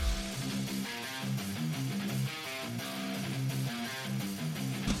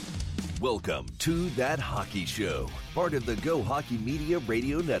Welcome to That Hockey Show, part of the Go Hockey Media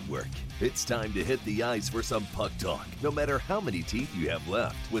Radio Network. It's time to hit the ice for some puck talk, no matter how many teeth you have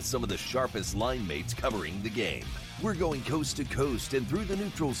left, with some of the sharpest line mates covering the game. We're going coast to coast and through the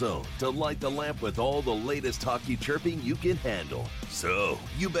neutral zone to light the lamp with all the latest hockey chirping you can handle. So,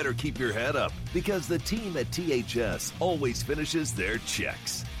 you better keep your head up, because the team at THS always finishes their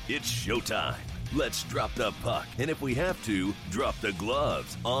checks. It's showtime. Let's drop the puck, and if we have to, drop the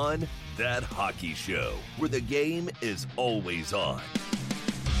gloves on That Hockey Show, where the game is always on.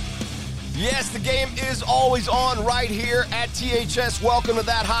 Yes, the game is always on right here at THS. Welcome to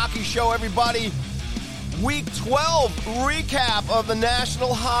That Hockey Show, everybody. Week 12 recap of the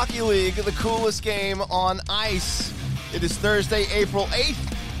National Hockey League, the coolest game on ice. It is Thursday, April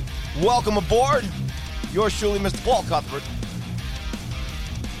 8th. Welcome aboard. Yours truly, Mr. Paul Cuthbert,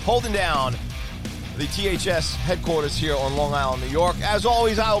 holding down the THS headquarters here on Long Island, New York. As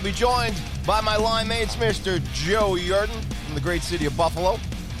always, I will be joined by my line mates, Mr. Joe Yurden from the great city of Buffalo.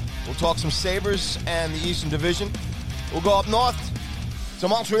 We'll talk some Sabres and the Eastern Division. We'll go up north to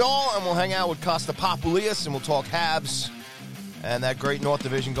Montreal, and we'll hang out with Costa Papoulias, and we'll talk Habs and that great North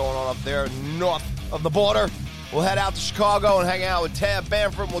Division going on up there north of the border. We'll head out to Chicago and hang out with Tab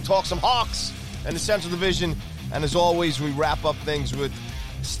Bamford, and we'll talk some Hawks and the Central Division. And as always, we wrap up things with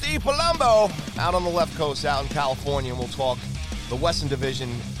Steve Palumbo out on the left coast, out in California, and we'll talk the Western Division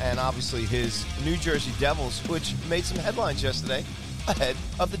and obviously his New Jersey Devils, which made some headlines yesterday ahead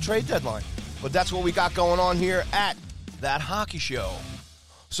of the trade deadline. But that's what we got going on here at That Hockey Show.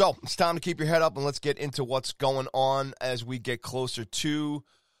 So it's time to keep your head up, and let's get into what's going on as we get closer to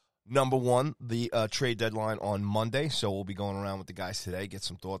number one, the trade deadline on Monday. So we'll be going around with the guys today, get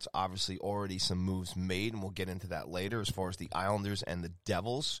some thoughts. Obviously, already some moves made, and we'll get into that later as far as the Islanders and the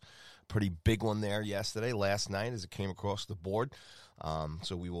Devils. Pretty big one there last night, as it came across the board.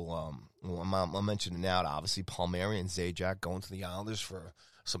 So we will, I'll mention it now. Obviously, Palmieri and Zajac going to the Islanders for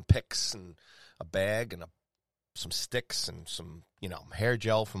some picks and a bag and some sticks and some, hair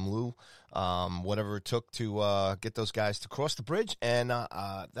gel from Lou, whatever it took to get those guys to cross the bridge. And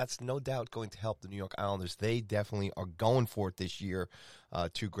that's no doubt going to help the New York Islanders. They definitely are going for it this year.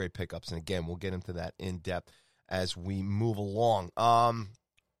 Two great pickups. And again, we'll get into that in depth as we move along.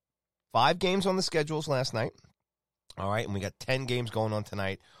 5 games on the schedules last night. All right. And we got 10 games going on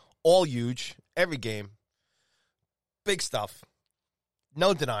tonight. All huge. Every game. Big stuff.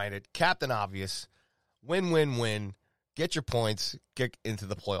 No denying it. Captain Obvious. Win, win, win. Get your points. Get into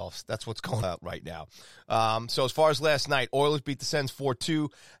the playoffs. That's what's going on right now. So as far as last night, Oilers beat the Sens 4-2.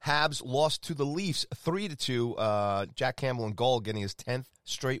 Habs lost to the Leafs 3-2. Jack Campbell in goal, getting his 10th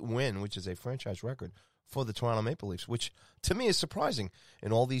straight win, which is a franchise record for the Toronto Maple Leafs, which to me is surprising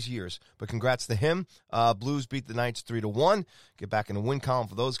in all these years. But congrats to him. Blues beat the Knights 3-1. Get back in the win column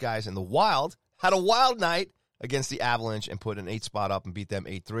for those guys. And the Wild had a wild night against the Avalanche and put an 8 spot up and beat them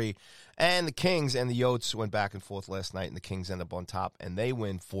 8-3. And the Kings and the Yotes went back and forth last night, and the Kings end up on top, and they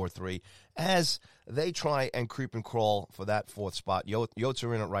win 4-3 as they try and creep and crawl for that 4th spot. Yotes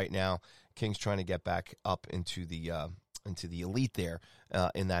are in it right now. Kings trying to get back up into the elite there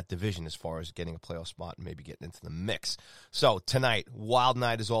in that division as far as getting a playoff spot and maybe getting into the mix. So tonight, wild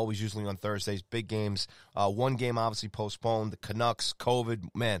night as always, usually on Thursdays, big games. One game obviously postponed. The Canucks,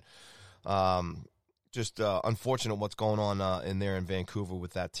 COVID, man. Just unfortunate what's going on in there in Vancouver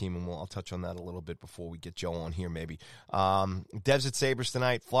with that team, and I'll touch on that a little bit before we get Joe on here maybe. Devs at Sabres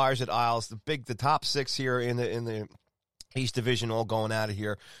tonight, Flyers at Isles, the top 6 here in the East Division all going out of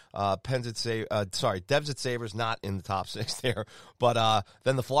here. Devs at Sabres not in the top 6 there, but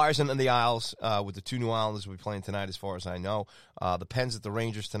then the Flyers and the Isles with the 2 new Islanders we'll be playing tonight as far as I know. The Pens at the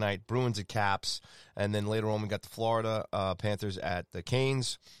Rangers tonight, Bruins at Caps, and then later on we got the Florida Panthers at the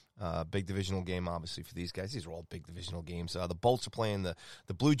Canes. Big divisional game, obviously, for these guys. These are all big divisional games. The Bolts are playing the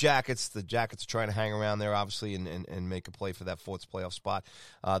Blue Jackets. The Jackets are trying to hang around there, obviously, and make a play for that 4th playoff spot.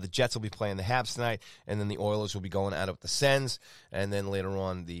 The Jets will be playing the Habs tonight, and then the Oilers will be going out with the Sens. And then later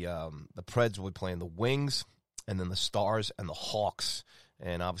on, the Preds will be playing the Wings, and then the Stars and the Hawks.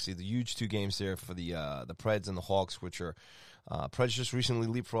 And obviously, the huge 2 games there for the Preds and the Hawks, which are Preds just recently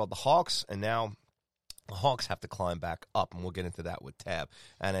leapfrogged the Hawks, and now the Hawks have to climb back up, and we'll get into that with Tab.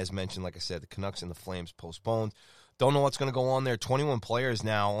 And as mentioned, like I said, the Canucks and the Flames postponed. Don't know what's going to go on there. 21 players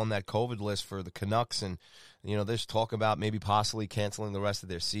now on that COVID list for the Canucks, and there's talk about maybe possibly canceling the rest of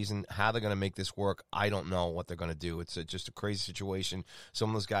their season. How they're going to make this work, I don't know what they're going to do. It's just a crazy situation.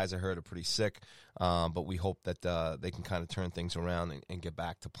 Some of those guys I heard are pretty sick, but we hope that they can kind of turn things around and get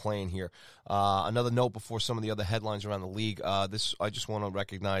back to playing here. Another note before some of the other headlines around the league. I just want to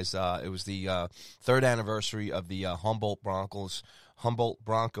recognize it was the third anniversary of the Humboldt Broncos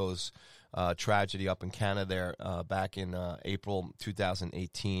tragedy up in Canada there back in April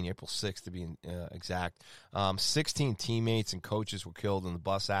 2018, April 6th to be exact. 16 teammates and coaches were killed in the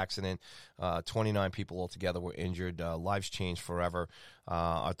bus accident. 29 people altogether were injured. Lives changed forever.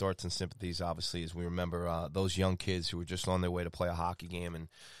 Our thoughts and sympathies, obviously, as we remember those young kids who were just on their way to play a hockey game and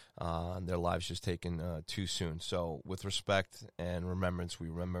their lives just taken too soon. So with respect and remembrance, we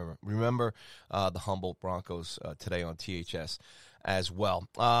remember the Humboldt Broncos today on THS as well.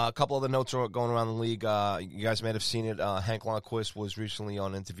 A couple other notes are going around the league. You guys might have seen it. Hank Lundqvist was recently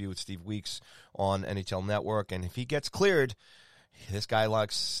on an interview with Steve Weeks on NHL Network, and if he gets cleared, this guy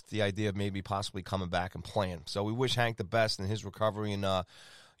likes the idea of maybe possibly coming back and playing. So we wish Hank the best in his recovery, and I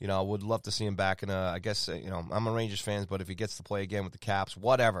would love to see him back. And I guess, I'm a Rangers fan, but if he gets to play again with the Caps,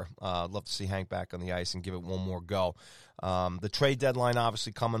 whatever, I'd love to see Hank back on the ice and give it one more go. The trade deadline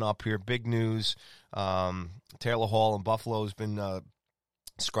obviously coming up here. Big news. Taylor Hall in Buffalo has been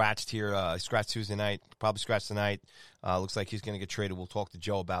scratched here. Scratched Tuesday night, probably scratched tonight. Looks like he's going to get traded. We'll talk to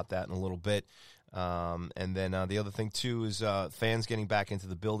Joe about that in a little bit. And then the other thing, too, is fans getting back into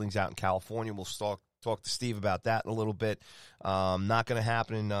the buildings out in California. We'll talk to Steve about that in a little bit. Not going to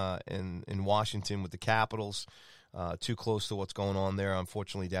happen in Washington with the Capitals. Too close to what's going on there,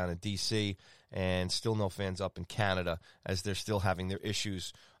 unfortunately, down in D.C., and still no fans up in Canada as they're still having their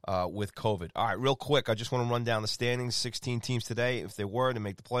issues with COVID. All right, real quick, I just want to run down the standings. 16 teams today, if they were to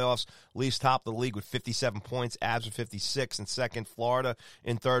make the playoffs. Leafs top of the league with 57 points. Avs with 56 in second. Florida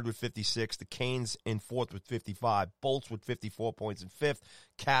in third with 56. The Canes in fourth with 55. Bolts with 54 points in fifth.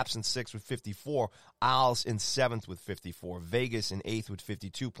 Caps in sixth with 54. Owls in seventh with 54. Vegas in eighth with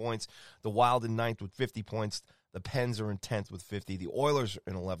 52 points. The Wild in ninth with 50 points. The Pens are in 10th with 50. The Oilers are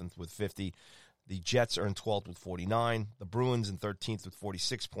in 11th with 50. The Jets are in 12th with 49. The Bruins in 13th with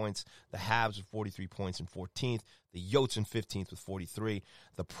 46 points. The Habs with 43 points in 14th. The Yotes in 15th with 43.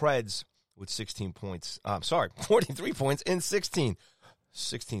 The Preds with 43 points in 16th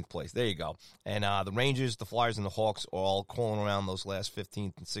place. There you go. And the Rangers, the Flyers, and the Hawks are all crawling around those last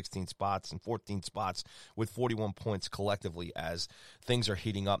 15th and 16th spots and 14th spots with 41 points collectively as things are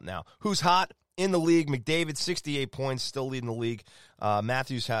heating up now. Who's hot? In the league, McDavid, 68 points, still leading the league.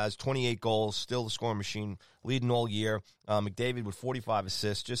 Matthews has 28 goals, still the scoring machine, leading all year. McDavid with 45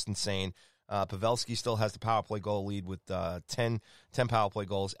 assists, just insane. Pavelski still has the power play goal lead with 10 power play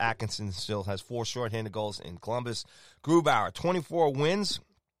goals. Atkinson still has 4 shorthanded goals in Columbus. Grubauer, 24 wins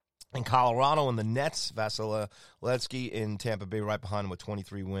in Colorado, and the Nets, Vasilevsky in Tampa Bay right behind him with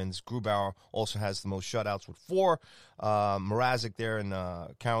 23 wins. Grubauer also has the most shutouts with 4. Mrazek there in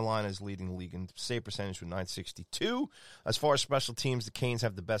Carolina is leading the league in save percentage with .962. As far as special teams, the Canes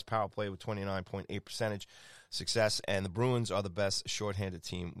have the best power play with 29.8% success, and the Bruins are the best shorthanded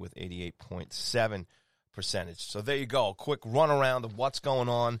team with 88.7%. So there you go. A quick run around of what's going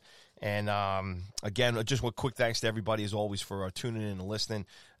on. And, again, just a quick thanks to everybody, as always, for tuning in and listening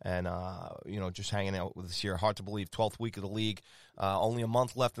and, just hanging out with us here. Hard to believe, 12th week of the league, only a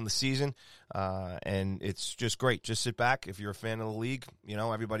month left in the season, and it's just great. Just sit back. If you're a fan of the league,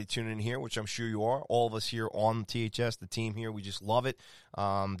 everybody tuning in here, which I'm sure you are, all of us here on THS, the team here, we just love it.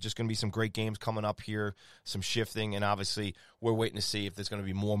 Just going to be some great games coming up here, some shifting, and obviously we're waiting to see if there's going to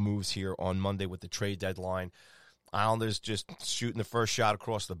be more moves here on Monday with the trade deadline. Islanders just shooting the first shot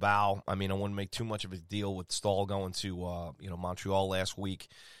across the bow. I mean, I wouldn't make too much of a deal with Stahl going to Montreal last week,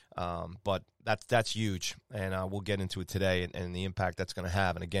 but that's huge, and we'll get into it today and the impact that's going to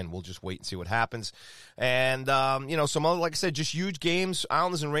have. And again, we'll just wait and see what happens. And some other, like I said, just huge games.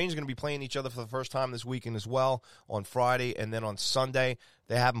 Islanders and Rangers are going to be playing each other for the first time this weekend as well on Friday, and then on Sunday.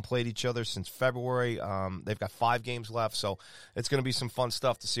 They haven't played each other since February. They've got 5 games left, so it's going to be some fun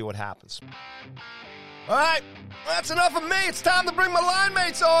stuff to see what happens. All right, that's enough of me. It's time to bring my line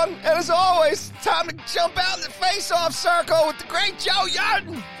mates on. And as always, time to jump out in the face-off circle with the great Joe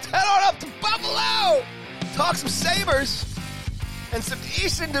Yarden. Let's head on up to Buffalo. Talk some Sabres and some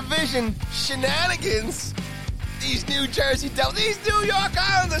Eastern Division shenanigans. These New Jersey Devils, these New York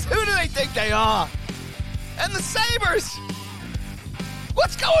Islanders, who do they think they are? And the Sabres.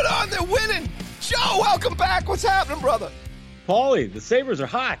 What's going on? They're winning. Joe, welcome back. What's happening, brother? Paulie, the Sabres are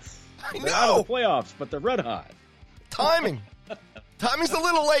hot. I know. They're out of the playoffs, but they're red hot. Timing's a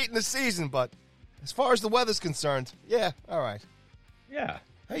little late in the season, but As far as the weather's concerned, yeah, all right. Yeah.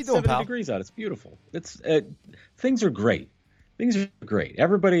 How you doing, 70 pal? degrees out. It's beautiful. Things are great. Things are great.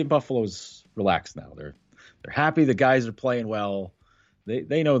 Everybody in Buffalo's relaxed now. They're happy. The guys are playing well.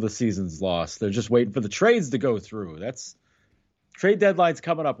 They know the season's lost. They're just waiting for the trades to go through. Trade deadline's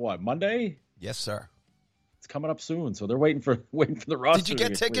coming up. What, Monday? Yes, sir. It's coming up soon, so they're waiting for the roster. Did you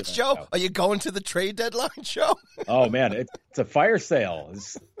get tickets, Joe? Are you going to the trade deadline, Joe? Oh man, it's a fire sale.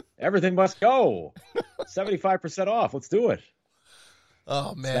 Everything must go. 75% off. Let's do it.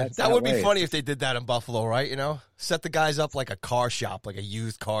 Oh man, that would be funny if they did that in Buffalo, right? You know, set the guys up like a car shop, like a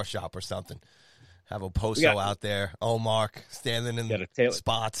used car shop or something. Have a posto out there. Mark standing in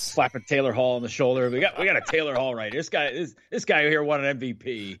spots, slapping Taylor Hall on the shoulder. We got a Taylor Hall right. This guy here won an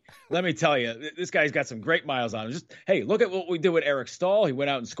MVP. Let me tell you, this guy's got some great miles on him. Just hey, look at what we did with Eric Stahl. He went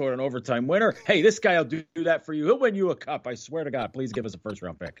out and scored an overtime winner. Hey, this guy will do that for you. He'll win you a cup. I swear to God. Please give us a first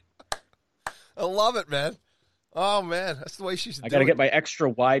round pick. I love it, man. Oh man, that's the way she should. I got to get my extra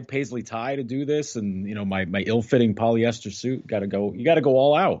wide paisley tie to do this, and my ill-fitting polyester suit. Got to go. You got to go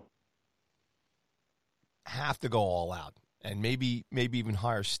all out. Have to go all out, and maybe even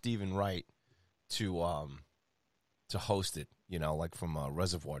hire Stephen Wright to host it. Like from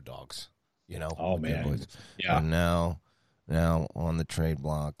Reservoir Dogs. Oh man, yeah. And now on the trade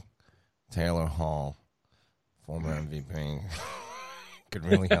block, Taylor Hall, former MVP, could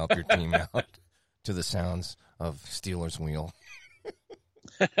really help your team out to the sounds of Steelers Wheel.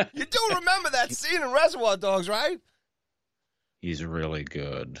 You do remember that scene in Reservoir Dogs, right? He's really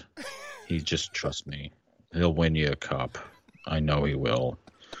good. He just trust me. He'll win you a cup. I know he will.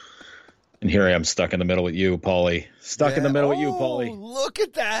 And here I am stuck in the middle with you, Paulie. Stuck in the middle with you, Paulie. Look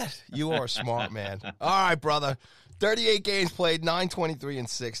at that. You are a smart man. All right, brother. 38 games played,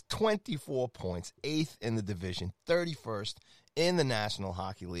 923-6, 24 points, 8th in the division, 31st in the National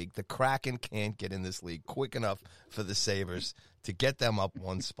Hockey League. The Kraken can't get in this league quick enough for the Sabres to get them up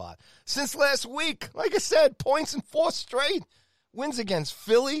one spot. Since last week, like I said, points in 4 straight. Wins against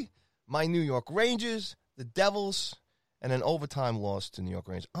Philly, my New York Rangers, the Devils, and an overtime loss to New York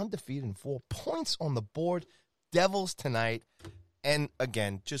Rangers. Undefeated in 4 points on the board. Devils tonight. And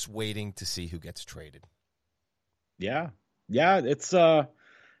again, just waiting to see who gets traded. Yeah. It's a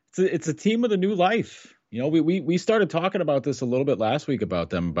team with a new life. We started talking about this a little bit last week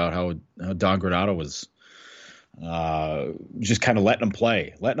about how Don Granato was just kind of letting them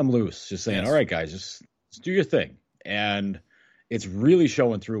play, letting them loose, just saying, all right, guys, just do your thing. And it's really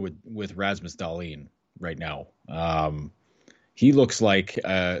showing through with Rasmus Dahlin right now. He looks like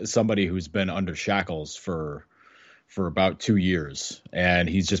somebody who's been under shackles for about 2 years, and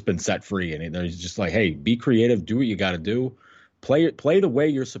he's just been set free. And he's just like, hey, be creative, do what you got to do, play the way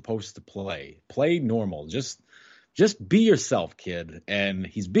you're supposed to play normal, just be yourself, kid. And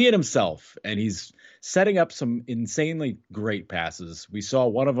he's being himself, and he's setting up some insanely great passes. We saw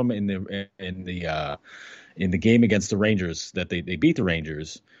one of them in the game against the Rangers that they beat the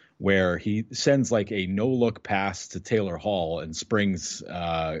Rangers, where he sends like a no-look pass to Taylor Hall and springs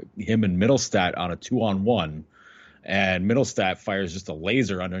him and Middlestat on a 2-on-1. And Middlestat fires just a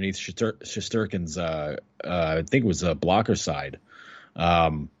laser underneath Shesterkin's, I think it was a blocker side.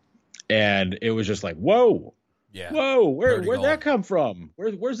 And it was just like, whoa. Yeah. Whoa, where'd that come from?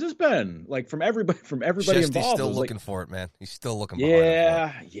 Where's this been? Like from everybody involved. He's still looking for it, man. He's still looking behind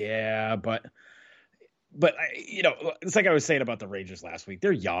it. Yeah, but it's like I was saying about the Rangers last week.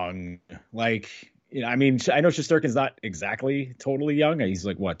 They're young. Like, I know Shesterkin's not exactly totally young. He's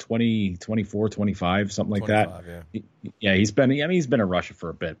like, what, 20, 24, 25, something like that. Yeah. He's been a Russia for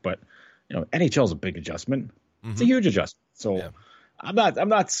a bit, but NHL is a big adjustment. Mm-hmm. It's a huge adjustment. So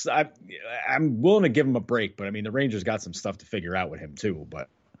I'm willing to give him a break, but the Rangers got some stuff to figure out with him too. But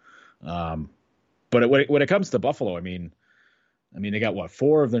when it comes to Buffalo, they got what,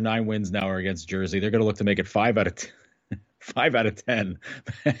 4 of their 9 wins now are against Jersey. They're going to look to make it 5 out of 10.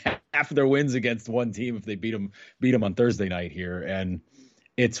 Half of their wins against one team if they beat them on Thursday night here, and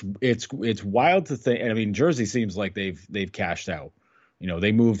it's wild to think. Jersey seems like they've cashed out.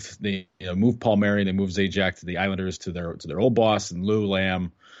 They moved Palmieri, they moved Zajac to the Islanders to their old boss and Lou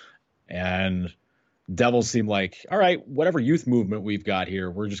Lamb, and Devils seem like, all right, whatever youth movement we've got here,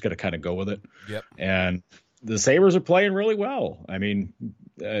 we're just going to kind of go with it. Yep. And the Sabres are playing really well.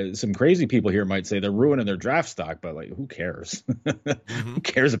 Some crazy people here might say they're ruining their draft stock, but who cares? Who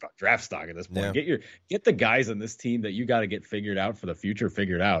cares about draft stock at this point? Yeah. Get the guys on this team that you got to get figured out for the future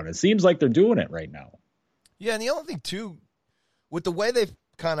figured out. And it seems like they're doing it right now. Yeah, and the other thing too, with the way they've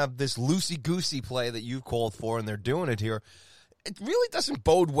kind of this loosey-goosey play that you've called for, and they're doing it here, it really doesn't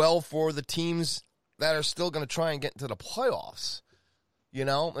bode well for the teams that are still going to try and get into the playoffs.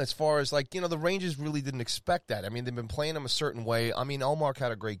 As far as the Rangers really didn't expect that. I mean, they've been playing them a certain way. I mean, Ullmark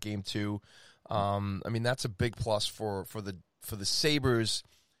had a great game too. I mean, that's a big plus for the Sabres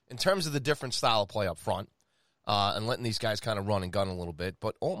in terms of the different style of play up front and letting these guys kind of run and gun a little bit.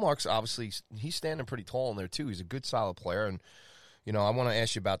 But Ullmark's obviously he's standing pretty tall in there too. He's a good, solid player, and I want to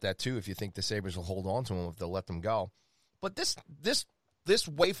ask you about that too. If you think the Sabres will hold on to him, if they'll let them go, but this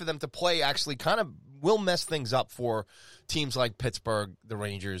way for them to play actually kind of will mess things up for teams like Pittsburgh, the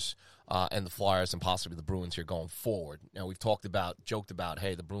Rangers, and the Flyers, and possibly the Bruins here going forward. Now, we've joked about,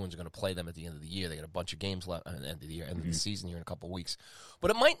 hey, the Bruins are going to play them at the end of the year. They got a bunch of games left at the end of the year, end of the season here in a couple of weeks.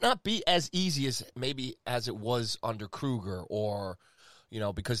 But it might not be as easy as it was under Kruger, or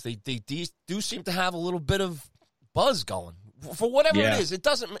because they do seem to have a little bit of buzz going for whatever it is. It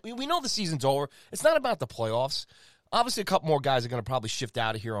doesn't. We know the season's over. It's not about the playoffs. Obviously, a couple more guys are going to probably shift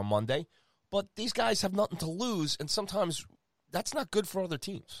out of here on Monday, but these guys have nothing to lose, and sometimes that's not good for other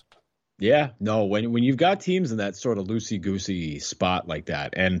teams. Yeah, no, when you've got teams in that sort of loosey-goosey spot like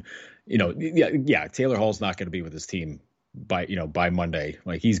that, and, Taylor Hall's not going to be with his team by Monday.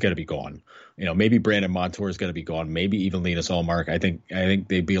 Like, he's going to be gone. Maybe Brandon Montour is going to be gone, maybe even Linus Ullmark. I think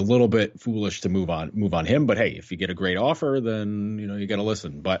they'd be a little bit foolish to move on him, but hey, if you get a great offer, then, you got to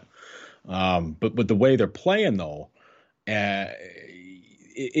listen. But the way they're playing, though,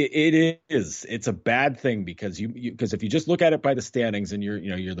 it's a bad thing because because if you just look at it by the standings and you're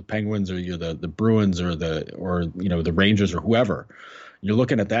the Penguins or you're the Bruins or the Rangers or whoever, you're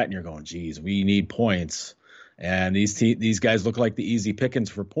looking at that and you're going, geez, we need points, and these guys look like the easy pickings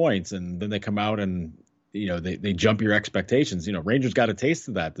for points, and then they come out and they jump your expectations. Rangers got a taste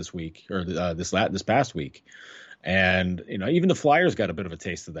of that this week or this past week, and even the Flyers got a bit of a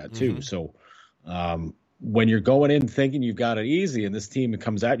taste of that too. So when you're going in thinking you've got it easy, and this team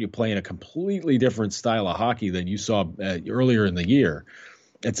comes at you playing a completely different style of hockey than you saw earlier in the year,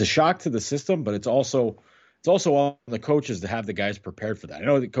 it's a shock to the system, but it's also on the coaches to have the guys prepared for that. I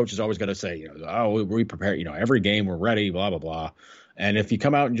know the coach is always going to say, we prepare, every game we're ready, blah, blah, blah. And if you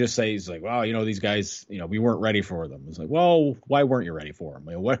come out and just say, he's like, well, these guys, we weren't ready for them. It's like, well, why weren't you ready for them?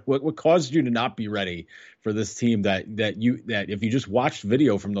 What caused you to not be ready for this team that if you just watched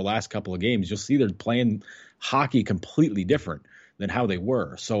video from the last couple of games, you'll see they're playing hockey completely different than how they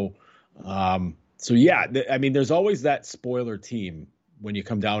were. So there's always that spoiler team when you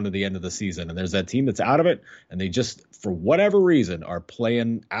come down to the end of the season, and there's that team that's out of it, and they just, for whatever reason, are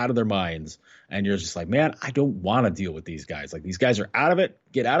playing out of their minds. And you're just like, man, I don't want to deal with these guys. Like, these guys are out of it.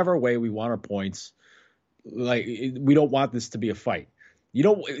 Get out of our way. We want our points. Like, we don't want this to be a fight.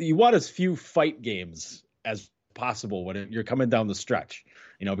 You want as few fight games as possible when you're coming down the stretch,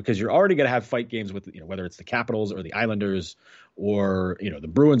 because you're already going to have fight games with, whether it's the Capitals or the Islanders or, the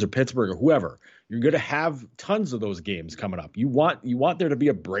Bruins or Pittsburgh or whoever. You're going to have tons of those games coming up. You want there to be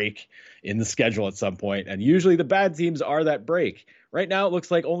a break in the schedule at some point, and usually the bad teams are that break. Right now, it looks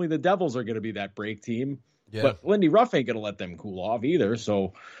like only the Devils are going to be that break team, but Lindy Ruff ain't going to let them cool off either.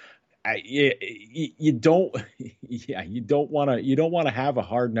 So you don't want to have a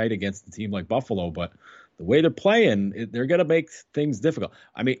hard night against a team like Buffalo, but the way they're playing, they're going to make things difficult.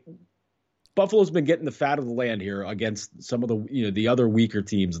 I mean, Buffalo's been getting the fat of the land here against some of the other weaker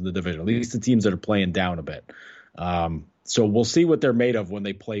teams in the division, at least the teams that are playing down a bit. So we'll see what they're made of when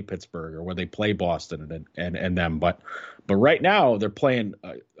they play Pittsburgh or when they play Boston and them. But right now they're playing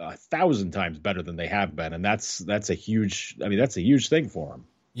 1,000 times better than they have been, and that's a huge thing for them.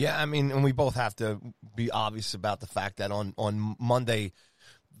 Yeah, I mean, and we both have to be obvious about the fact that on Monday,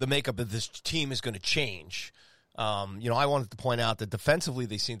 the makeup of this team is going to change. I wanted to point out that defensively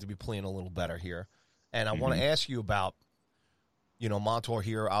they seem to be playing a little better here. And I want to ask you about, Montour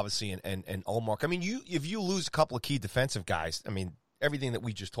here, obviously, and Ullmark. I mean, if you lose a couple of key defensive guys, I mean, everything that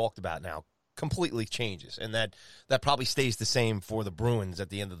we just talked about now completely changes. And that probably stays the same for the Bruins at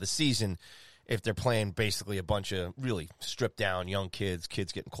the end of the season if they're playing basically a bunch of really stripped-down young kids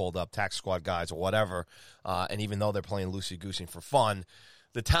getting called up, tax squad guys or whatever. And even though they're playing loosey-goosey for fun,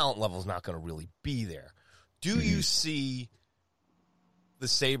 the talent level is not going to really be there. Do you see the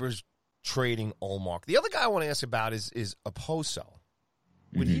Sabres trading Ullmark? The other guy I want to ask about is Oposo.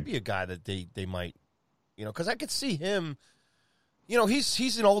 Would he be a guy that they might, because I could see him,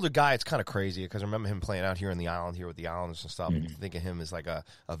 he's an older guy. It's kind of crazy because I remember him playing out here in the island, here with the Islanders and stuff. I think of him as like a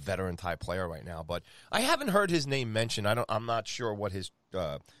veteran-type player right now. But I haven't heard his name mentioned. I'm not sure what his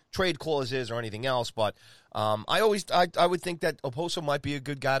trade clause is or anything else. But I would think that Oposo might be a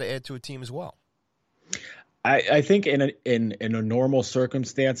good guy to add to a team as well. I think in a normal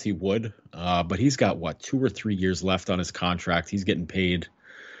circumstance he would, but he's got 2 or 3 years left on his contract. He's getting paid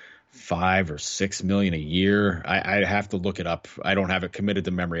 $5 or $6 million a year. I have to look it up. I don't have it committed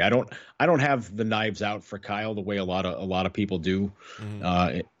to memory. I don't have the knives out for Kyle the way a lot of people do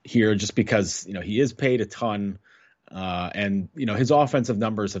here, just because he is paid a ton, and his offensive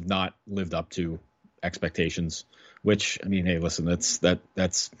numbers have not lived up to expectations. Which, I mean, hey, listen, that's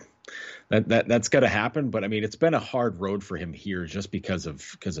got to happen. But I mean, it's been a hard road for him here just because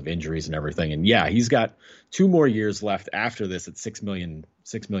of injuries and everything. And yeah, he's got 2 more years left after this at $6 million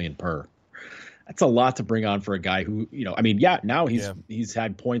per. That's a lot to bring on for a guy who, I mean, now he's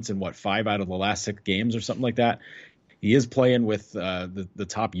had points in 5 out of the last 6 games or something like that. He is playing with the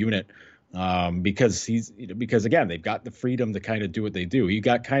top unit because again, they've got the freedom to kind of do what they do. You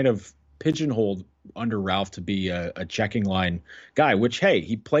got kind of pigeonholed under Ralph to be a checking line guy, which, hey,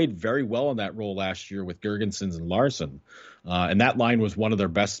 he played very well in that role last year with Girgensons and Larson. And that line was one of their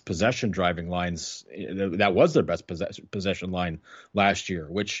best possession driving lines. That was their best possession line last year,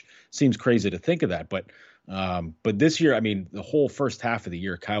 which seems crazy to think of that. But this year, I mean, the whole first half of the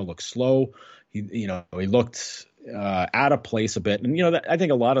year, Kyle looked slow. He looked out of place a bit. And, I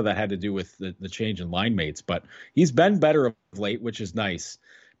think a lot of that had to do with the change in line mates, but he's been better of late, which is nice.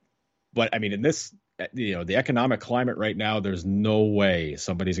 But I mean, in this, the economic climate right now, there's no way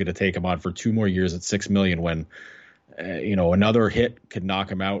somebody's going to take him on for 2 more years at $6 million when, another hit could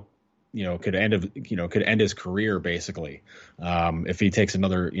knock him out. Could end his career basically if he takes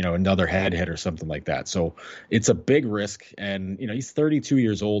another head hit or something like that. So it's a big risk, and he's 32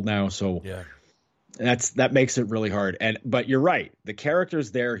 years old now, so yeah, that makes it really hard. But you're right, the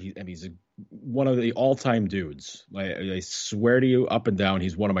character's there. He's one of the all-time dudes. I swear to you, up and down,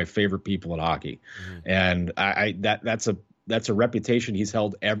 he's one of my favorite people in hockey. And that's a reputation he's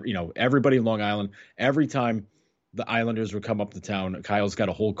held. Everybody in Long Island, every time the Islanders would come up to town, Kyle's got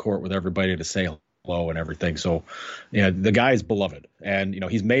a whole court with everybody to say hello and everything. So, the guy's beloved, and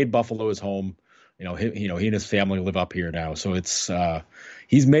he's made Buffalo his home. He and his family live up here now, so it's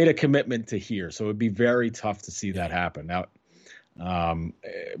he's made a commitment to here. So it'd be very tough to see that happen now.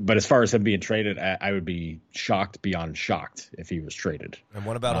 But as far as him being traded, I would be shocked beyond shocked if he was traded. And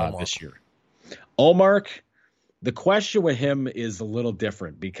what about Ullmark this year? Ullmark, the question with him is a little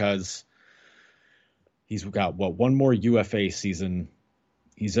different because he's got one more UFA season.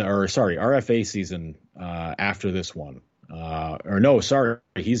 RFA season after this one.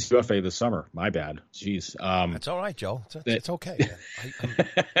 He's UFA this summer. My bad. Jeez. That's all right, Joe. It's okay.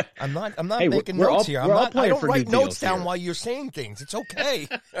 I'm not making notes here. I don't write notes down while you're saying things. It's okay.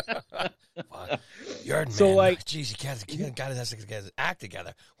 You're man. So geez, you got to get his act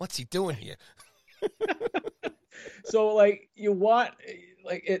together. What's he doing here? So you want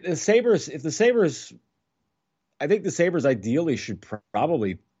the Sabres? If the Sabres, I think the Sabres ideally should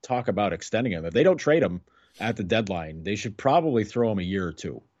probably talk about extending him. If they don't trade him at the deadline, they should probably throw him a year or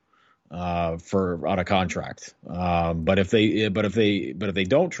two on a contract. But if they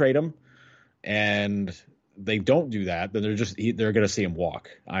don't trade him and they don't do that, then they're going to see him walk.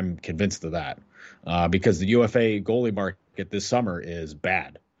 I'm convinced of that because the UFA goalie market this summer is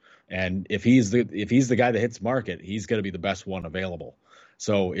bad, and if he's the guy that hits market, he's going to be the best one available.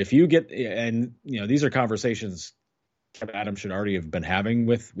 So if you get, and these are conversations Kevin Adams should already have been having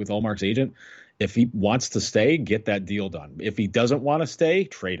with Ullmark's agent. If he wants to stay, get that deal done. If he doesn't want to stay,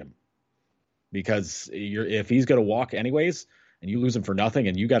 trade him. Because if he's going to walk anyways, and you lose him for nothing,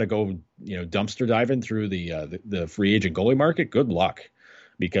 and you got to go, dumpster diving through the free agent goalie market, good luck,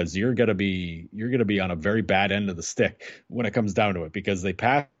 because you're going to be on a very bad end of the stick when it comes down to it. Because they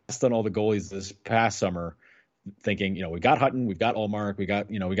passed on all the goalies this past summer, thinking, we got Hutton, we've got Ullmark, we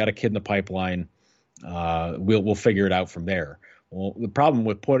got a kid in the pipeline. We'll figure it out from there. Well, the problem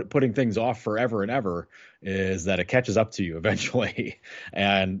with putting things off forever and ever is that it catches up to you eventually.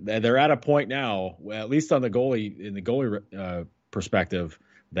 And they're at a point now, at least on the goalie perspective,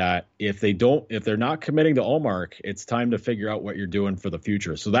 that if they're not committing to Ullmark, it's time to figure out what you're doing for the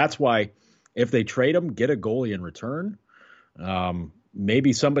future. So that's why if they trade him, get a goalie in return.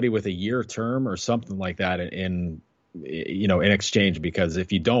 Maybe somebody with a year term or something like that in exchange, because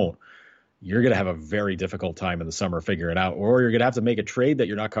if you don't, you're going to have a very difficult time in the summer figuring it out, or you're going to have to make a trade that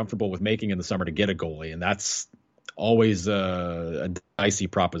you're not comfortable with making in the summer to get a goalie. And that's always a dicey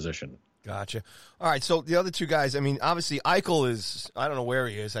proposition. Gotcha. All right. So the other two guys, I mean, obviously Eichel I don't know where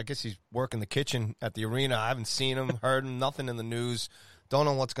he is. I guess he's working the kitchen at the arena. I haven't seen him, heard him, nothing in the news. Don't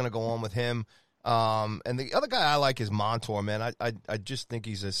know what's going to go on with him. And the other guy I like is Montour, man. I just think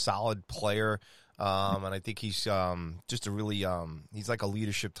he's a solid player. And I think he's just a really he's like a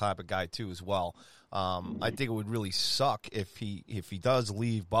leadership type of guy too as well. I think it would really suck if he does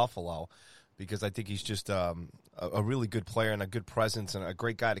leave Buffalo, because I think he's just a a really good player and a good presence and a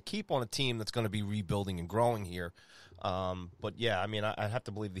great guy to keep on a team that's going to be rebuilding and growing here. But, yeah, I mean, I have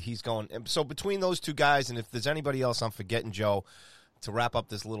to believe that he's going. So between those two guys, and if there's anybody else I'm forgetting, Joe, to wrap up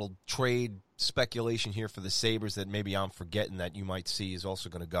this little trade speculation here for the Sabres that maybe I'm forgetting that you might see is also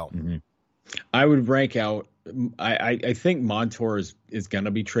going to go. Mm-hmm. I would rank out. I think Montour is going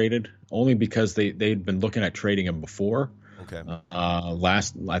to be traded only because they'd been looking at trading him before. Okay. I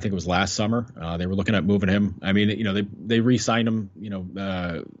think it was last summer. They were looking at moving him. I mean, they re-signed him.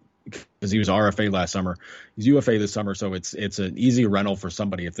 Because he was RFA last summer. He's UFA this summer, so it's an easy rental for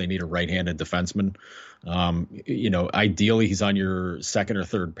somebody if they need a right-handed defenseman. Ideally he's on your second or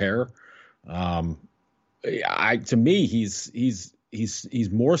third pair. To me, he's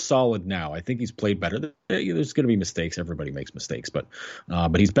more solid now. I think he's played better. There's going to be mistakes. Everybody makes mistakes, but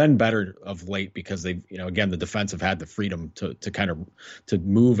he's been better of late because they've, again, the defense have had the freedom to kind of to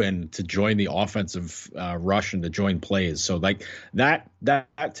move and to join the offensive rush and to join plays. So like that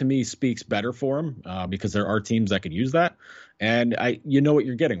to me speaks better for him because there are teams that could use that. And what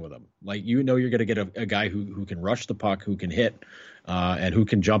you're getting with him. Like, you're going to get a guy who can rush the puck, who can hit, and who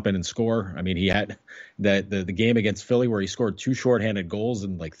can jump in and score. I mean, he had the game against Philly where he scored 2 shorthanded goals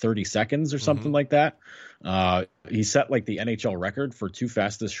in like 30 seconds or something like that. He set like the NHL record for 2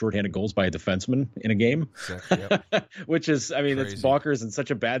 fastest shorthanded goals by a defenseman in a game, which is, I mean, crazy. It's bonkers. In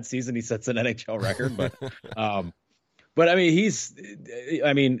such a bad season, he sets an NHL record. But I mean, he's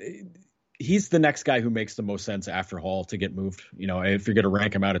the next guy who makes the most sense after Hall to get moved. If you're going to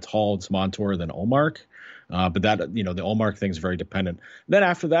rank him out, it's Hall, it's Montour, then Ullmark. But that, the Ullmark thing's very dependent. Then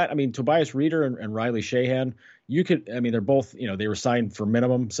after that, I mean, Tobias Reeder and Riley Shahan, they're both, they were signed for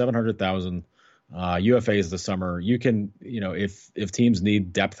minimum $700,000 UFAs this summer. You can, if teams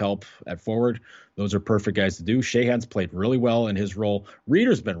need depth help at forward, those are perfect guys to do. Shahan's played really well in his role.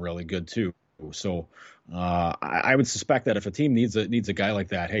 Reeder's been really good too. So I would suspect that if a team needs a guy like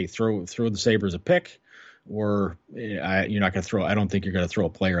that, hey, throw the Sabres a pick, or you're not going to throw. I don't think you're going to throw a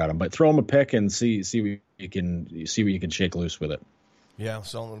player at him, but throw him a pick and see what you can shake loose with it. Yeah,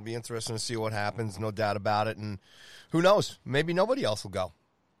 so it'll be interesting to see what happens. No doubt about it. And who knows? Maybe nobody else will go.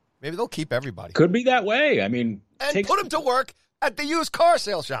 Maybe they'll keep everybody. Could be that way. I mean, put him to work at the used car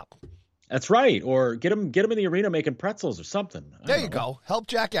sales shop. That's right. Or get him in the arena making pretzels or something. There you go. Help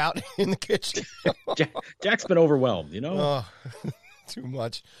Jack out in the kitchen. Jack's been overwhelmed, Too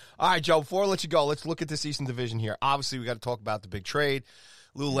much. All right, Joe, before I let you go, let's look at this Eastern Division here. Obviously, we got to talk about the big trade.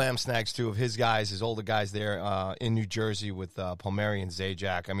 Lou Lamb snags 2 of his guys, his older guys there in New Jersey with Palmieri and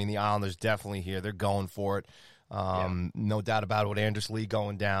Zajac. I mean, the Islanders definitely here. They're going for it. No doubt about it. With Anders Lee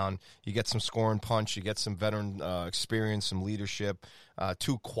going down, you get some scoring punch, you get some veteran experience, some leadership.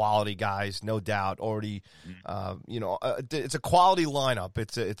 2 quality guys, no doubt. Already, it's a quality lineup.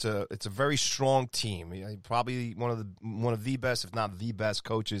 It's a very strong team. Probably one of the best, if not the best,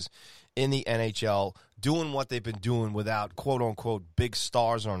 coaches in the NHL, doing what they've been doing without quote unquote big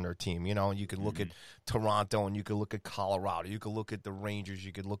stars on their team. You could look at Toronto, and you could look at Colorado, you could look at the Rangers,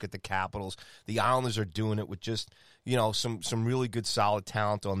 you could look at the Capitals. The Islanders are doing it with just some really good solid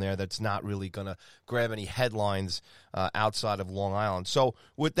talent on there that's not really going to grab any headlines outside of Long Island. So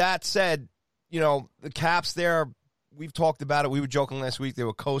with that said, the Caps there, we've talked about it. We were joking last week. They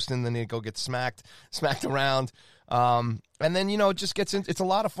were coasting, then they go get smacked around. And then, it just gets in. It's a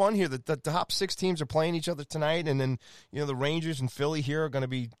lot of fun here. The top 6 teams are playing each other tonight. And then, the Rangers and Philly here are going to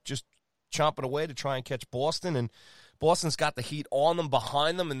be just chomping away to try and catch Boston. And Boston's got the heat on them,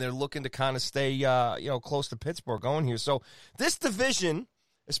 behind them, and they're looking to kind of stay, close to Pittsburgh going here. So this division,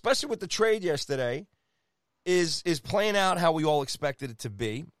 especially with the trade yesterday, is playing out how we all expected it to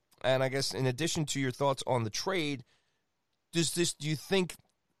be. And I guess in addition to your thoughts on the trade, do you think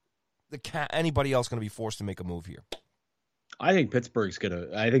anybody else going to be forced to make a move here? I think Pittsburgh's got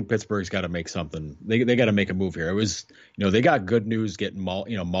to make something. They got to make a move here. It was, they got good news getting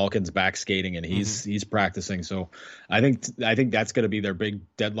Malkin's back skating and he's practicing. So I think that's going to be their big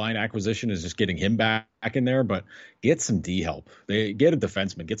deadline acquisition, is just getting him back in there. But get some D help. They get a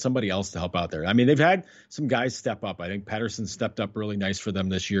defenseman, get somebody else to help out there. I mean, they've had some guys step up. I think Pettersson stepped up really nice for them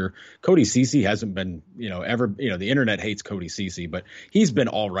this year. Cody Ceci hasn't been, the internet hates Cody Ceci, but he's been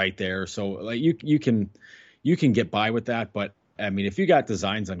all right there. So like you can get by with that, but I mean, if you got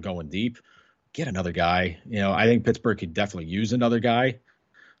designs on going deep, get another guy. I think Pittsburgh could definitely use another guy.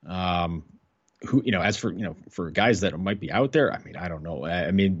 Who, as for guys that might be out there, I mean, I don't know. I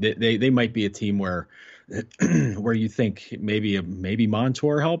mean, they might be a team where you think maybe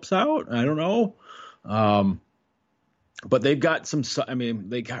Montour helps out. I don't know. But they've got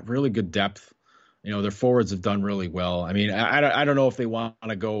they got really good depth. Their forwards have done really well. I mean, I don't know if they want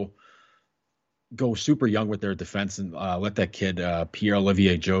to go go super young with their defense and let that kid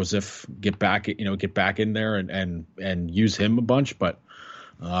Pierre-Olivier Joseph get back in there and use him a bunch. But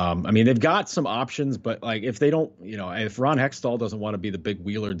I mean, they've got some options, but like if they don't, if Ron Hextall doesn't want to be the big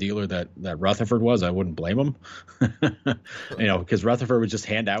wheeler dealer that Rutherford was, I wouldn't blame him. Because Rutherford would just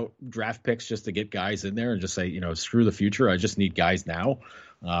hand out draft picks just to get guys in there and just say, screw the future. I just need guys now.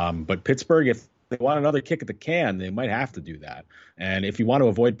 But Pittsburgh, if they want another kick at the can, they might have to do that. And if you want to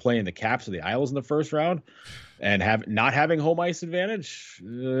avoid playing the Caps or the Isles in the first round and not having home ice advantage,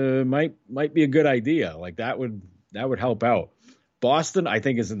 might be a good idea. Like that would help out. Boston, I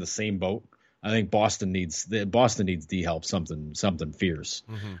think, is in the same boat. I think Boston needs D help, something fierce,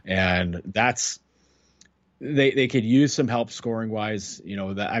 and that's they could use some help scoring wise.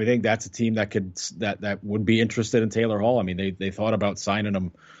 I think that's a team that would be interested in Taylor Hall. I mean, they thought about signing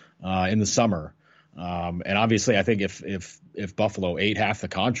him in the summer, and obviously, I think if Buffalo ate half the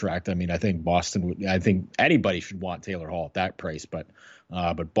contract, I mean, I think Boston would. I think anybody should want Taylor Hall at that price, but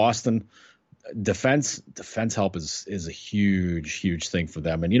Boston. Defense help is a huge thing for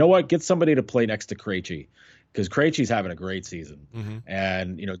them. And you know what? Get somebody to play next to Krejci, because Krejci's having a great season.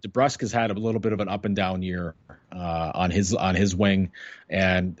 And DeBrusque's had a little bit of an up and down year on his wing,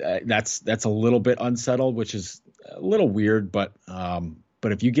 and that's a little bit unsettled, which is a little weird. But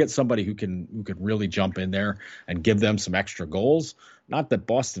if you get somebody who can really jump in there and give them some extra goals, not that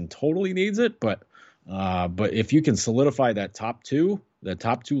Boston totally needs it, but if you can solidify that top two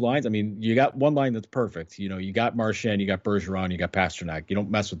lines, I mean, you got one line that's perfect. You got Marchand, you got Bergeron, you got Pasternak. You don't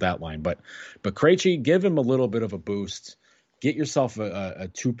mess with that line. But Krejci, give him a little bit of a boost. Get yourself a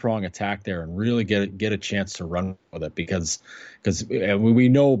two-prong attack there and really get a chance to run with it because we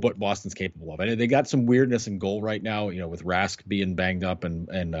know what Boston's capable of. And they got some weirdness in goal right now, with Rask being banged up and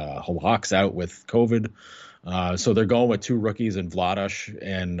Halak's out with COVID. So they're going with two rookies in Vladash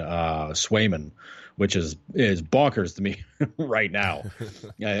and Swayman, which is bonkers to me right now.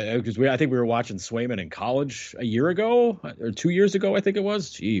 Because I think we were watching Swayman in college a year ago or 2 years ago, I think it was.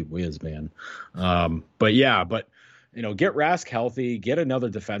 Gee whiz, man. But get Rask healthy, get another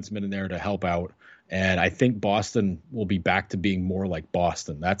defenseman in there to help out. And I think Boston will be back to being more like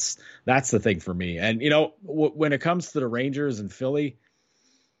Boston. That's the thing for me. And, when it comes to the Rangers and Philly,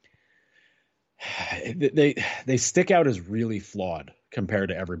 they stick out as really flawed compared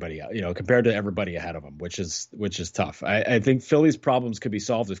to everybody ahead of them, which is tough. I think Philly's problems could be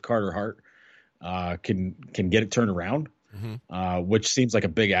solved if Carter Hart can get it turned around, which seems like a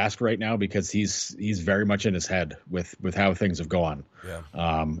big ask right now because he's very much in his head with how things have gone. Yeah.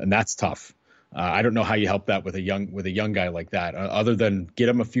 And that's tough. I don't know how you help that with a young guy like that, other than get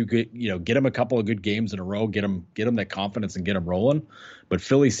him get him a couple of good games in a row, get him that confidence and get him rolling. But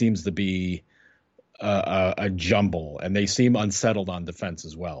Philly seems to be a jumble, and they seem unsettled on defense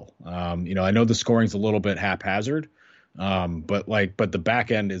as well. I know the scoring's a little bit haphazard, but the back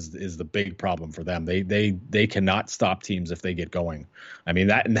end is the big problem for them. They cannot stop teams if they get going. I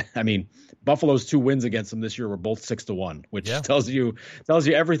mean Buffalo's 2 wins against them this year were both 6-1, which tells you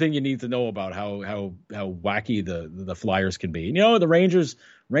everything you need to know about how wacky the Flyers can be. The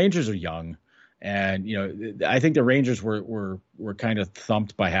Rangers are young. And I think the Rangers were kind of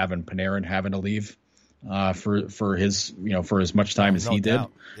thumped by having Panarin having to leave for his for as much time as he did.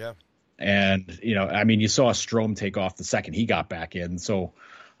 Yeah. And you saw Strome take off the second he got back in. So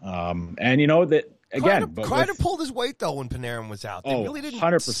that again, Kreider pulled his weight though when Panarin was out. They really didn't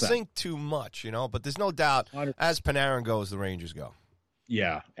 100%. sink too much, But there's no doubt 100%. As Panarin goes, the Rangers go.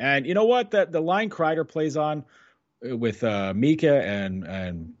 Yeah, and you know what? The line Kreider plays on with Mika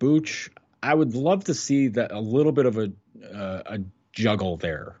and Booch, I would love to see that a little bit of a juggle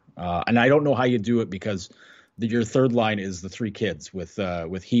there. And I don't know how you do it because your third line is the 3 kids with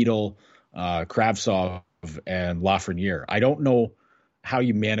Hedel, Kravtsov, and Lafreniere. I don't know how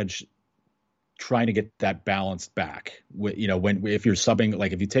you manage trying to get that balanced back. If you're subbing,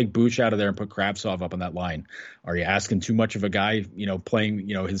 like if you take Booch out of there and put Kravtsov up on that line, are you asking too much of a guy, playing,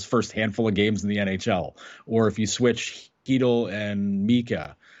 his first handful of games in the NHL? Or if you switch Hedel and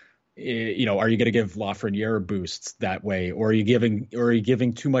Mika, are you going to give Lafreniere boosts that way, or are you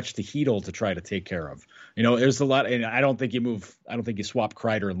giving too much to Hedel to try to take care of? There's a lot, and I don't think you swap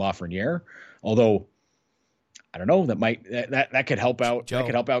Kreider and Lafreniere, although I don't know, that could help out. Joe, that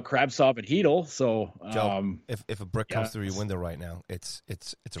could help out Kravtsov and Hedel. So, Joe, if a brick comes through your window right now, it's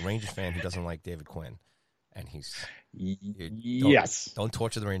a Rangers fan who doesn't like David Quinn, and he's don't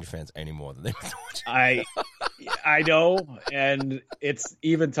torture the Ranger fans any more than they were tortured. I know, and it's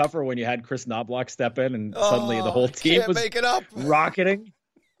even tougher when you had Chris Knobloch step in, and suddenly the whole team was make it up. rocketing.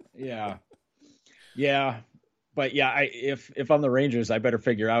 Yeah. But yeah, if I'm the Rangers, I better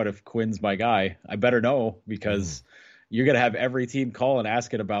figure out if Quinn's my guy. I better know, because you're going to have every team calling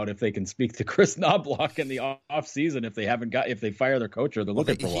asking about if they can speak to Chris Knobloch in the off season if they fire their coach or they're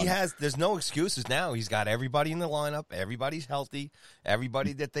looking for one. There's no excuses now. He's got everybody in the lineup. Everybody's healthy.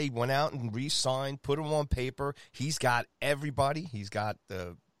 Everybody that they went out and re-signed, put them on paper. He's got everybody. He's got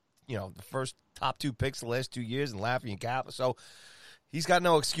the first top 2 picks the last 2 years in Laffy and Kappa. So he's got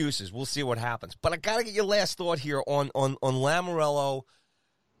no excuses. We'll see what happens. But I got to get your last thought here on Lamoriello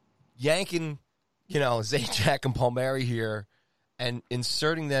yanking, Zajac and Palmieri here and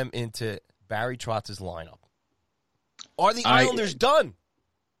inserting them into Barry Trotz's lineup. Are the Islanders done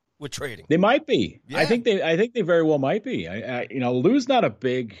with trading? They might be. Yeah. I think they very well might be. Lou's not a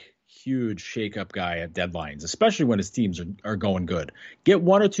big, huge shakeup guy at deadlines, especially when his teams are going good. Get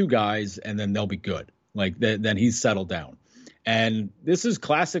 1 or 2 guys, and then they'll be good. Like then he's settled down. And this is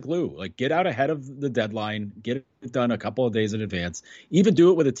classic Lou. Like, get out ahead of the deadline, get it done a couple of days in advance. Even do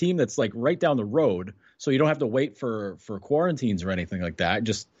it with a team that's like right down the road, so you don't have to wait for quarantines or anything like that.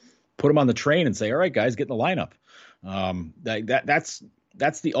 Just put them on the train and say, "All right, guys, get in the lineup."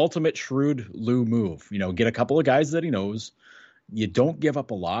 That's the ultimate shrewd Lou move. Get a couple of guys that he knows. You don't give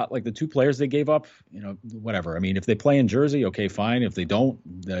up a lot. Like the 2 players they gave up, whatever. I mean, if they play in Jersey, okay, fine. If they don't,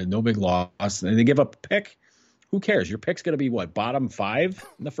 no big loss. And they give up a pick. Who cares? Your pick's going to be bottom 5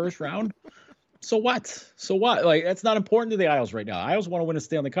 in the first round? So what? Like, that's not important to the Isles right now. Isles want to win a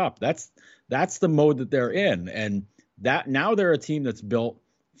Stanley Cup. That's the mode that they're in. And that now they're a team that's built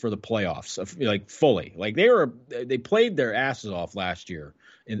for the playoffs, like fully. Like they played their asses off last year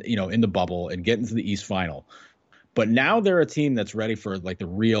in the bubble and getting to the East Final. But now they're a team that's ready for like the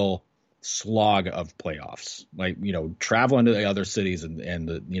real slog of playoffs. Like, traveling to the other cities and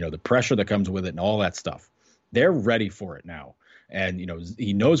the pressure that comes with it and all that stuff. They're ready for it now. And,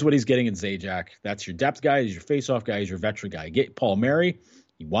 he knows what he's getting in Zajac. That's your depth guy. He's your face-off guy. He's your veteran guy. Get Palmieri.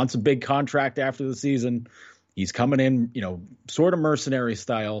 He wants a big contract after the season. He's coming in, sort of mercenary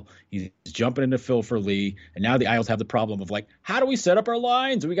style. He's jumping in to fill for Lee. And now the Isles have the problem of, like, how do we set up our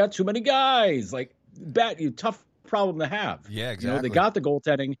lines? We got too many guys. Like, tough problem to have. Yeah, exactly. They got the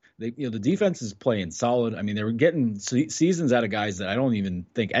goaltending. The defense is playing solid. I mean, they were getting seasons out of guys that I don't even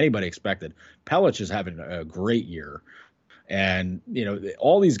think anybody expected. Pelich is having a great year, and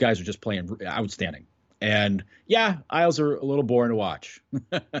all these guys are just playing outstanding. And yeah, Isles are a little boring to watch.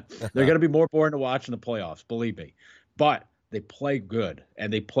 They're going to be more boring to watch in the playoffs, believe me. But they play good,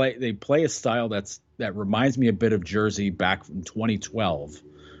 and they play a style that reminds me a bit of Jersey back in 2012.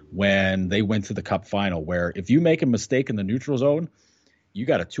 When they went to the Cup final, where if you make a mistake in the neutral zone, you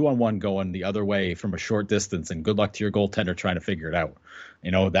got a 2-on-1 going the other way from a short distance, and good luck to your goaltender trying to figure it out.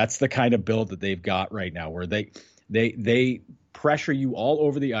 That's the kind of build that they've got right now, where they pressure you all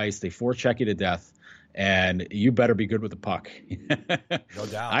over the ice, they forecheck you to death, and you better be good with the puck. No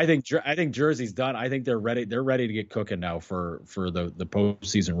doubt. I think Jersey's done. I think they're ready. They're ready to get cooking now for the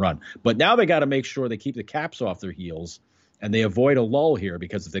postseason run. But now they got to make sure they keep the Caps off their heels. And they avoid a lull here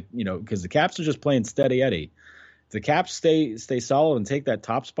because the Caps are just playing steady Eddie. If the Caps stay solid and take that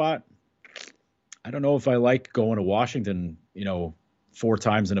top spot, I don't know if I like going to Washington, 4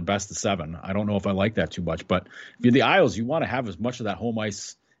 times in a best of 7. I don't know if I like that too much. But if you're the Isles, you want to have as much of that home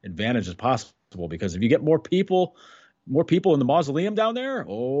ice advantage as possible, because if you get more people in the mausoleum down there,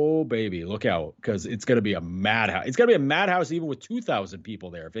 oh baby, look out, because it's going to be a madhouse. It's going to be a madhouse even with 2,000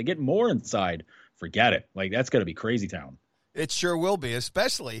 people there. If they get more inside, forget it. Like, that's going to be crazy town. It sure will be,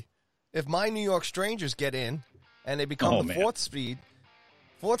 especially if my New York Strangers get in and they become the fourth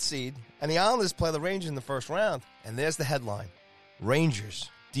seed, and the Islanders play the Rangers in the first round. And there's the headline: Rangers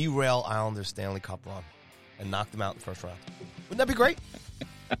derail Islanders Stanley Cup run and knock them out in the first round. Wouldn't that be great?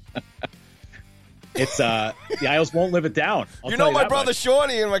 It's the Isles won't live it down. My brother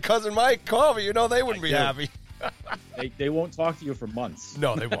Shawnee and my cousin Mike Carvey, they wouldn't be happy. They won't talk to you for months.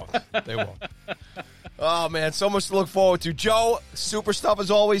 No, they won't. They won't. Oh, man, so much to look forward to. Joe, super stuff as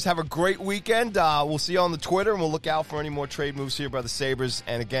always. Have a great weekend. We'll see you on the Twitter, and we'll look out for any more trade moves here by the Sabres.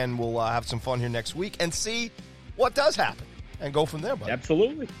 And, again, we'll have some fun here next week and see what does happen and go from there, buddy.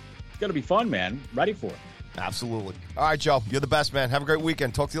 Absolutely. It's going to be fun, man. Ready for it. Absolutely. All right, Joe, you're the best, man. Have a great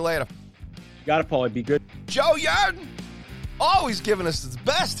weekend. Talk to you later. You got it, Paulie. Be good. Joe Yarden, always giving us his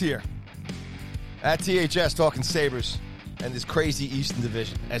best here at THS, talking Sabres and this crazy Eastern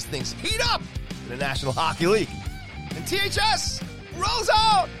Division as things heat up in the National Hockey League. And THS rolls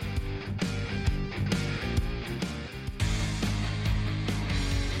out.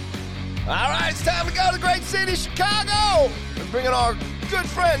 All right, it's time to go to the great city of Chicago. We're bringing our good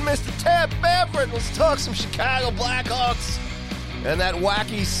friend, Mr. Tab Bamford. Let's talk some Chicago Blackhawks and that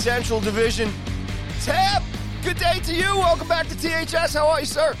wacky Central Division. Tab, Good day to you. Welcome back to THS. How are you,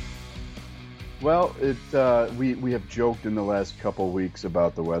 sir? Well, we have joked in the last couple weeks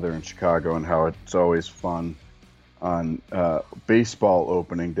about the weather in Chicago and how it's always fun on baseball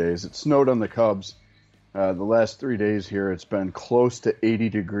opening days. It snowed on the Cubs. The last 3 days here, it's been close to 80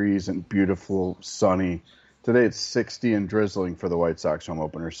 degrees and beautiful, sunny. Today it's 60 and drizzling for the White Sox home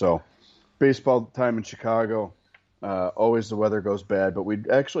opener. So baseball time in Chicago, always the weather goes bad, but we'd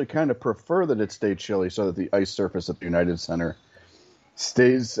actually kind of prefer that it stay chilly so that the ice surface at the United Center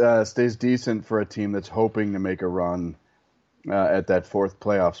stays decent for a team that's hoping to make a run at that fourth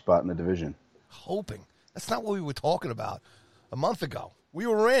playoff spot in the division. Hoping? That's not what we were talking about a month ago. We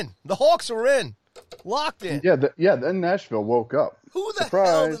were in. The Hawks were in. Locked in. Yeah. Then Nashville woke up. Who the Surprise.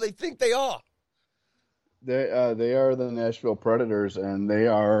 hell do they think they are? They are the Nashville Predators, and they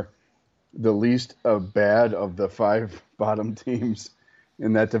are the least bad of the 5 bottom teams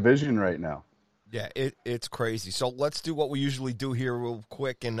in that division right now. Yeah, it's crazy. So let's do what we usually do here real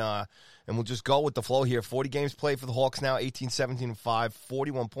quick, and we'll just go with the flow here. 40 games played for the Hawks now, 18, 17, and 5,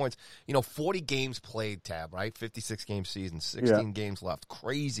 41 points. 40 games played, Tab, right? 56 game season, 16 games left.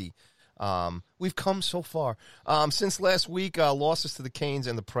 Crazy. We've come so far. Since last week, losses to the Canes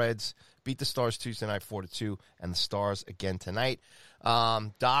and the Preds, beat the Stars Tuesday night 4-2, and the Stars again tonight.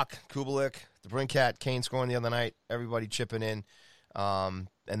 Doc, Kubalik, the Brinkat, Kane scoring the other night, everybody chipping in.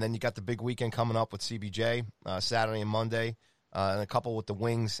 And then you got the big weekend coming up with CBJ, Saturday and Monday, and a couple with the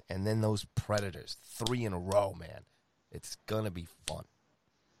Wings, and then those Predators. 3 in a row, man. It's going to be fun.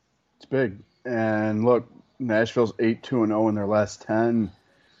 It's big. And look, Nashville's 8-2-0 in their last 10.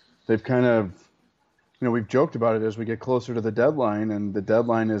 They've kind of, we've joked about it as we get closer to the deadline, and the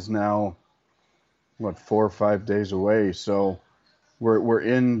deadline is now, 4 or 5 days away. So we're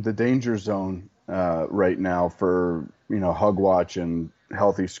in the danger zone right now for, hug watch and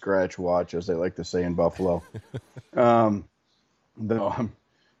healthy scratch watch, as they like to say in Buffalo. Guys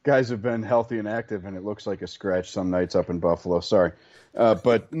have been healthy and active, and it looks like a scratch some nights up in Buffalo. Sorry.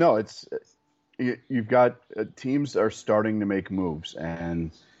 But no, you've got teams are starting to make moves,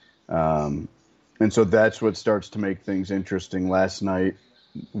 and so that's what starts to make things interesting. Last night,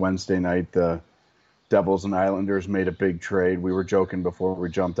 Wednesday night, the Devils and Islanders made a big trade. We were joking before we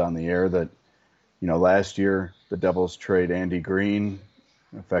jumped on the air that, last year the Devils trade Andy Green,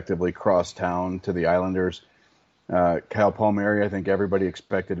 effectively cross town to the Islanders. Kyle Palmieri, I think everybody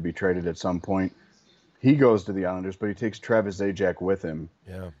expected to be traded at some point. He goes to the Islanders, but he takes Travis Zajac with him.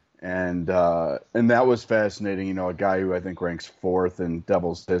 Yeah. And that was fascinating. A guy who I think ranks 4th in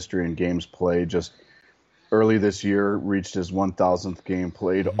Devils history in games played, just early this year reached his 1,000th game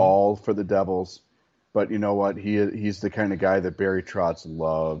played, all for the Devils. But you know what? He's the kind of guy that Barry Trotz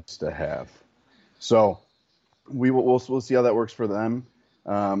loves to have. So we'll see how that works for them.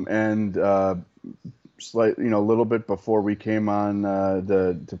 A little bit before we came on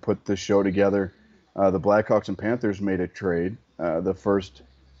to put the show together, the Blackhawks and Panthers made a trade, the first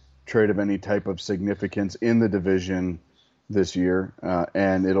trade of any type of significance in the division this year,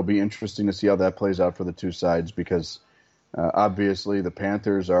 and it'll be interesting to see how that plays out for the two sides because obviously the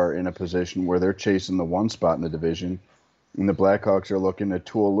Panthers are in a position where they're chasing the 1 spot in the division, and the Blackhawks are looking to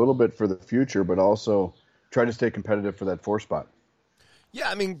tool a little bit for the future, but also try to stay competitive for that 4 spot. Yeah,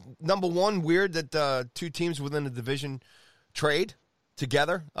 I mean, number one, weird that 2 teams within the division trade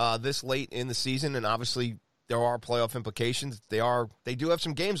together this late in the season, and obviously there are playoff implications. They do have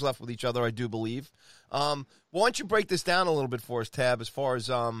some games left with each other, I do believe. Why don't you break this down a little bit for us, Tab, as far as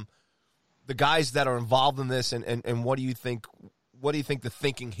the guys that are involved in this, and what do you think the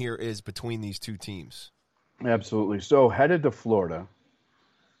thinking here is between these 2 teams? Absolutely. So headed to Florida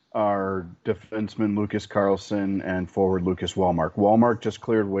are defenseman Lucas Carlson and forward Lucas Wallmark. Wallmark just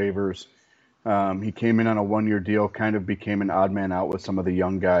cleared waivers. He came in on a 1-year deal, kind of became an odd man out with some of the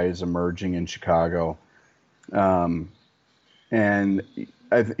young guys emerging in Chicago. And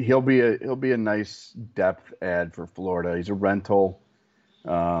he'll be a nice depth add for Florida. He's a rental.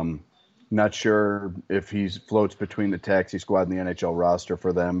 Not sure if he floats between the taxi squad and the NHL roster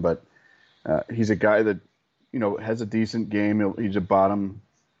for them, but he's a guy that has a decent game. He's a bottom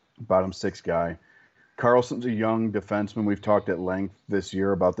 6 guy. Carlson's a young defenseman. We've talked at length this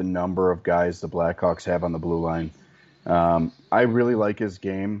year about the number of guys the Blackhawks have on the blue line. I really like his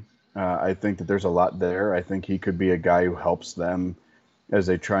game. I think that there's a lot there. I think he could be a guy who helps them as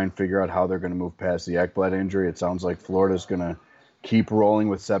they try and figure out how they're going to move past the Ekblad injury. It sounds like Florida's going to keep rolling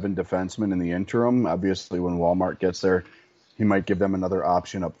with 7 defensemen in the interim. Obviously, when Walmart gets there, he might give them another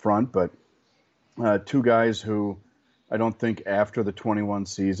option up front. But 2 guys who I don't think after the 21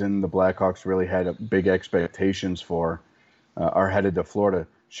 season the Blackhawks really had big expectations for are headed to Florida.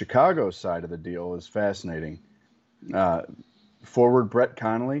 Chicago's side of the deal is fascinating. Forward Brett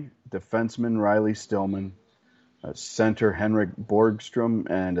Connolly, defenseman Riley Stillman, center Henrik Borgstrom,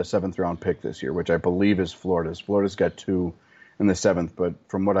 and a 7th-round pick this year, which I believe is Florida's. Florida's got 2 in the 7th, but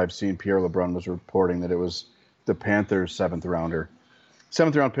from what I've seen, Pierre LeBrun was reporting that it was the Panthers' 7th-rounder.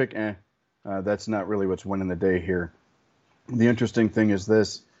 7th-round pick, that's not really what's winning the day here. The interesting thing is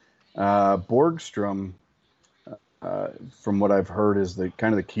this. Borgstrom, from what I've heard, is the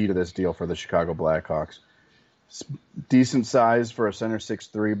kind of the key to this deal for the Chicago Blackhawks. Decent size for a center,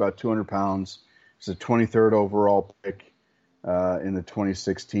 6'3", about 200 pounds. He's a 23rd overall pick in the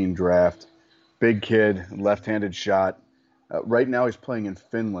 2016 draft. Big kid, left-handed shot. Right now he's playing in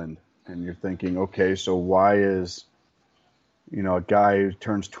Finland, and you're thinking, okay, so why is a guy who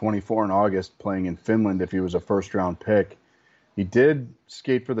turns 24 in August playing in Finland if he was a first-round pick? He did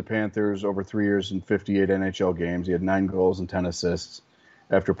skate for the Panthers over 3 years in 58 NHL games. He had 9 goals and 10 assists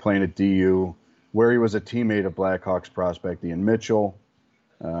after playing at DU, where he was a teammate of Blackhawks prospect Ian Mitchell,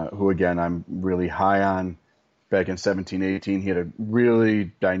 who, again, I'm really high on. Back in 17-18, he had a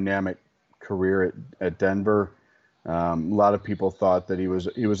really dynamic career at Denver. A lot of people thought that he was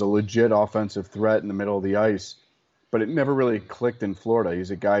a legit offensive threat in the middle of the ice, but it never really clicked in Florida.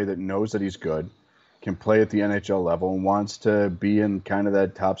 He's a guy that knows that he's good, can play at the NHL level, and wants to be in kind of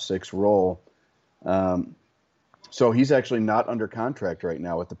that top 6 role. So he's actually not under contract right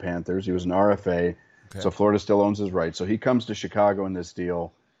now with the Panthers. He was an RFA, so Florida still owns his rights. So he comes to Chicago in this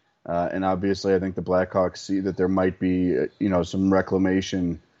deal, and obviously I think the Blackhawks see that there might be some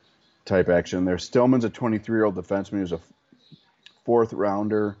reclamation type action there. Stillman's a 23-year-old defenseman. He was a 4th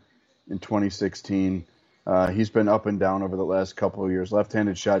rounder in 2016. He's been up and down over the last couple of years.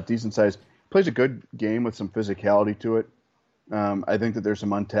 Left-handed shot, decent size. Plays a good game with some physicality to it. I think that there's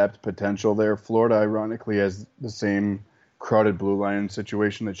some untapped potential there. Florida, ironically, has the same crowded blue line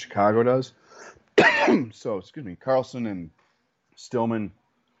situation that Chicago does. So, Carlson and Stillman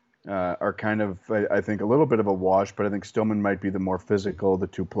are kind of, I think, a little bit of a wash, but I think Stillman might be the more physical of the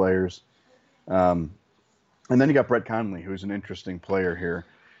 2 players. And then you got Brett Connolly, who's an interesting player here.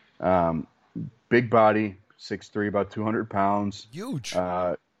 Big body, 6'3", about 200 pounds. Huge.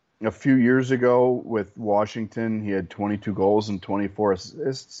 A few years ago with Washington, he had 22 goals and 24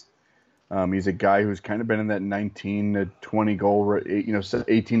 assists. He's a guy who's kind of been in that 19 to 20 goal,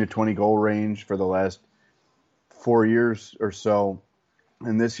 18 to 20 goal range for the last 4 years or so.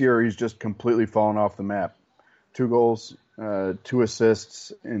 And this year, he's just completely fallen off the map. 2 goals, 2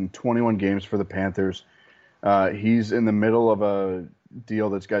 assists in 21 games for the Panthers. He's in the middle of a deal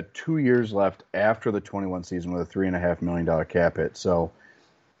that's got 2 years left after the 21 season with a $3.5 million cap hit. So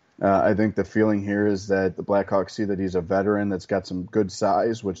I think the feeling here is that the Blackhawks see that he's a veteran that's got some good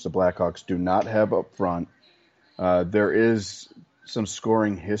size, which the Blackhawks do not have up front. There is some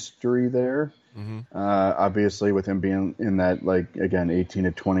scoring history there. Obviously, with him being in that, 18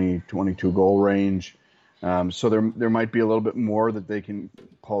 to 20, 22 goal range. So there might be a little bit more that they can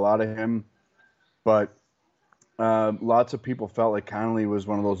pull out of him. But lots of people felt like Connolly was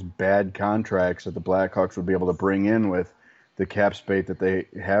one of those bad contracts that the Blackhawks would be able to bring in with the cap space that they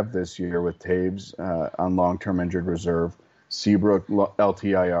have this year with Taves on long-term injured reserve, Seabrook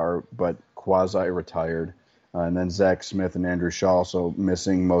LTIR, but quasi-retired. And then Zach Smith and Andrew Shaw also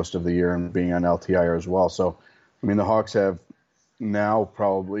missing most of the year and being on LTIR as well. So, the Hawks have now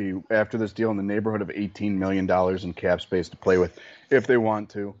probably, after this deal, in the neighborhood of $18 million in cap space to play with if they want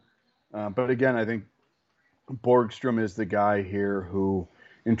to. But again, I think Borgstrom is the guy here who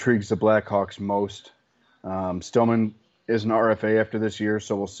intrigues the Blackhawks most. Stillman is an RFA after this year,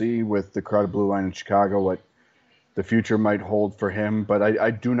 so we'll see with the crowded blue line in Chicago what the future might hold for him, but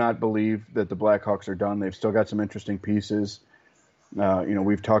I do not believe that the Blackhawks are done. They've still got some interesting pieces.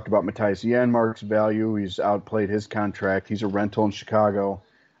 We've talked about Matthias Janmark's value. He's outplayed his contract. He's a rental in Chicago.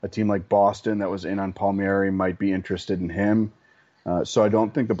 A team like Boston that was in on Palmieri might be interested in him. So I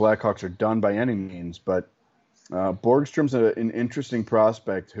don't think the Blackhawks are done by any means, but Borgstrom's an interesting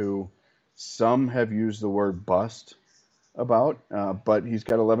prospect who some have used the word bust about, but he's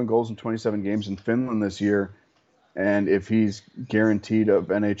got 11 goals in 27 games in Finland this year. And if he's guaranteed of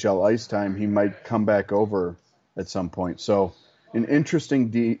NHL ice time, he might come back over at some point. So an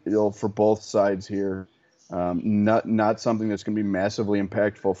interesting deal for both sides here. Not something that's going to be massively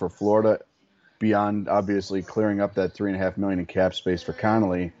impactful for Florida beyond obviously clearing up that $3.5 million in cap space for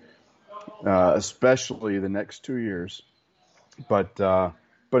Connolly, especially the next 2 years. But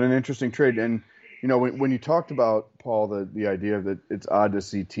an interesting trade. And when you talked about, Paul, the idea that it's odd to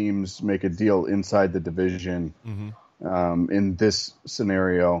see teams make a deal inside the division in this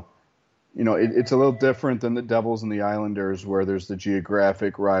scenario, it's a little different than the Devils and the Islanders where there's the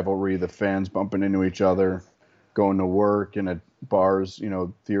geographic rivalry, the fans bumping into each other. going to work and at bars,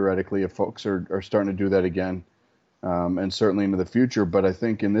 theoretically, if folks are starting to do that again, and certainly into the future. But I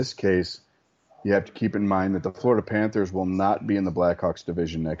think in this case, you have to keep in mind that the Florida Panthers will not be in the Blackhawks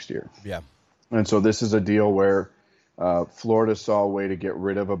division next year. Yeah. And so this is a deal where Florida saw a way to get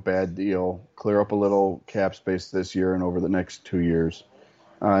rid of a bad deal, clear up a little cap space this year and over the next 2 years.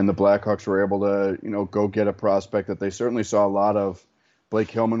 And the Blackhawks were able to, go get a prospect that they certainly saw a lot of. Blake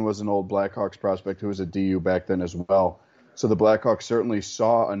Hillman was an old Blackhawks prospect who was a DU back then as well. So the Blackhawks certainly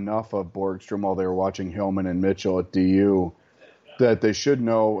saw enough of Borgstrom while they were watching Hillman and Mitchell at DU that they should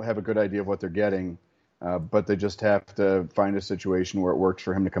have a good idea of what they're getting, but they just have to find a situation where it works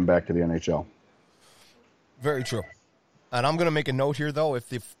for him to come back to the NHL. Very true. And I'm going to make a note here, though. If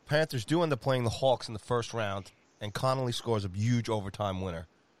the Panthers do end up playing the Hawks in the first round and Connolly scores a huge overtime winner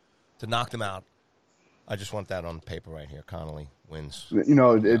to knock them out, I just want that on paper right here. Connolly wins.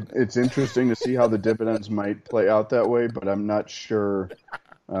 It's interesting to see how the dividends might play out that way, but I'm not sure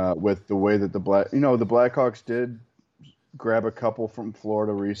with the way that the Blackhawks did grab a couple from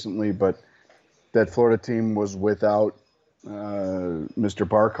Florida recently, but that Florida team was without Mr.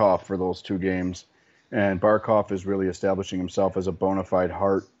 Barkov for those 2 games, and Barkov is really establishing himself as a bona fide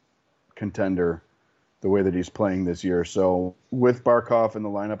Hart contender the way that he's playing this year. So with Barkov in the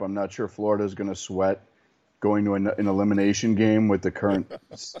lineup, I'm not sure Florida is going to sweat going to an elimination game with the current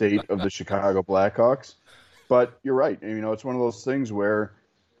state of the Chicago Blackhawks. But you're right. It's one of those things where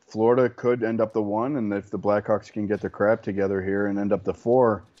Florida could end up the 1, and if the Blackhawks can get their crap together here and end up the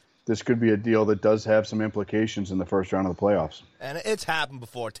 4, this could be a deal that does have some implications in the first round of the playoffs. And it's happened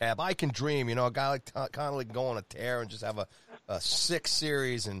before, Tab. I can dream, a guy like Connolly can go on a tear and just have a 6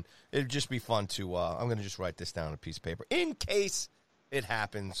 series, and it'd just be fun to I'm going to just write this down on a piece of paper in case it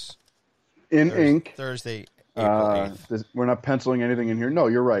happens. Ink. Thursday, April 8th. We're not penciling anything in here. No,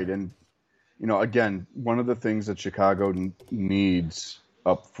 you're right. And, again, one of the things that Chicago needs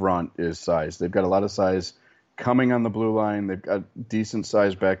up front is size. They've got a lot of size coming on the blue line. They've got decent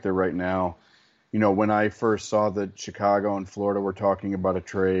size back there right now. When I first saw that Chicago and Florida were talking about a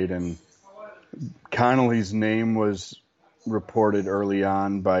trade, and Connolly's name was reported early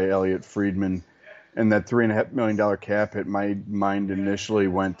on by Elliot Friedman, and that $3.5 million cap hit, my mind initially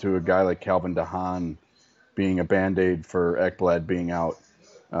went to a guy like Calvin DeHaan being a Band-Aid for Ekblad being out,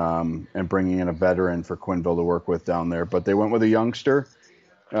 and bringing in a veteran for Quenneville to work with down there. But they went with a youngster.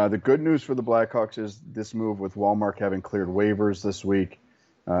 The good news for the Blackhawks is this move with Wallmark having cleared waivers this week,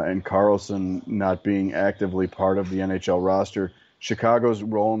 and Carlson not being actively part of the NHL roster. Chicago's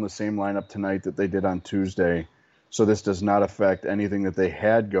rolling the same lineup tonight that they did on Tuesday, so this does not affect anything that they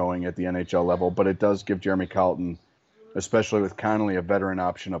had going at the NHL level, but it does give Jeremy Colleton, especially with Connolly, a veteran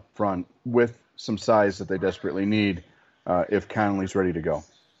option up front with some size that they desperately need if Connolly's ready to go.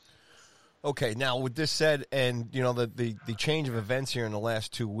 Okay, now with this said, and the change of events here in the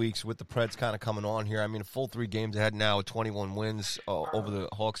last 2 weeks with the Preds kind of coming on here, I mean, a full 3 games ahead now with 21 wins over the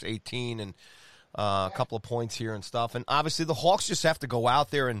Hawks 18, and a couple of points here and stuff. And obviously the Hawks just have to go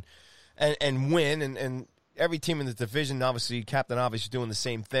out there and win, and every team in the division, obviously, Captain Obvious is doing the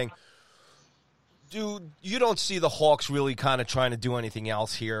same thing. Dude, you don't see the Hawks really kind of trying to do anything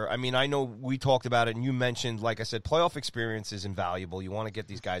else here. I mean, I know we talked about it, and you mentioned, like I said, playoff experience is invaluable. You want to get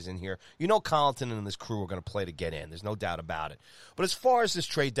these guys in here. Colleton and this crew are going to play to get in. There's no doubt about it. But as far as this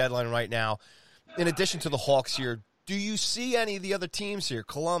trade deadline right now, in addition to the Hawks here, do you see any of the other teams here,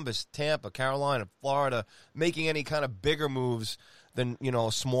 Columbus, Tampa, Carolina, Florida, making any kind of bigger moves than,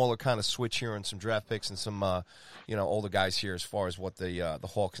 a smaller kind of switch here and some draft picks and some, older guys here as far as what the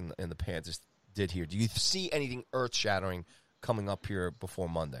Hawks and the Panthers did here? Do you see anything earth-shattering coming up here before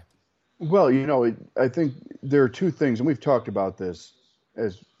Monday? Well, I think there are 2 things, and we've talked about this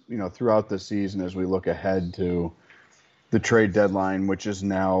as throughout the season as we look ahead to the trade deadline, which is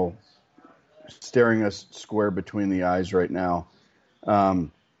now staring us square between the eyes right now.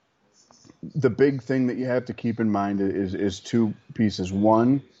 The big thing that you have to keep in mind is 2 pieces.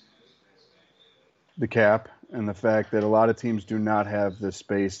 One, the cap, and the fact that a lot of teams do not have the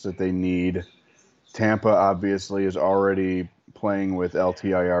space that they need. Tampa obviously is already playing with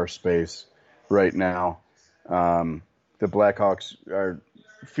LTIR space right now. The Blackhawks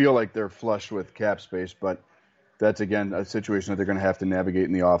feel like they're flush with cap space, but that's, again, a situation that they're going to have to navigate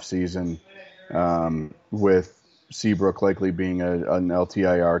in the offseason, with Seabrook likely being an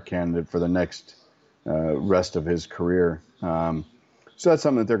LTIR candidate for the next rest of his career. So that's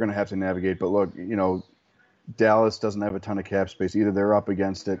something that they're going to have to navigate. But look, Dallas doesn't have a ton of cap space either. They're up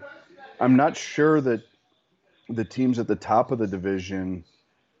against it. I'm not sure that the teams at the top of the division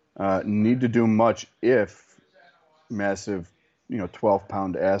need to do much if massive,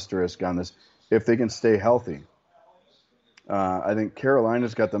 12-pound asterisk on this, if they can stay healthy. I think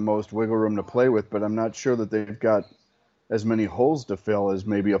Carolina's got the most wiggle room to play with, but I'm not sure that they've got as many holes to fill as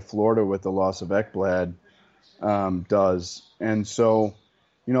maybe a Florida with the loss of Ekblad does. And so,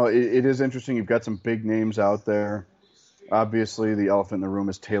 it is interesting. You've got some big names out there. Obviously, the elephant in the room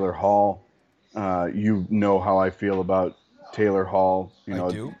is Taylor Hall. You know how I feel about Taylor Hall. I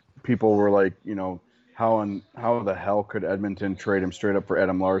do. People were like, how the hell could Edmonton trade him straight up for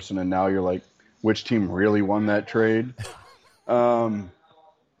Adam Larson? And now you're like, which team really won that trade? Edmonton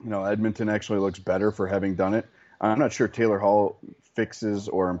actually looks better for having done it. I'm not sure Taylor Hall fixes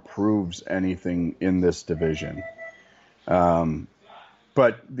or improves anything in this division.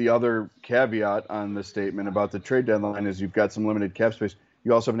 But the other caveat on the statement about the trade deadline is you've got some limited cap space.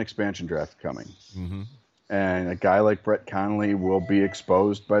 You also have an expansion draft coming. Mm-hmm. And a guy like Brett Connolly will be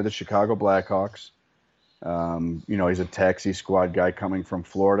exposed by the Chicago Blackhawks. He's a taxi squad guy coming from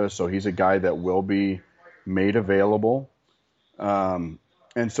Florida, so he's a guy that will be made available. And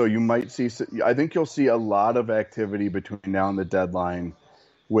so you might see – I think you'll see a lot of activity between now and the deadline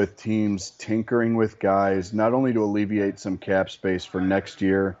with teams tinkering with guys, not only to alleviate some cap space for next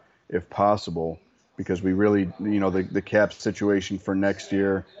year, if possible, because we really, the cap situation for next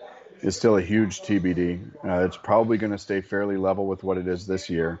year is still a huge TBD. It's probably going to stay fairly level with what it is this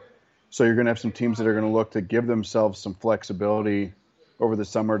year. So you're going to have some teams that are going to look to give themselves some flexibility over the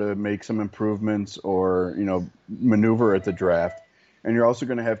summer to make some improvements or, maneuver at the draft. And you're also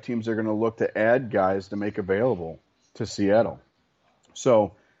going to have teams that are going to look to add guys to make available to Seattle.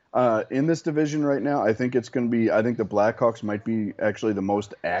 So in this division right now, I think the Blackhawks might be actually the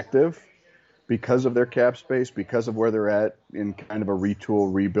most active because of their cap space, because of where they're at in kind of a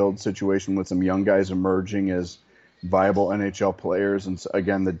retool, rebuild situation with some young guys emerging as viable NHL players. And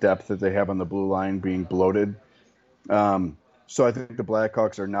again, the depth that they have on the blue line being bloated. So I think the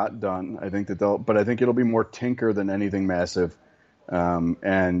Blackhawks are not done. I think it'll be more tinker than anything massive.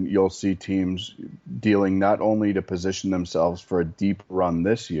 And you'll see teams dealing not only to position themselves for a deep run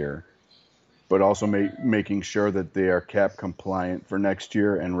this year, but also making sure that they are cap compliant for next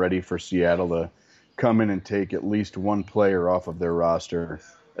year and ready for Seattle to come in and take at least one player off of their roster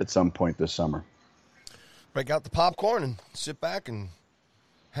at some point this summer. Break out the popcorn and sit back and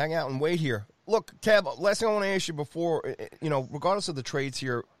hang out and wait here. Look, Tab, last thing I want to ask you before, regardless of the trades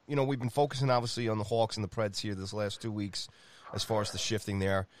here, we've been focusing obviously on the Hawks and the Preds here this last 2 weeks as far as the shifting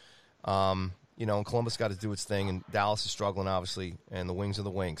there. And Columbus got to do its thing, and Dallas is struggling, obviously, and the Wings are the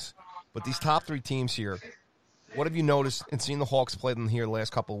Wings. But these top three teams here, what have you noticed in seeing the Hawks play them here the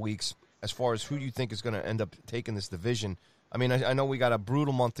last couple of weeks as far as who you think is going to end up taking this division? I mean, I know we got a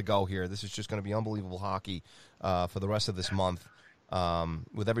brutal month to go here. This is just going to be unbelievable hockey for the rest of this month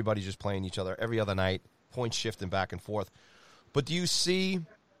with everybody just playing each other every other night, points shifting back and forth. But do you see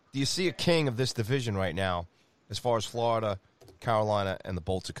a king of this division right now as far as Florida, Carolina, and the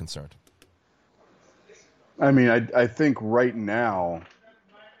Bolts are concerned? I mean, I think right now,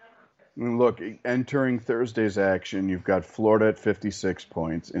 look, entering Thursday's action, you've got Florida at 56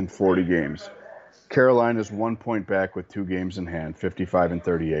 points in 40 games. Carolina's 1 point back with 2 games in hand, 55 and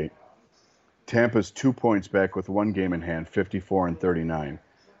 38. Tampa's 2 points back with 1 game in hand, 54 and 39.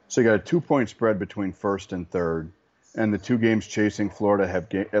 So you got a 2-point spread between first and third, and the 2 games chasing Florida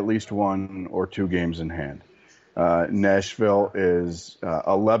have at least 1 or 2 games in hand. Nashville is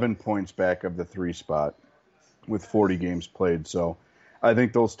 11 points back of the 3 spot with 40 games played. So I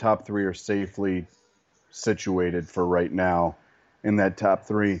think those top 3 are safely situated for right now in that top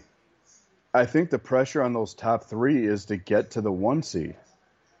 3. I think the pressure on those top 3 is to get to the 1 seed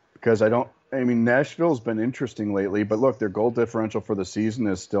because Nashville's been interesting lately, but look, their goal differential for the season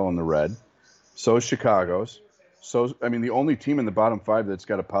is still in the red. So is Chicago's. The only team in the bottom 5 that's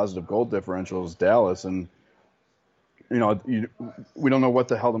got a positive goal differential is Dallas, and we don't know what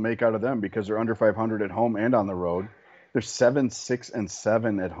the hell to make out of them because they're under 500 at home and on the road. They're 7, 6, and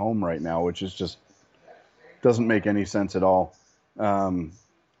 7 at home right now, which is just doesn't make any sense at all.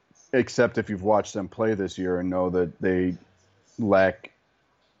 Except if you've watched them play this year and know that they lack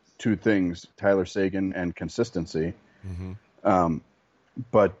 2 things, Tyler Seguin and consistency. Mm-hmm.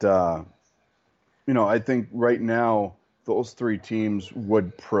 I think right now those 3 teams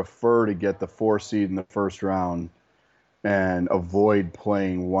would prefer to get the 4 seed in the first round and avoid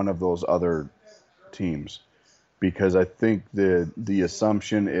playing one of those other teams. Because I think the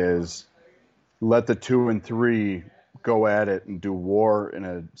assumption is let the 2 and 3 go at it and do war in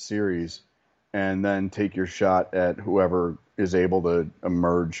a series and then take your shot at whoever is able to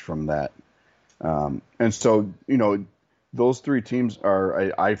emerge from that. And so, those 3 teams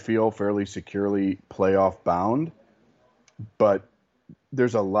are, I feel, fairly securely playoff bound, but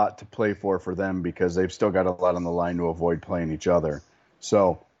there's a lot to play for them because they've still got a lot on the line to avoid playing each other.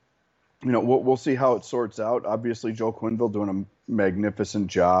 So, we'll see how it sorts out. Obviously, Joe Quenneville doing a magnificent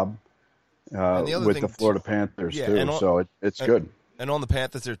job with the Florida Panthers, too. So it's good. And on the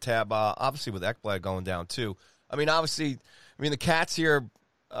Panthers, their tab, obviously with Ekblad going down, too. I mean, the Cats here,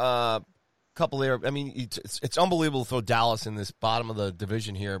 couple there. I mean, it's unbelievable to throw Dallas in this bottom of the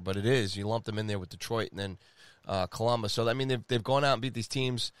division here, but it is. You lump them in there with Detroit and then Columbus. So, I mean, they've gone out and beat these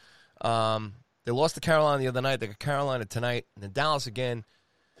teams. They lost to Carolina the other night. They got Carolina tonight, and then Dallas again.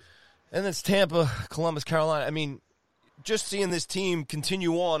 And then it's Tampa, Columbus, Carolina. I mean, just seeing this team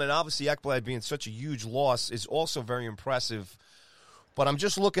continue on, and obviously Ekblad being such a huge loss is also very impressive. But I'm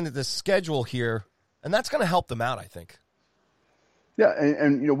just looking at the schedule here, and that's going to help them out, I think. Yeah,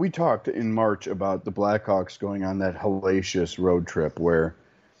 and we talked in March about the Blackhawks going on that hellacious road trip where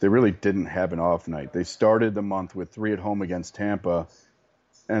they really didn't have an off night. They started the month with 3 at home against Tampa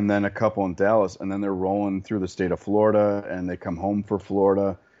and then a couple in Dallas, and then they're rolling through the state of Florida, and they come home for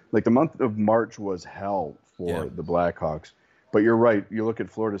Florida. Like, the month of March was hell for the Blackhawks. But you're right. You look at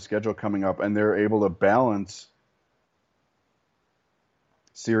Florida's schedule coming up, and they're able to balance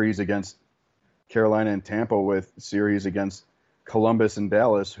series against Carolina and Tampa with series against Columbus and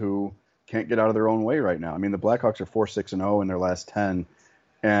Dallas, who can't get out of their own way right now. I mean, the Blackhawks are 4-6-0 in their last 10,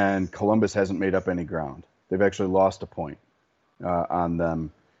 and Columbus hasn't made up any ground. They've actually lost a point on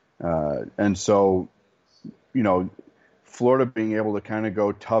them. And so, Florida being able to kind of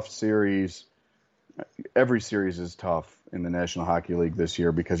go tough series, every series is tough in the National Hockey League this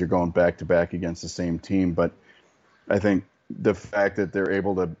year because you're going back-to-back against the same team. But I think the fact that they're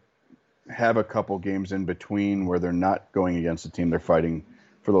able to have a couple games in between where they're not going against a team they're fighting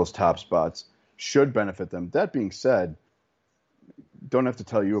for those top spots should benefit them. That being said, don't have to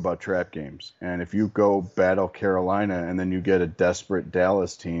tell you about trap games. And if you go battle Carolina and then you get a desperate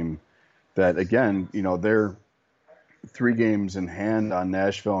Dallas team that, again, they're 3 games in hand on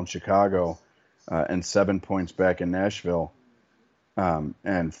Nashville and Chicago and 7 points back in Nashville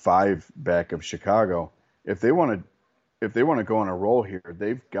and 5 back of Chicago. If they want to go on a roll here,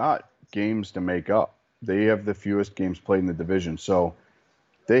 they've got games to make up. They have the fewest games played in the division. So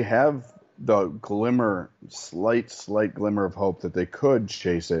they have the slight glimmer of hope that they could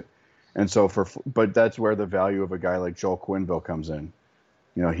chase it. And so but that's where the value of a guy like Joel Quenneville comes in.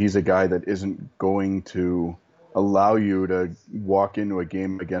 He's a guy that isn't going to allow you to walk into a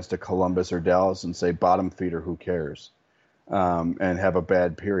game against a Columbus or Dallas and say, bottom feeder, who cares? And have a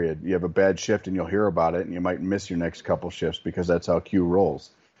bad period. You have a bad shift and you'll hear about it and you might miss your next couple shifts because that's how Q rolls.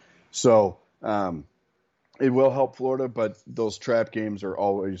 So it will help Florida, but those trap games are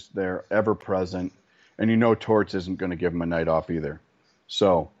always there, ever present. And Torts isn't going to give them a night off either.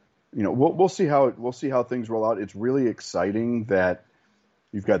 So, we'll see how things roll out. It's really exciting that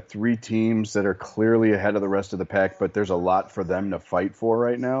you've got 3 teams that are clearly ahead of the rest of the pack, but there's a lot for them to fight for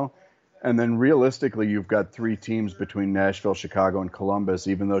right now. And then realistically, you've got 3 teams between Nashville, Chicago, and Columbus,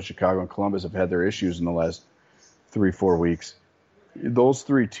 even though Chicago and Columbus have had their issues in the last 3-4 weeks. Those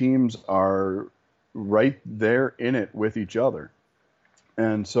 3 teams are right there in it with each other.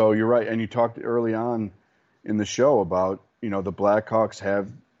 And so you're right. And you talked early on in the show about, the Blackhawks have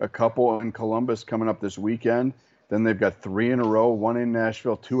a couple in Columbus coming up this weekend. Then they've got 3 in a row, 1 in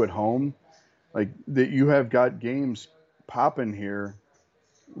Nashville, 2 at home. Like, that, you have got games popping here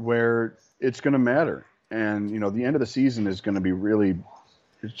where it's going to matter. And, the end of the season is going to be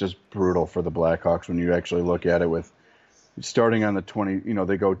it's just brutal for the Blackhawks when you actually look at it with starting on the 20,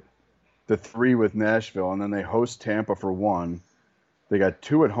 they go the 3 with Nashville, and then they host Tampa for 1. They got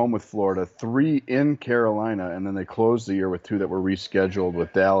 2 at home with Florida, 3 in Carolina, and then they closed the year with 2 that were rescheduled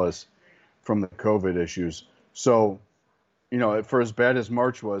with Dallas from the COVID issues. So, for as bad as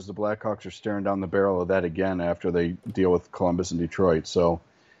March was, the Blackhawks are staring down the barrel of that again after they deal with Columbus and Detroit. So,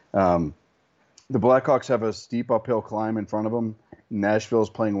 the Blackhawks have a steep uphill climb in front of them. Nashville is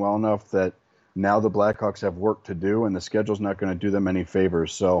playing well enough that now the Blackhawks have work to do, and the schedule's not going to do them any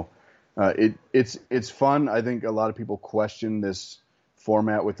favors. So, it's fun. I think a lot of people question this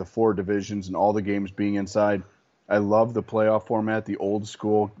format with the 4 divisions and all the games being inside. I love the playoff format, the old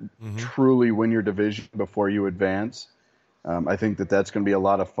school, truly win your division before you advance. I think that's going to be a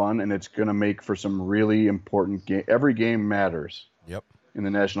lot of fun, and it's going to make for some really important game. Every game matters in the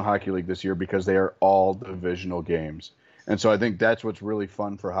National Hockey League this year because they are all divisional games. And so I think that's what's really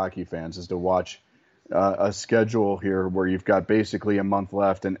fun for hockey fans is to watch a schedule here where you've got basically a month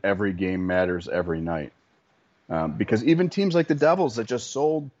left and every game matters every night. Because even teams like the Devils that just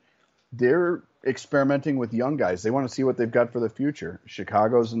sold, they're experimenting with young guys. They want to see what they've got for the future.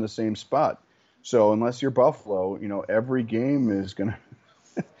 Chicago's in the same spot. So unless you're Buffalo, every game is going to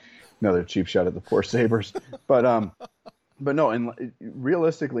Another cheap shot at the poor Sabres. But no, and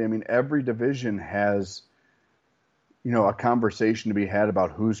realistically, I mean, every division has, a conversation to be had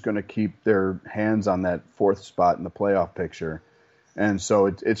about who's going to keep their hands on that fourth spot in the playoff picture. And so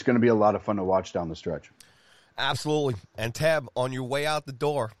it's going to be a lot of fun to watch down the stretch. Absolutely. And Tab, on your way out the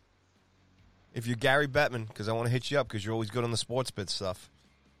door, if you're Gary Bettman, because I want to hit you up because you're always good on the sports bit stuff,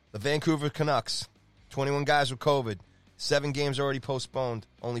 the Vancouver Canucks, 21 guys with COVID, 7 games already postponed,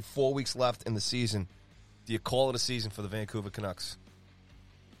 only 4 weeks left in the season. Do you call it a season for the Vancouver Canucks?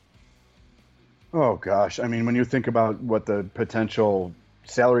 Oh, gosh. I mean, when you think about what the potential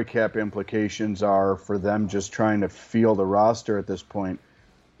salary cap implications are for them just trying to field a roster at this point,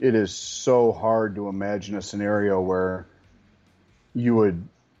 it is so hard to imagine a scenario where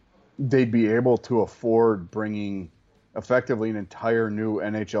they'd be able to afford bringing effectively an entire new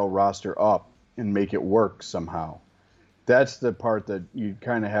NHL roster up and make it work somehow. That's the part that you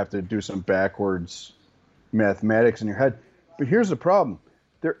kind of have to do some backwards mathematics in your head. But here's the problem.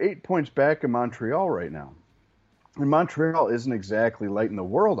 They're 8 points back in Montreal right now. And Montreal isn't exactly lighting the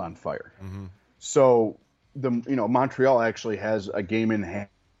world on fire. Mm-hmm. So Montreal actually has a game in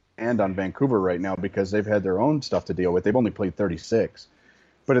hand on Vancouver right now because they've had their own stuff to deal with. They've only played 36.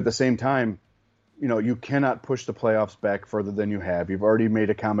 But at the same time, you cannot push the playoffs back further than you have. You've already made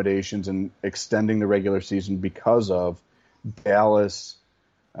accommodations in extending the regular season because of Dallas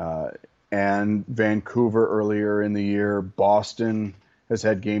and Vancouver earlier in the year. Boston has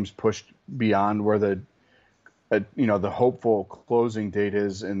had games pushed beyond where the hopeful closing date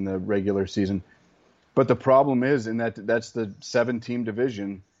is in the regular season. But the problem is that's the 7-team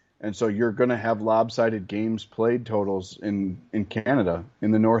division, and so you're going to have lopsided games played totals in Canada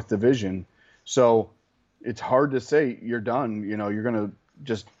in the North Division. So it's hard to say you're done. You're going to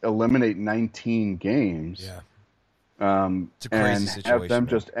just eliminate 19 games. Yeah. It's a crazy situation, have them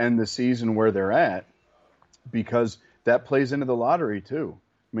just end the season where they're at, because that plays into the lottery too.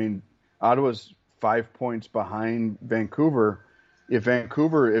 I mean, Ottawa's 5 points behind Vancouver.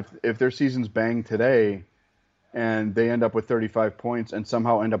 If their season's banged today and they end up with 35 points and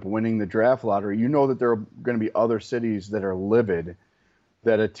somehow end up winning the draft lottery, that there are going to be other cities that are livid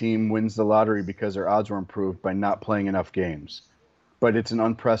that a team wins the lottery because their odds were improved by not playing enough games. But it's an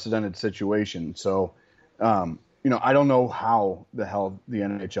unprecedented situation. So, I don't know how the hell the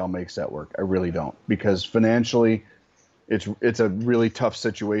NHL makes that work. I really don't, because financially it's a really tough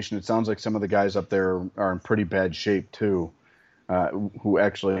situation. It sounds like some of the guys up there are in pretty bad shape too, who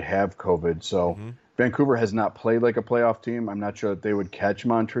actually have COVID. So Vancouver has not played like a playoff team. I'm not sure that they would catch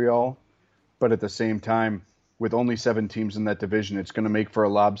Montreal, but at the same time, with only 7 teams in that division, it's going to make for a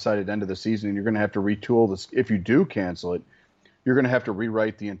lopsided end of the season, and you're going to have to retool this. If you do cancel it, you're going to have to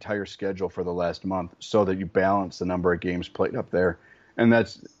rewrite the entire schedule for the last month so that you balance the number of games played up there. And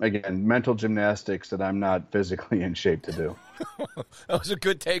that's, again, mental gymnastics that I'm not physically in shape to do. That was a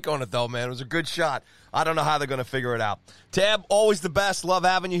good take on it, though, man. It was a good shot. I don't know how they're going to figure it out. Tab, always the best. Love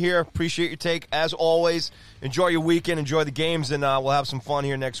having you here. Appreciate your take, as always. Enjoy your weekend. Enjoy the games, and we'll have some fun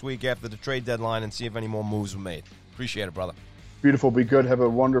here next week after the trade deadline and see if any more moves were made. Appreciate it, brother. Beautiful. Be good. Have a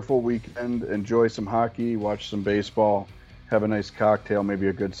wonderful weekend. Enjoy some hockey. Watch some baseball. Have a nice cocktail, maybe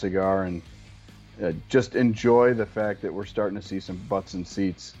a good cigar, and just enjoy the fact that we're starting to see some butts and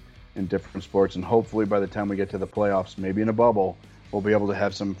seats in different sports. And hopefully by the time we get to the playoffs, maybe in a bubble, we'll be able to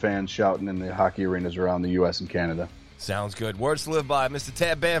have some fans shouting in the hockey arenas around the U.S. and Canada. Sounds good. Words to live by. Mr.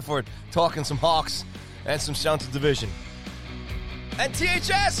 Tab Banford talking some Hawks and some Central Division. And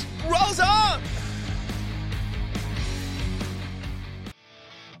THS rolls on!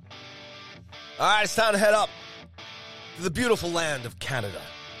 All right, it's time to head up to the beautiful land of Canada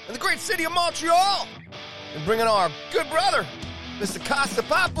and the great city of Montreal, and bring in our good brother, Mr. Costa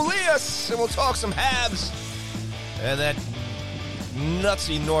Papoulias, and we'll talk some Habs and that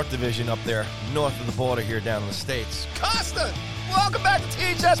nutsy North Division up there, north of the border here down in the States. Costa, welcome back to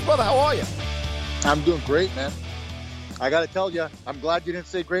THS, brother. How are you? I'm doing great, man. I got to tell you, I'm glad you didn't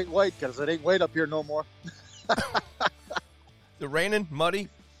say Great White, because it ain't white up here no more. The raining, muddy,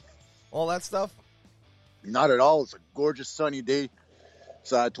 all that stuff? Not at all. It's a gorgeous sunny day.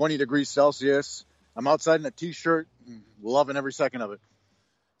 It's 20 degrees Celsius. I'm outside in a T-shirt, loving every second of it.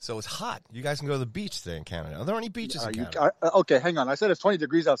 So it's hot. You guys can go to the beach today in Canada. Are there any beaches in Canada? Okay, hang on. I said it's 20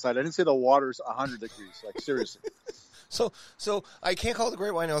 degrees outside. I didn't say the water's 100 degrees. Like, seriously. So I can't call it the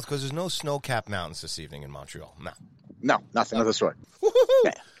Great White North because there's no snow-capped mountains this evening in Montreal. No, nothing of the sort.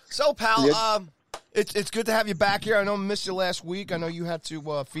 Yeah. So, pal, it's good to have you back here. I know I missed you last week. I know you had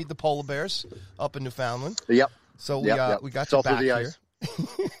to feed the polar bears up in Newfoundland. Yep. So we got you back here.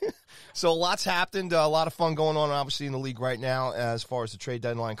 So lots happened. A lot of fun going on, obviously, in the league right now as far as the trade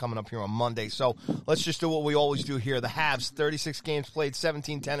deadline coming up here on Monday. So let's just do what we always do here. The Habs, 36 games played,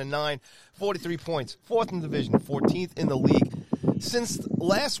 17-10-9, 43 points, 4th in the division, 14th in the league. Since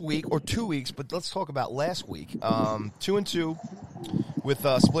last week, or 2 weeks, but let's talk about last week. 2-2 with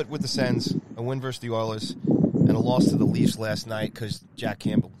split with the Sens, a win versus the Oilers, and a loss to the Leafs last night because Jack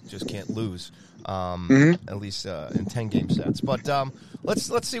Campbell just can't lose. At least in 10-game sets. But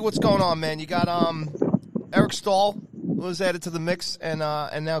let's see what's going on, man. You got Eric Stahl was added to the mix, and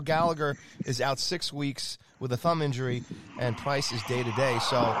now Gallagher is out 6 weeks with a thumb injury, and Price is day-to-day.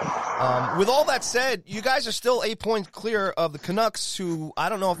 So with all that said, you guys are still 8 points clear of the Canucks, who I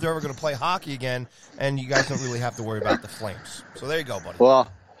don't know if they're ever going to play hockey again, and you guys don't really have to worry about the Flames. So there you go, buddy.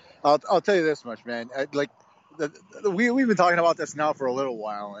 Well, I'll tell you this much, man. We've been talking about this now for a little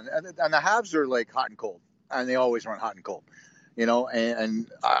while, and the Habs are like hot and cold, and they always run hot and cold, and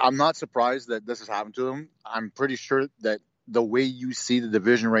I'm not surprised that this has happened to them. I'm pretty sure that the way you see the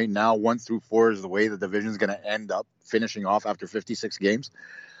division right now, 1 through 4, is the way the division is going to end up finishing off after 56 games.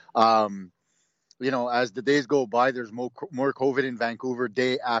 As the days go by, there's more COVID in Vancouver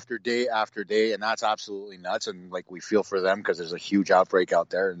day after day after day, and that's absolutely nuts. And we feel for them because there's a huge outbreak out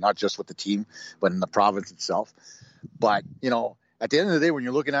there, not just with the team, but in the province itself. But at the end of the day, when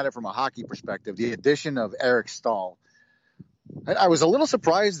you're looking at it from a hockey perspective, the addition of Eric Stahl, I was a little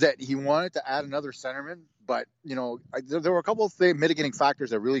surprised that he wanted to add another centerman, but there were a couple of mitigating factors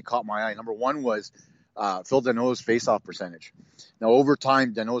that really caught my eye. Number one was Phil Deneau's faceoff percentage. Now, over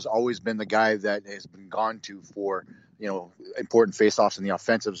time, Deneau's always been the guy that has been gone to for, important faceoffs in the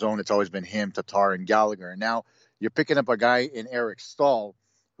offensive zone. It's always been him, Tatar, and Gallagher. And now you're picking up a guy in Eric Stahl,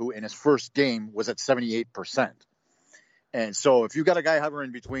 who in his first game was at 78%. And so if you've got a guy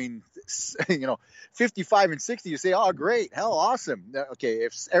hovering between, 55 and 60, you say, oh, great, hell, awesome. Okay,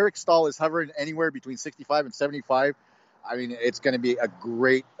 if Eric Stahl is hovering anywhere between 65 and 75, I mean, it's going to be a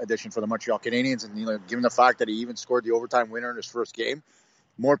great addition for the Montreal Canadiens. And, given the fact that he even scored the overtime winner in his first game,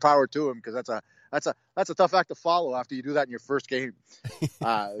 more power to him, because that's a tough act to follow after you do that in your first game.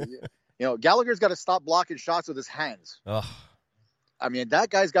 Gallagher's got to stop blocking shots with his hands. Ugh. I mean, that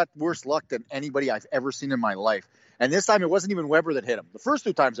guy's got worse luck than anybody I've ever seen in my life. And this time it wasn't even Weber that hit him. The first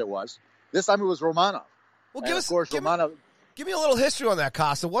 2 times it was. This time it was Romanov. Well, give me a little history on that,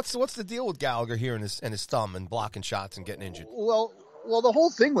 Costa. What's the deal with Gallagher here in his thumb and blocking shots and getting injured? Well, the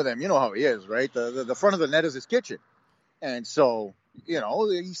whole thing with him, you know how he is, right? The front of the net is his kitchen. And so, he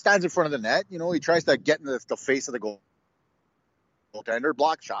stands in front of the net. He tries to get in the face of the goaltender,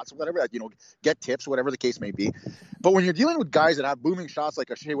 block shots, whatever, get tips, whatever the case may be. But when you're dealing with guys that have booming shots like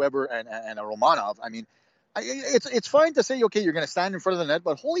a Shea Weber and a Romanov, I mean, it's fine to say, okay, you're going to stand in front of the net,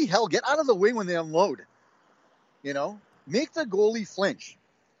 but holy hell, get out of the way when they unload. Make the goalie flinch.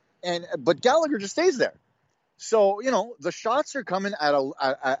 But Gallagher just stays there. So, the shots are coming at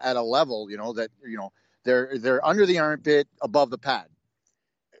a level, that, they're under the armpit, above the pad.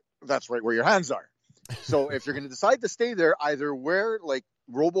 That's right where your hands are. So if you're going to decide to stay there, either wear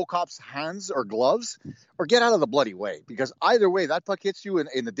RoboCop's hands or gloves, or get out of the bloody way, because either way, that puck hits you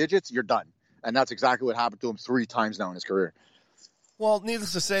in the digits, you're done. And that's exactly what happened to him 3 times now in his career. Well,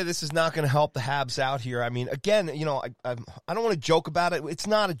 needless to say, this is not going to help the Habs out here. I mean, again, I don't want to joke about it. It's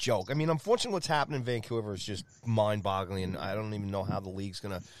not a joke. I mean, unfortunately, what's happening in Vancouver is just mind-boggling, and I don't even know how the league's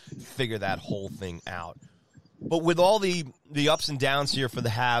going to figure that whole thing out. But with all the ups and downs here for the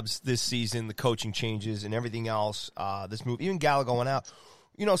Habs this season, the coaching changes and everything else, this move, even Gallagher going out,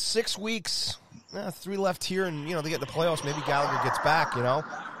 6 weeks, 3 left here, and, they get in the playoffs. Maybe Gallagher gets back,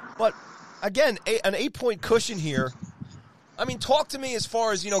 But, again, an 8-point cushion here. I mean, talk to me as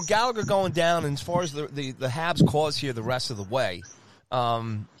far as, Gallagher going down and as far as the Habs cause here the rest of the way.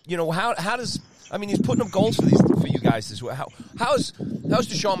 How does – I mean, he's putting up goals for you guys as well. How's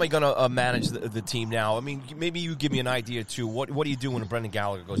Deschamps going to manage the team now? I mean, maybe you give me an idea, too. What do you do when Brendan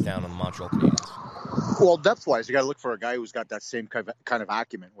Gallagher goes down on the Montreal Canadiens? Well, depth-wise, you got to look for a guy who's got that same kind of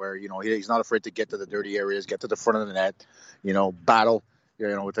acumen where, he's not afraid to get to the dirty areas, get to the front of the net, battle,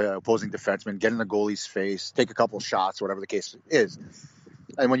 with the opposing defenseman, get in the goalie's face, take a couple shots, whatever the case is.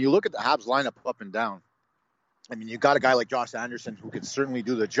 And when you look at the Habs lineup up and down, I mean, you got a guy like Josh Anderson who can certainly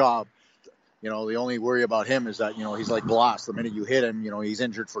do the job. The only worry about him is that, he's like glass. The minute you hit him, he's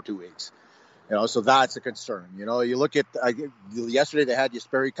injured for 2 weeks. So that's a concern. You look at yesterday they had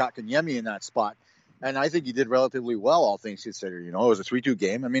Jesperi Kotkaniemi in that spot, and I think he did relatively well, all things considered. It was a 3-2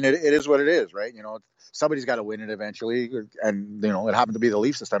 game. I mean, it is what it is, right? Somebody's got to win it eventually, and it happened to be the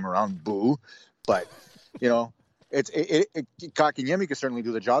Leafs this time around. Boo! But Kotkaniemi can certainly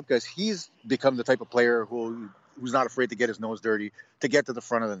do the job because he's become the type of player who who's not afraid to get his nose dirty, to get to the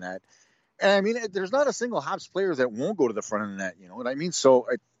front of the net. And I mean, there's not a single Habs player that won't go to the front of the net. You know what I mean? So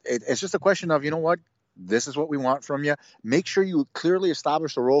it's just a question of, you know what? This is what we want from you. Make sure you clearly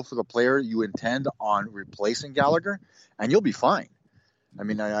establish the role for the player you intend on replacing Gallagher, and you'll be fine. I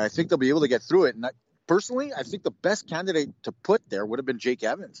mean, I think they'll be able to get through it. And personally, I think the best candidate to put there would have been Jake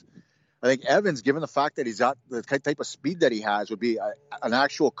Evans. I think Evans, given the fact that he's got the type of speed that he has, would be an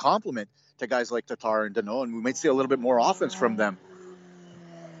actual compliment to guys like Tatar and Danault, and we might see a little bit more offense from them.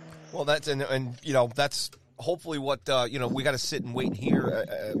 Well, that's and you know, that's hopefully what you know, we got to sit and wait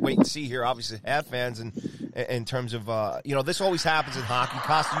and see here. Obviously, have fans, and in terms of you know, this always happens in hockey.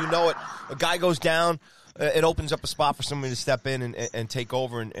 Costa, you know it. A guy goes down, it opens up a spot for somebody to step in and take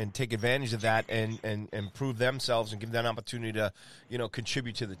over and take advantage of that and prove themselves and give them an opportunity to, you know,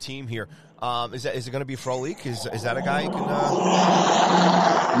 contribute to the team here. Is it going to be Frolik? Is that a guy who can?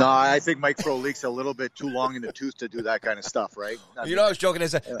 No, I think Mike Frolik's a little bit too long in the tooth to do that kind of stuff, right? I was joking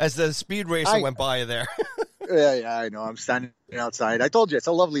as the speed racer went by you there. Yeah, I know. I'm standing outside. I told you, it's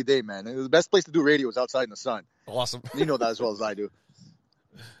a lovely day, man. The best place to do radio is outside in the sun. Awesome. You know that as well as I do.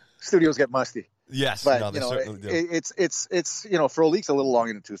 Studios get musty. Yes, but no, they certainly do. It's you know, Frolik's a little long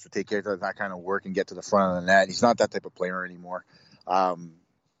in the tooth to take care of that kind of work and get to the front of the net. He's not that type of player anymore.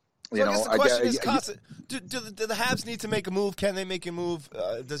 You know, I guess the question is, Costa, do the Habs need to make a move? Can they make a move?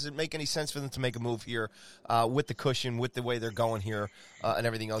 Does it make any sense for them to make a move here with the cushion, with the way they're going here, and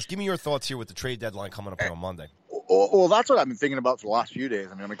everything else? Give me your thoughts here with the trade deadline coming up here on Monday. Well, that's what I've been thinking about for the last few days.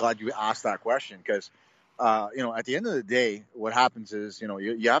 I mean, I'm glad you asked that question because, you know, at the end of the day, what happens is, you know,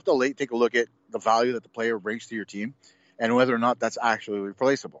 you have to take a look at the value that the player brings to your team and whether or not that's actually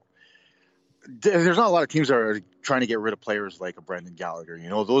replaceable. There's not a lot of teams that are trying to get rid of players like a Brendan Gallagher. You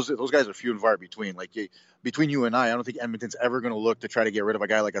know, those guys are few and far between. Like between you and I don't think Edmonton's ever going to look to try to get rid of a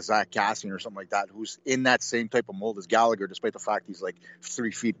guy like a Zach Kassian or something like that, who's in that same type of mold as Gallagher, despite the fact he's like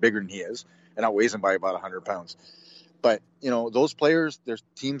 3 feet bigger than he is and outweighs him by about 100 pounds. But, you know, those players, there's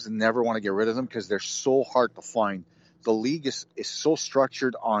teams that never want to get rid of them because they're so hard to find. The league is so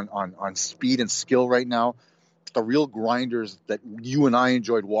structured on speed and skill right now. The real grinders that you and I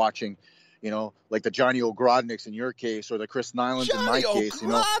enjoyed watching, you know, like the Johnny Ogrodniks in your case or the Chris Nylands in my case.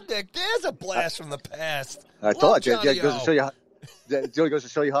 Johnny Ogrodnik, there's a blast from the past. I thought it goes to show you how, it goes to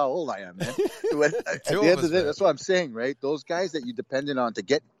show you how old I am, man. At the end of the day, that's what I'm saying, right? Those guys that you depended on to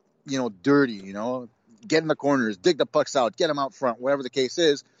get, you know, dirty, you know, get in the corners, dig the pucks out, get them out front, whatever the case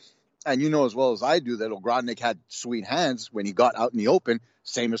is. And you know as well as I do that Ogrodnik had sweet hands when he got out in the open,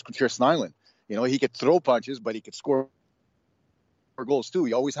 same as Chris Nyland. You know, he could throw punches, but he could score goals too.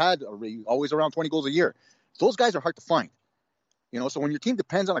 He always always around 20 goals a year. Those guys are hard to find. You know, so when your team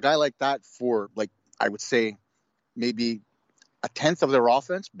depends on a guy like that for, like, I would say maybe a tenth of their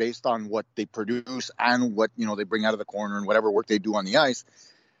offense based on what they produce and what, you know, they bring out of the corner and whatever work they do on the ice,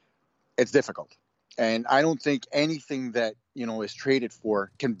 it's difficult. And I don't think anything that, you know, is traded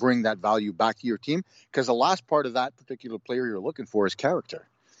for can bring that value back to your team because the last part of that particular player you're looking for is character.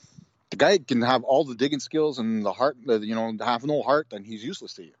 The guy can have all the digging skills and the heart, you know, have no heart, and he's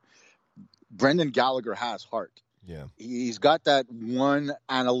useless to you. Brendan Gallagher has heart. Yeah. He's got that one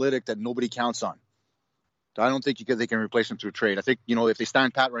analytic that nobody counts on. So I don't think they can replace him through trade. I think, you know, if they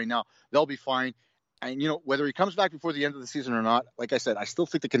stand pat right now, they'll be fine. And, you know, whether he comes back before the end of the season or not, like I said, I still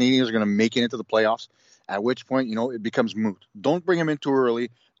think the Canadiens are going to make it into the playoffs, at which point, you know, it becomes moot. Don't bring him in too early.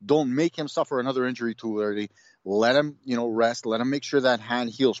 Don't make him suffer another injury too early. Let him, you know, rest. Let him make sure that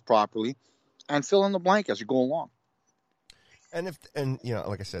hand heals properly and fill in the blank as you go along. And you know,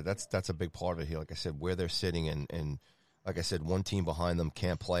 like I said, that's a big part of it here. Like I said, where they're sitting and like I said, one team behind them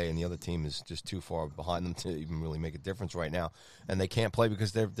can't play, and the other team is just too far behind them to even really make a difference right now. And they can't play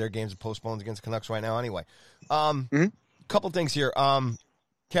because their games are postponed against Canucks right now anyway. Couple things here.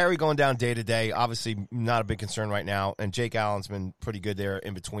 Carey going down day to day, obviously not a big concern right now, and Jake Allen's been pretty good there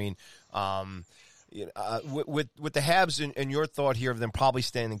in between. With the Habs and your thought here of them probably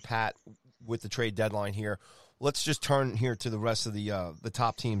standing pat with the trade deadline here, let's just turn here to the rest of the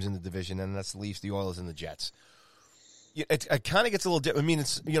top teams in the division, and that's the Leafs, the Oilers, and the Jets. It kind of gets a little different. I mean,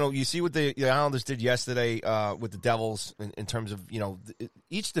 it's, you know, you see what the Islanders did yesterday with the Devils in terms of, you know,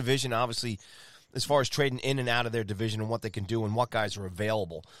 each division, obviously, as far as trading in and out of their division and what they can do and what guys are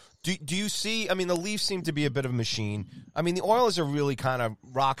available. Do you see, I mean, the Leafs seem to be a bit of a machine. I mean, the Oilers are really kind of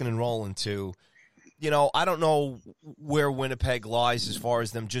rocking and rolling too. You know, I don't know where Winnipeg lies as far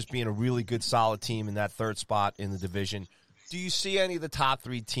as them just being a really good, solid team in that third spot in the division. Do you see any of the top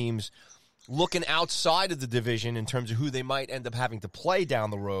three teams looking outside of the division in terms of who they might end up having to play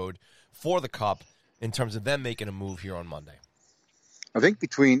down the road for the Cup in terms of them making a move here on Monday? I think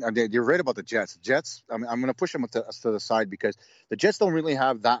between you're right about the Jets. Jets, I'm going to push them to the side because the Jets don't really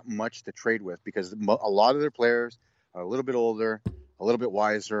have that much to trade with because a lot of their players are a little bit older, a little bit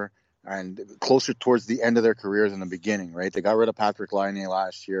wiser, and closer towards the end of their careers than the beginning. Right? They got rid of Patrick Laine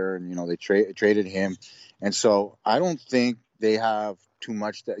last year, and they traded him, and so I don't think they have too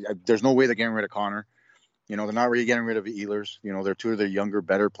much. There's no way they're getting rid of Connor. They're not really getting rid of Ehlers. They're two of their younger,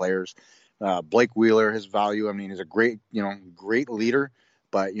 better players. Blake Wheeler, his value, I mean, he's a great leader,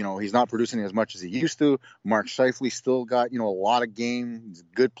 but, he's not producing as much as he used to. Mark Scheifele still got, a lot of game. He's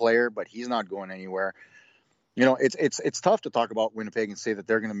a good player, but he's not going anywhere. It's tough to talk about Winnipeg and say that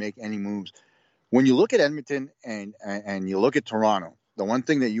they're going to make any moves. When you look at Edmonton and you look at Toronto, the one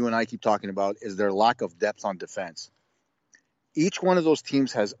thing that you and I keep talking about is their lack of depth on defense. Each one of those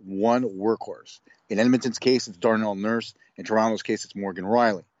teams has one workhorse. In Edmonton's case, it's Darnell Nurse. In Toronto's case, it's Morgan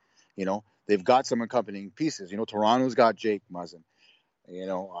Rielly. They've got some accompanying pieces. Toronto's got Jake Muzzin.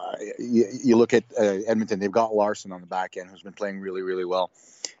 You look at Edmonton, they've got Larson on the back end, who's been playing really, really well.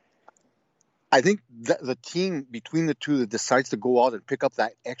 I think the team between the two that decides to go out and pick up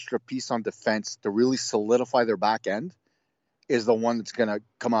that extra piece on defense to really solidify their back end is the one that's going to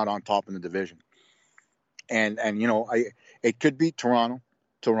come out on top in the division. And it could be Toronto.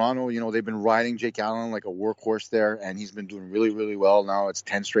 Toronto, they've been riding Jake Allen like a workhorse there, and he's been doing really, really well. Now it's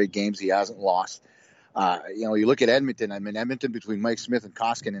 10 straight games he hasn't lost. You look at Edmonton. I mean, Edmonton between Mike Smith and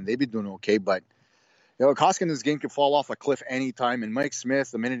Koskinen, they've been doing okay, but Koskinen's game could fall off a cliff anytime, and Mike Smith,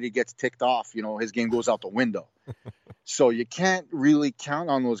 the minute he gets ticked off, his game goes out the window. So you can't really count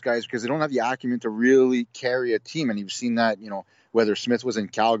on those guys because they don't have the acumen to really carry a team, and you've seen that, whether Smith was in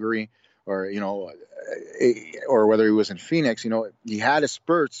Calgary or whether he was in Phoenix, he had his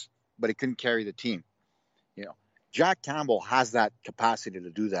spurts, but he couldn't carry the team. Jack Campbell has that capacity to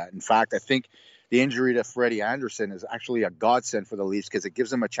do that. In fact, I think the injury to Freddie Anderson is actually a godsend for the Leafs because it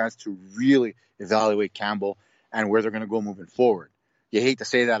gives them a chance to really evaluate Campbell and where they're going to go moving forward. You hate to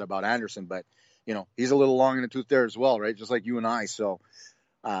say that about Anderson, but, he's a little long in the tooth there as well, right? Just like you and I. So,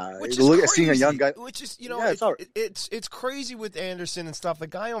 which is crazy, seeing a young guy, which is, it's crazy with Anderson and stuff. The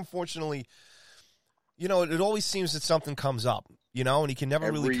guy, unfortunately, it always seems that something comes up, and he can never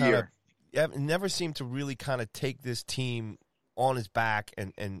really never seem to really kind of take this team on his back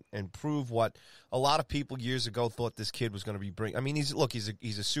and prove what a lot of people years ago thought this kid was going to be bringing. I mean, he's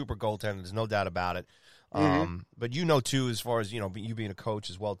a super goaltender. There's no doubt about it. But too, as far as, you being a coach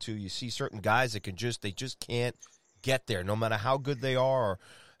as well, too, you see certain guys that they just can't get there no matter how good they are or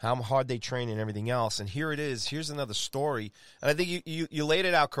how hard they train and everything else. And here it is. Here's another story. And I think you laid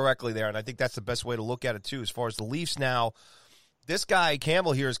it out correctly there, and I think that's the best way to look at it, too, as far as the Leafs now. This guy,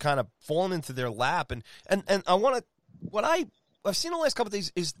 Campbell, here has kind of fallen into their lap. And I want to – what I've seen the last couple of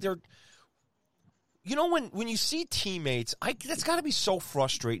days is they're – when you see teammates, that's got to be so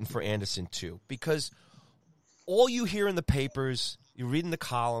frustrating for Anderson, too, because all you hear in the papers, you read in the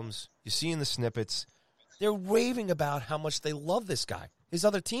columns, you see in the snippets, they're raving about how much they love this guy. His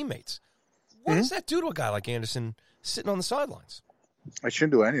other teammates. What does that do to a guy like Anderson sitting on the sidelines? I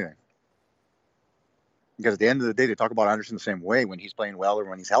shouldn't do anything. Because at the end of the day, they talk about Anderson the same way when he's playing well or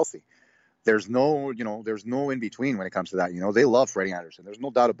when he's healthy. There's no in between when it comes to that. They love Freddie Anderson. There's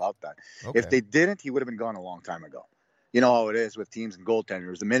no doubt about that. Okay. If they didn't, he would have been gone a long time ago. You know how it is with teams and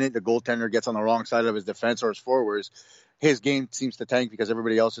goaltenders. The minute the goaltender gets on the wrong side of his defense or his forwards, his game seems to tank because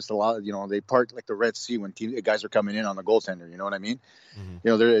everybody else just they part like the Red Sea when guys are coming in on the goaltender. You know what I mean?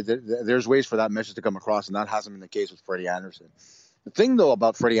 Mm-hmm. There's ways for that message to come across, and that hasn't been the case with Freddie Anderson. The thing, though,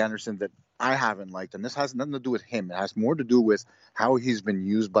 about Freddie Anderson that I haven't liked, and this has nothing to do with him, it has more to do with how he's been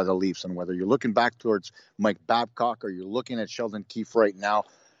used by the Leafs, and whether you're looking back towards Mike Babcock or you're looking at Sheldon Keefe right now,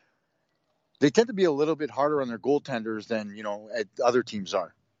 they tend to be a little bit harder on their goaltenders than, other teams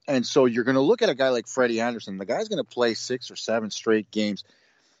are. And so you're going to look at a guy like Freddie Anderson. The guy's going to play 6 or 7 straight games.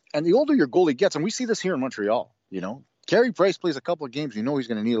 And the older your goalie gets, and we see this here in Montreal, Carey Price plays a couple of games, he's going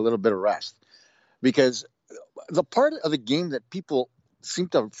to need a little bit of rest. Because the part of the game that people seem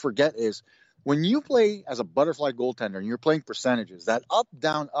to forget is when you play as a butterfly goaltender and you're playing percentages, that up,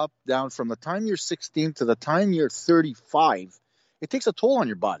 down, from the time you're 16 to the time you're 35, it takes a toll on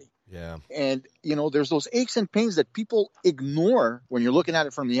your body. Yeah. And, there's those aches and pains that people ignore when you're looking at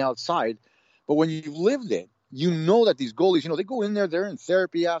it from the outside. But when you've lived it, that these goalies, they go in there, they're in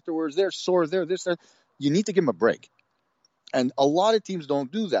therapy afterwards, they're sore, they're this, that. You need to give them a break. And a lot of teams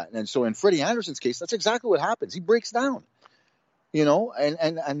don't do that. And so in Freddie Anderson's case, that's exactly what happens. He breaks down,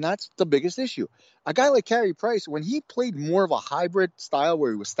 and that's the biggest issue. A guy like Carey Price, when he played more of a hybrid style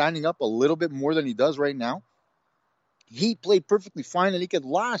where he was standing up a little bit more than he does right now, he played perfectly fine and he could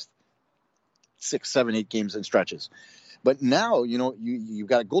last 6, 7, 8 games in stretches. But now, you've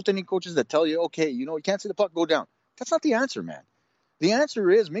got goaltending coaches that tell you, okay, you can't see the puck go down. That's not the answer, man. The answer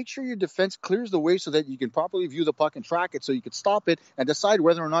is make sure your defense clears the way so that you can properly view the puck and track it so you can stop it and decide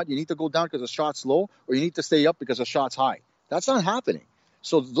whether or not you need to go down because the shot's low or you need to stay up because the shot's high. That's not happening.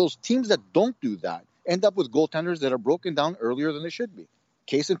 So those teams that don't do that end up with goaltenders that are broken down earlier than they should be.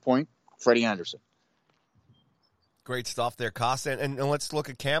 Case in point, Freddie Anderson. Great stuff there, Costa. And let's look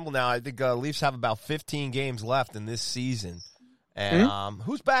at Campbell now. I think Leafs have about 15 games left in this season. And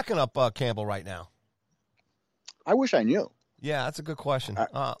who's backing up Campbell right now? I wish I knew. Yeah, that's a good question.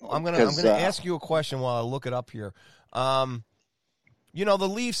 I'm gonna ask you a question while I look it up here. The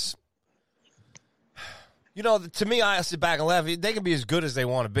Leafs. To me, I sit back and laugh. They can be as good as they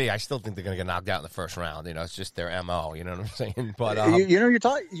want to be. I still think they're going to get knocked out in the first round. It's just their MO. You know what I'm saying? But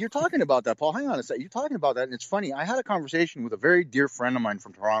you're talking about that, Paul. Hang on a sec. You're talking about that, and it's funny. I had a conversation with a very dear friend of mine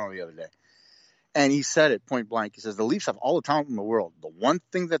from Toronto the other day, and he said it point blank. He says the Leafs have all the talent in the world. The one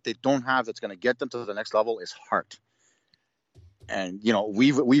thing that they don't have that's going to get them to the next level is heart. And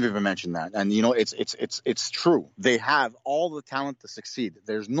we've even mentioned that, and it's true. They have all the talent to succeed.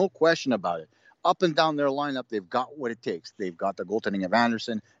 There's no question about it. Up and down their lineup, they've got what it takes. They've got the goaltending of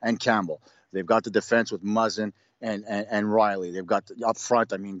Anderson and Campbell. They've got the defense with Muzzin and Riley. They've got up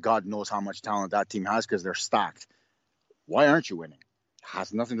front. I mean, God knows how much talent that team has because they're stacked. Why aren't you winning?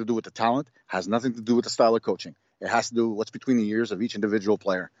 Has nothing to do with the talent. Has nothing to do with the style of coaching. It has to do with what's between the ears of each individual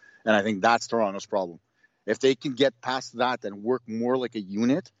player. And I think that's Toronto's problem. If they can get past that and work more like a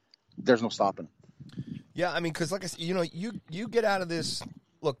unit, there's no stopping them. Yeah, I mean, because like I said, you get out of this.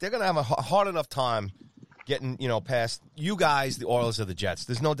 Look, they're going to have a hard enough time getting, past you guys, the Oilers or the Jets.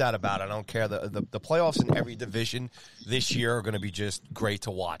 There's no doubt about it. I don't care. The playoffs in every division this year are going to be just great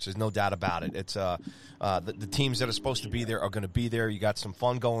to watch. There's no doubt about it. It's the teams that are supposed to be there are going to be there. You got some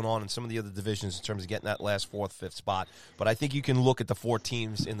fun going on in some of the other divisions in terms of getting that last fourth, fifth spot. But I think you can look at the 4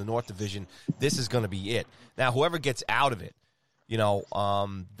 teams in the North Division. This is going to be it. Now, whoever gets out of it,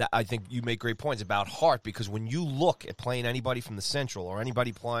 that I think you make great points about heart, because when you look at playing anybody from the Central or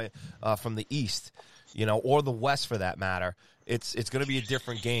anybody playing from the East, or the West for that matter, it's going to be a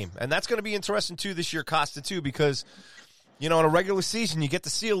different game. And that's going to be interesting, too, this year, Costa, too, because, in a regular season, you get to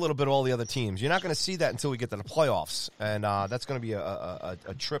see a little bit of all the other teams. You're not going to see that until we get to the playoffs. And that's going to be a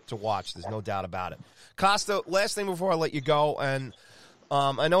trip to watch. There's no doubt about it. Costa, last thing before I let you go, and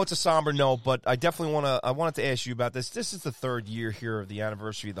I know it's a somber note, but I definitely wanted to ask you about this. This is the 3rd year here of the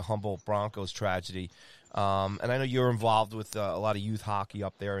anniversary of the Humboldt Broncos tragedy. And I know you're involved with a lot of youth hockey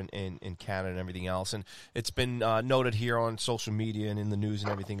up there in Canada and everything else. And it's been noted here on social media and in the news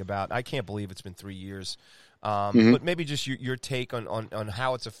and everything about, I can't believe it's been 3 years. But maybe just your take on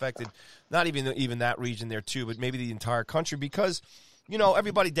how it's affected, not even that region there too, but maybe the entire country, because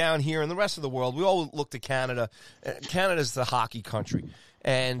everybody down here and the rest of the world, we all look to Canada. Canada's the hockey country.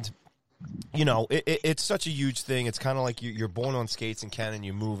 And, it's such a huge thing. It's kind of like you're born on skates in Canada and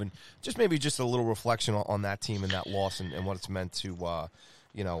you move. And just maybe just a little reflection on that team and that loss and what it's meant to,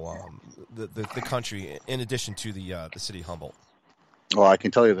 the country, in addition to the city of Humboldt. Well, I can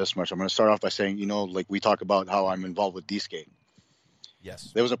tell you this much. I'm going to start off by saying, like we talk about how I'm involved with D-Skate.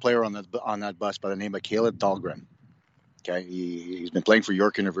 Yes. There was a player on that bus by the name of Caleb Dahlgren. Okay, he's been playing for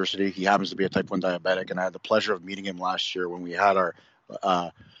York University. He happens to be a type 1 diabetic, and I had the pleasure of meeting him last year when we had our,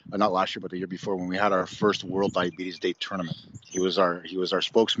 not last year, but the year before, when we had our first World Diabetes Day tournament. He was our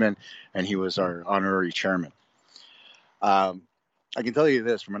spokesman, and he was our honorary chairman. I can tell you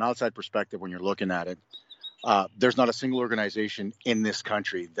this, from an outside perspective, when you're looking at it, there's not a single organization in this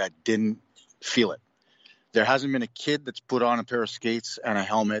country that didn't feel it. There hasn't been a kid that's put on a pair of skates and a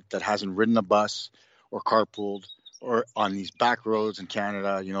helmet that hasn't ridden a bus or carpooled or on these back roads in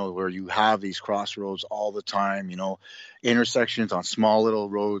Canada, where you have these crossroads all the time, intersections on small little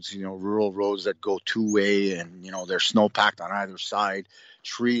roads, rural roads that go 2-way and, they're snow packed on either side,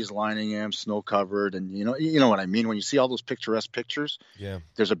 trees lining them, snow covered. And, you know what I mean? When you see all those picturesque pictures, yeah,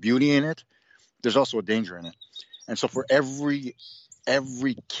 there's a beauty in it. There's also a danger in it. And so for every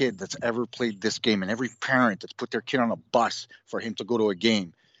kid that's ever played this game and every parent that's put their kid on a bus for him to go to a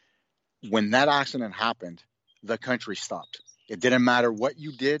game, when that accident happened, the country stopped. It didn't matter what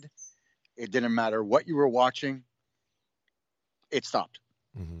you did. It didn't matter what you were watching. It stopped.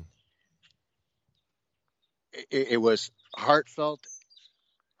 Mm-hmm. It was heartfelt.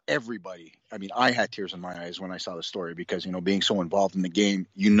 Everybody. I mean, I had tears in my eyes when I saw the story because, being so involved in the game,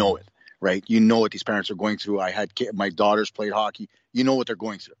 it, right? You know what these parents are going through. My daughters played hockey. You know what they're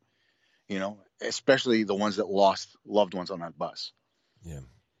going through, especially the ones that lost loved ones on that bus. Yeah.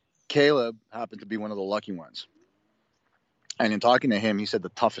 Caleb happened to be one of the lucky ones. And in talking to him, he said the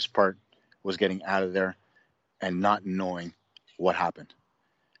toughest part was getting out of there and not knowing what happened.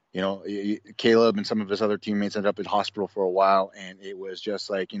 You know, Caleb and some of his other teammates ended up in hospital for a while, and it was just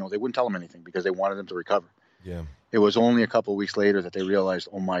like, you know, they wouldn't tell him anything because they wanted him to recover. Yeah. It was only a couple of weeks later that they realized,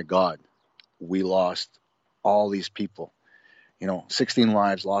 oh my God, we lost all these people. You know, 16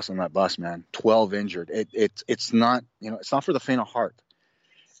 lives lost on that bus, man. 12 injured. It's not, you know, it's not for the faint of heart.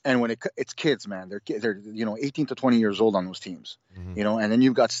 And when it's kids, man, they're you know, 18 to 20 years old on those teams. Mm-hmm. You know, and then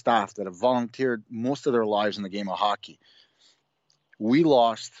you've got staff that have volunteered most of their lives in the game of hockey. We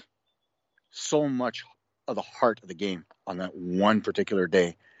lost so much of the heart of the game on that one particular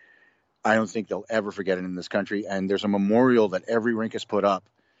day. I don't think they'll ever forget it in this country. And there's a memorial that every rink has put up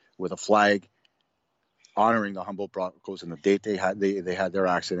with a flag honoring the Humboldt Broncos and the date they had their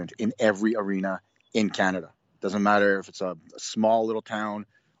accident in every arena in Canada. Doesn't matter if it's a small little town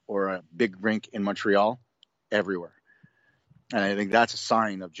or a big rink in Montreal, everywhere. And I think that's a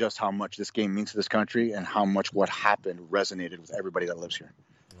sign of just how much this game means to this country and how much what happened resonated with everybody that lives here.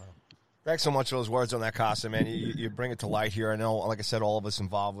 Thanks so much for those words on that, Costa, man. You bring it to light here. I know, like I said, all of us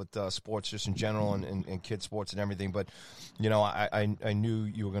involved with sports just in general and kid sports and everything. But, you know, I knew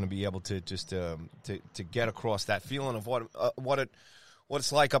you were going to be able to just to get across that feeling of what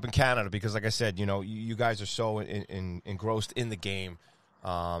it's like up in Canada. Because, like I said, you know, you guys are so engrossed in the game.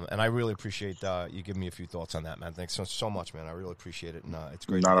 And I really appreciate you giving me a few thoughts on that, man. Thanks so much, man. I really appreciate it. And it's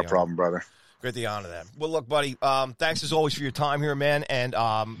great. Not a problem, brother. Great to honor that. Well, look, buddy, thanks as always for your time here, man. And,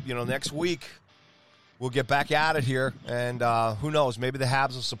 you know, next week we'll get back at it here. And who knows, maybe the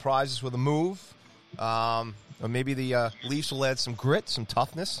Habs will surprise us with a move. Or maybe the Leafs will add some grit, some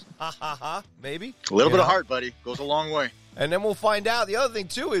toughness. Maybe. A little bit of heart, buddy. Goes a long way. And then we'll find out. The other thing,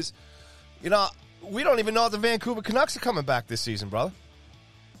 too, is, you know, we don't even know if the Vancouver Canucks are coming back this season, brother.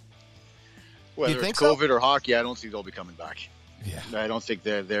 Whether it's COVID or hockey, I don't think they'll be coming back. Yeah, I don't think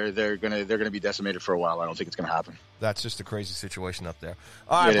they're gonna be decimated for a while. I don't think it's gonna happen. That's just a crazy situation up there.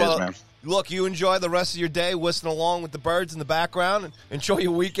 All right, well, man. Look, you enjoy the rest of your day, whistling along with the birds in the background, and enjoy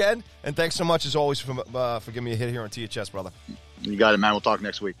your weekend. And thanks so much as always for giving me a hit here on THS, brother. You got it, man. We'll talk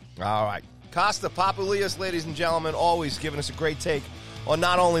next week. All right, Costa Papoulias, ladies and gentlemen, always giving us a great take on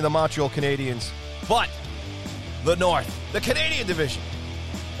not only the Montreal Canadiens but the North, the Canadian division.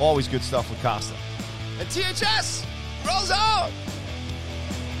 Always good stuff with Costa. And THS rolls on!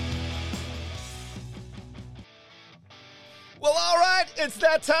 Well, all right, it's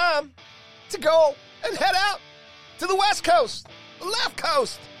that time to go and head out to the West Coast, the left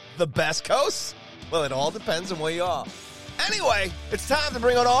coast, the best coast. Well, it all depends on where you are. Anyway, it's time to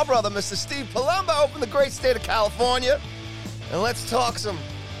bring on our brother, Mr. Steve Palumbo from the great state of California. And let's talk some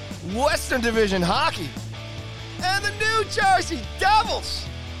Western Division hockey and the New Jersey Devils.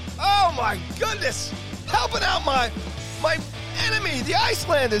 Oh, my goodness. Helping out my enemy, the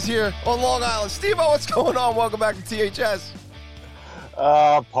Icelanders here on Long Island. Steve-O, what's going on? Welcome back to THS.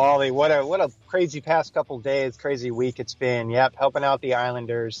 Paulie, what a crazy past couple days, crazy week it's been. Yep, helping out the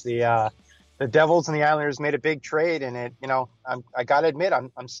Islanders. The Devils and the Islanders made a big trade, and it, you know, I got to admit,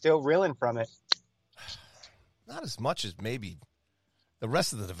 I'm still reeling from it. Not as much as maybe the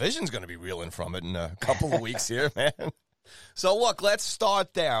rest of the division's going to be reeling from it in a couple of weeks here, man. So, look, let's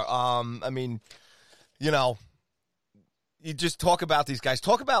start there. I mean, you know, you just talk about these guys.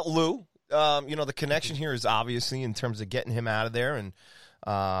 Talk about Lou. You know, the connection here is obviously in terms of getting him out of there. And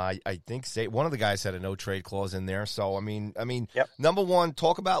I think one of the guys had a no-trade clause in there. So, I mean, yep. Number one,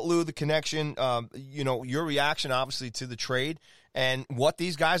 talk about Lou, the connection, you know, your reaction, obviously, to the trade and what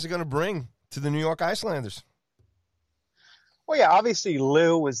these guys are going to bring to the New York Icelanders. Well, yeah, obviously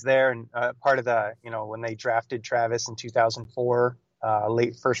Lou was there and part of the, you know, when they drafted Travis in 2004,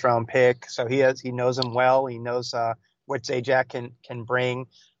 late first-round pick. So he knows him well. He knows what Zajac can bring.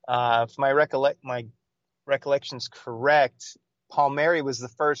 If my recollection's correct, Palmieri was the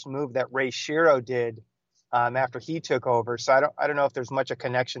first move that Ray Shero did after he took over. So I don't know if there's much a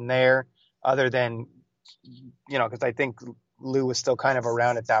connection there other than, you know, because I think Lou was still kind of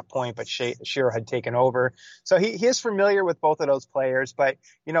around at that point, but Shero had taken over. So he is familiar with both of those players. But,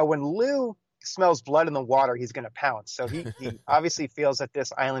 you know, when Lou smells blood in the water, he's going to pounce. So he obviously feels that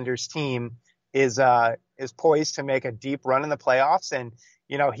this Islanders team is poised to make a deep run in the playoffs. And,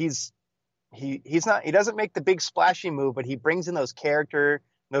 you know, he doesn't make the big splashy move, but he brings in those character,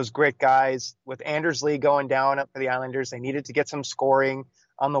 those grit guys. With Anders Lee going down up for the Islanders, they needed to get some scoring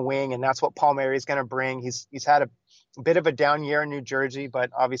on the wing, and that's what Palmieri is going to bring. He's had a bit of a down year in New Jersey, but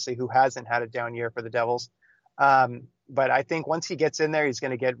obviously who hasn't had a down year for the Devils? But I think once he gets in there, he's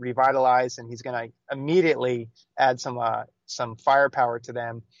going to get revitalized, and he's going to immediately add some firepower to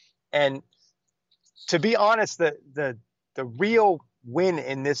them. And to be honest, the real win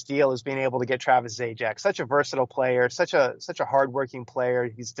in this deal is being able to get Travis Zajac, such a versatile player, such a hardworking player.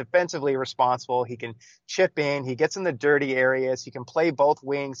 He's defensively responsible. He can chip in. He gets in the dirty areas. He can play both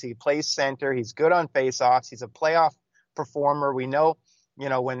wings. He plays center. He's good on faceoffs. He's a playoff performer. We know,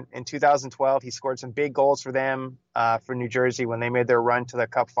 when in 2012 he scored some big goals for them for New Jersey when they made their run to the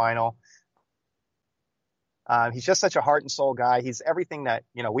Cup final. He's just such a heart and soul guy. He's everything that,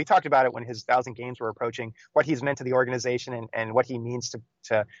 we talked about it when his 1,000 games were approaching, what he's meant to the organization and what he means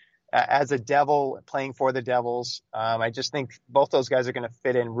to as a Devil playing for the Devils. I just think both those guys are going to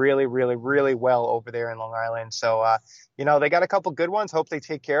fit in really, really, really well over there in Long Island. So, they got a couple good ones. Hope they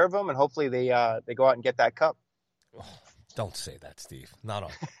take care of them, and hopefully they go out and get that cup. Oh, don't say that, Steve.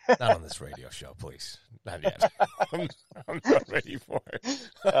 Not on this radio show, please. Not yet. I'm not ready for it.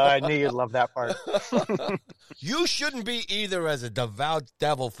 I knew you'd love that part. You shouldn't be either as a devout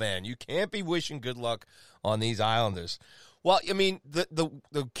Devil fan. You can't be wishing good luck on these Islanders. Well, I mean,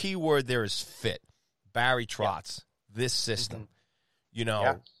 the key word there is fit. Barry Trotz, this system.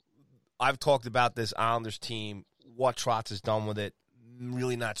 Mm-hmm. I've talked about this Islanders team, what Trotz has done with it.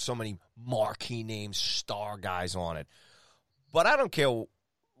 Really not so many marquee names, star guys on it. But I don't care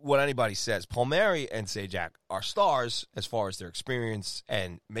what anybody says. Palmieri and Zajac are stars as far as their experience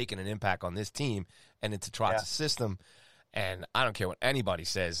and making an impact on this team and into Trotz's system. And I don't care what anybody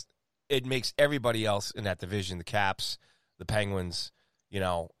says. It makes everybody else in that division, the Caps, the Penguins,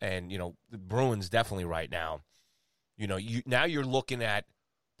 and, the Bruins definitely right now. Now you're looking at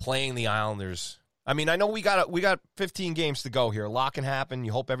playing the Islanders. I mean, I know we got 15 games to go here. A lot can happen.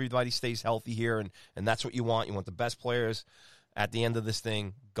 You hope everybody stays healthy here, and that's what you want. You want the best players at the end of this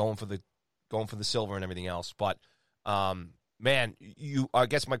thing going for the silver and everything else. But man, I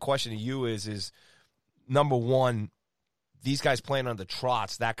guess my question to you is number one, these guys playing under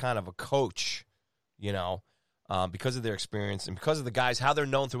Trotz, that kind of a coach, because of their experience and because of the guys, how they're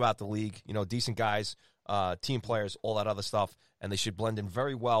known throughout the league, decent guys, team players, all that other stuff, and they should blend in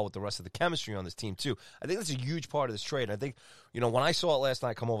very well with the rest of the chemistry on this team too. I think that's a huge part of this trade. And I think, when I saw it last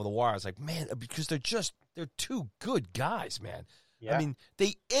night come over the wire, I was like, man, because they're two good guys, man. Yeah. I mean,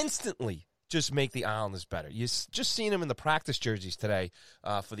 they instantly just make the Islanders better. You just seen them in the practice jerseys today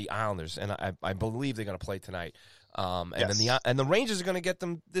for the Islanders, and I believe they're going to play tonight. And then the Rangers are going to get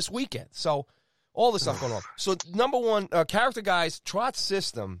them this weekend. So all this stuff going on. So number one, character guys, Trotz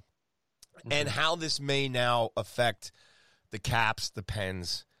system, and how this may now affect the Caps, the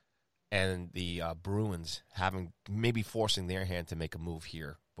Pens, and the Bruins maybe forcing their hand to make a move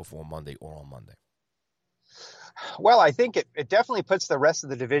here before Monday or on Monday. Well, I think it definitely puts the rest of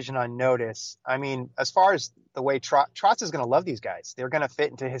the division on notice. I mean, as far as the way Trotz is going to love these guys, they're going to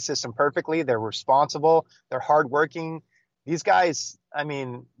fit into his system perfectly. They're responsible. They're hardworking. These guys, I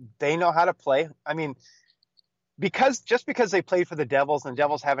mean, they know how to play. I mean, because they played for the Devils and the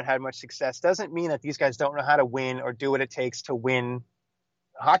Devils haven't had much success doesn't mean that these guys don't know how to win or do what it takes to win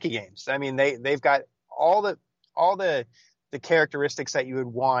hockey games. I mean, they've got all the characteristics that you would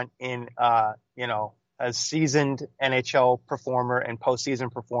want in a seasoned NHL performer and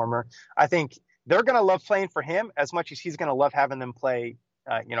postseason performer. I think they're going to love playing for him as much as he's going to love having them play,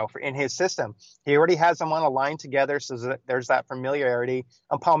 in his system. He already has them on a line together, so there's that familiarity.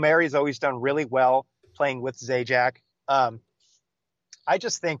 Palmieri's always done really well playing with Zajac. I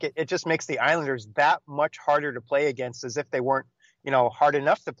just think it just makes the Islanders that much harder to play against, as if they weren't, hard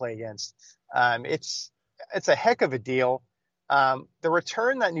enough to play against. It's a heck of a deal. The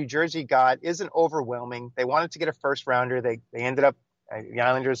return that New Jersey got isn't overwhelming. They wanted to get a first rounder. They ended up, the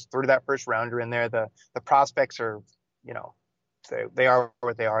Islanders threw that first rounder in there. The prospects are, they are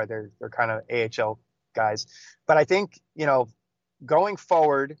what they are. They're kind of AHL guys. But I think, going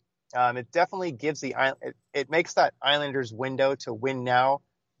forward, it definitely gives it makes that Islanders window to win now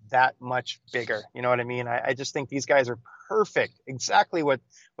that much bigger. You know what I mean? I just think these guys are perfect, exactly what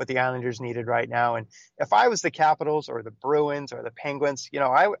the Islanders needed right now. And if I was the Capitals or the Bruins or the Penguins,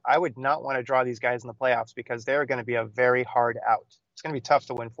 I would not want to draw these guys in the playoffs because they're going to be a very hard out. It's going to be tough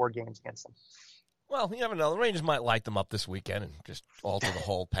to win 4 games against them. Well, you never know. The Rangers might light them up this weekend and just alter the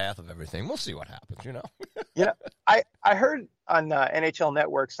whole path of everything. We'll see what happens, I heard on NHL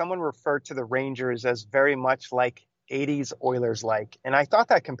Network, someone referred to the Rangers as very much like 80s Oilers like. And I thought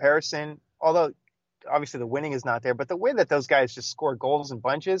that comparison, although obviously the winning is not there, but the way that those guys just score goals in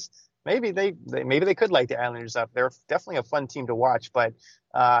bunches, maybe they could light the Islanders up. They're definitely a fun team to watch, but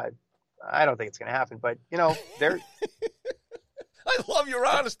I don't think it's going to happen. But, they're... I love your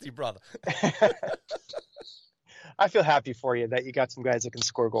honesty, brother. I feel happy for you that you got some guys that can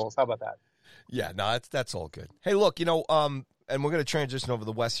score goals. How about that? Yeah, no, that's all good. Hey, look, and we're going to transition over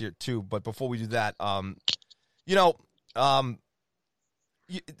the West here too, but before we do that,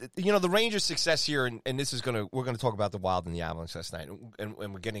 you know, the Rangers' success here, and this is we're gonna talk about the Wild and the Avalanche last night, and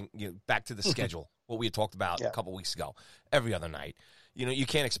we're getting back to the schedule, what we had talked about a couple weeks ago. Every other night, you know, you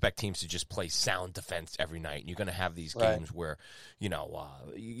can't expect teams to just play sound defense every night, and you're gonna have these games where, you know,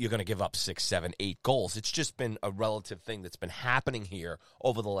 you're gonna give up 6, 7, 8 goals. It's just been a relative thing that's been happening here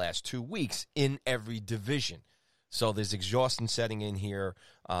over the last 2 weeks in every division. So there's exhaustion setting in here.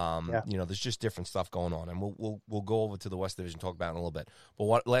 You know, there's just different stuff going on, and we'll go over to the West Division, talk about it in a little bit.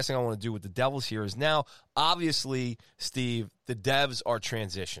 But last thing I want to do with the Devils here is now, obviously, Steve, the Devs are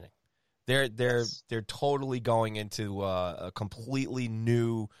transitioning. They're totally going into a completely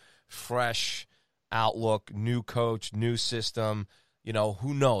new, fresh outlook, new coach, new system. You know,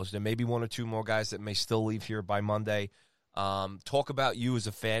 who knows? There may be 1 or 2 more guys that may still leave here by Monday. Talk about you as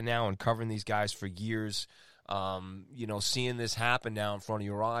a fan now and covering these guys for years. You know, seeing this happen now in front of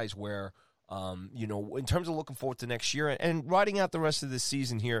your eyes where, you know, in terms of looking forward to next year and riding out the rest of this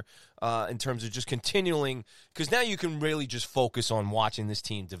season here in terms of just continuing, because now you can really just focus on watching this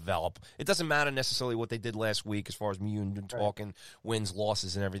team develop. It doesn't matter necessarily what they did last week as far as me and you talking wins,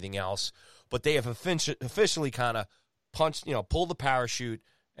 losses, and everything else, but they have officially kind of pulled the parachute,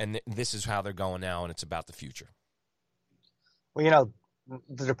 and this is how they're going now, and it's about the future. Well, you know,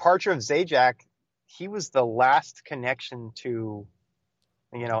 the departure of Zajac, he was the last connection to,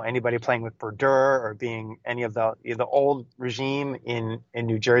 you know, anybody playing with Brodeur or being any of the old regime in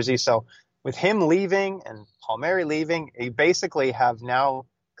New Jersey. So with him leaving and Palmieri leaving, you basically have now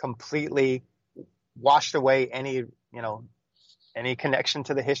completely washed away any connection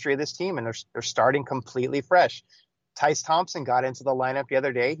to the history of this team, and they're starting completely fresh. Tyce Thompson got into the lineup the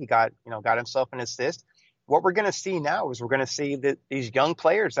other day. He got himself an assist. What we're going to see now is we're going to see that these young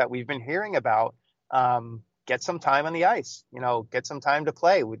players that we've been hearing about get some time on the ice, you know, get some time to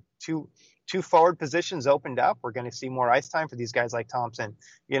play. With two forward positions opened up, we're going to see more ice time for these guys like Thompson.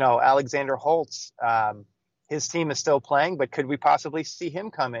 You know, Alexander Holtz, his team is still playing, but could we possibly see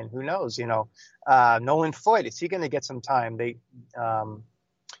him come in? Who knows? You know, Nolan Foyt, is he going to get some time?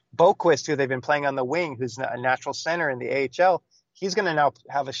 Boquist, who they've been playing on the wing, who's a natural center in the AHL, he's going to now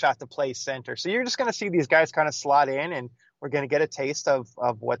have a shot to play center. So you're just going to see these guys kind of slot in, and we're going to get a taste of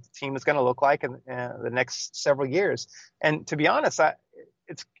what the team is going to look like in the next several years. And to be honest,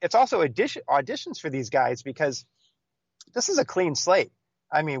 it's also auditions for these guys, because this is a clean slate.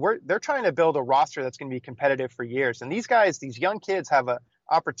 I mean, they're trying to build a roster that's going to be competitive for years. And these guys, these young kids, have an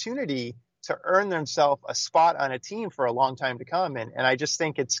opportunity to earn themselves a spot on a team for a long time to come. And I just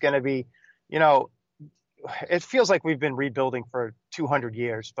think it's going to be, you know, it feels like we've been rebuilding for 200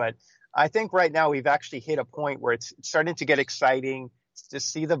 years, but I think right now we've actually hit a point where it's starting to get exciting to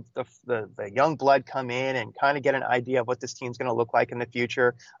see the young blood come in and kind of get an idea of what this team's going to look like in the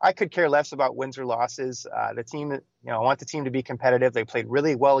future. I could care less about wins or losses. The team, you know, I want the team to be competitive. They played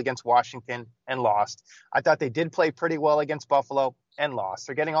really well against Washington and lost. I thought they did play pretty well against Buffalo and lost.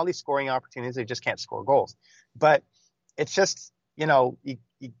 They're getting all these scoring opportunities. They just can't score goals. But it's just, you know,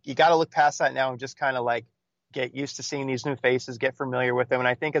 you got to look past that now and just kind of like get used to seeing these new faces, get familiar with them. And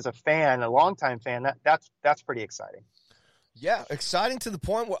I think as a fan, a longtime fan, that's pretty exciting. Yeah, exciting to the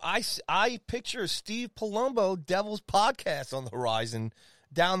point where I picture Steve Palumbo Devils podcast on the horizon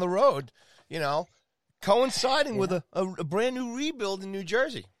down the road, you know, coinciding with a brand new rebuild in New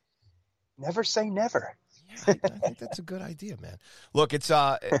Jersey. Never say never. Yeah, I think that's a good idea, man. Look, it's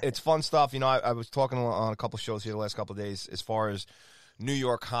fun stuff. You know, I was talking on a couple of shows here the last couple of days as far as New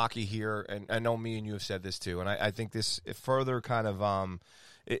York hockey here, and I know me and you have said this too, and I think this further kind of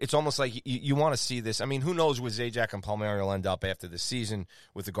it's almost like you want to see this. I mean, who knows where Zajac and Palmieri will end up after this season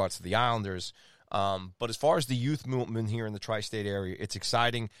with regards to the Islanders. But as far as the youth movement here in the tri-state area, it's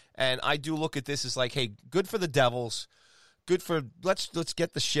exciting, and I do look at this as like, hey, good for the Devils. Good for let's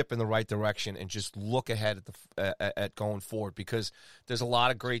get the ship in the right direction and just look ahead at going forward, because there's a lot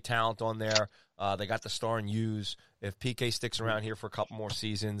of great talent on there. They got the star in Hughes. If PK sticks around here for a couple more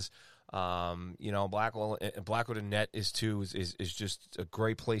seasons, you know, Blackwood and net is just a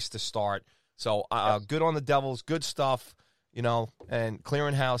great place to start. So good on the Devils, good stuff, you know, and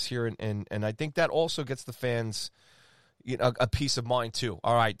clearing house here, and I think that also gets the fans, you know, a peace of mind too.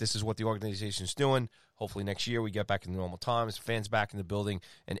 All right, this is what the organization is doing. Hopefully next year we get back in the normal times, fans back in the building,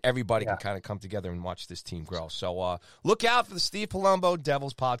 and everybody can kind of come together and watch this team grow. So look out for the Steve Palumbo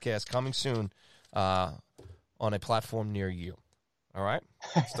Devils podcast coming soon on a platform near you. All right?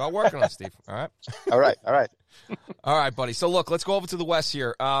 Start working on it, Steve. All right? All right. All right, buddy. So, look, let's go over to the West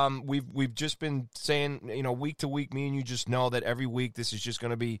here. We've just been saying, you know, week to week, me and you just know that every week this is just going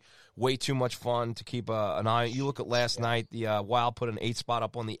to be way too much fun to keep an eye on. You look at last night, the Wild put an 8 spot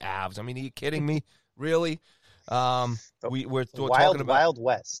up on the Avs. I mean, are you kidding me? Really? We're talking about Wild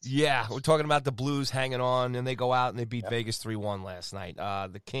West. Yeah, we're talking about the Blues hanging on, and they go out and they beat Vegas 3-1 last night.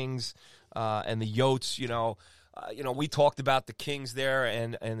 The Kings and the Yotes, we talked about the Kings there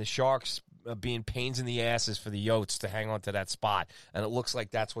and the Sharks being pains in the asses for the Yotes to hang on to that spot, and it looks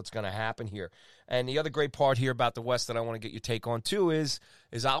like that's what's going to happen here. And the other great part here about the West that I want to get your take on too is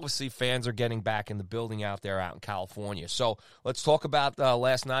obviously fans are getting back in the building out in California. So let's talk about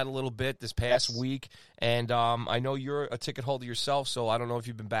last night a little bit, this past week. And I know you're a ticket holder yourself, so I don't know if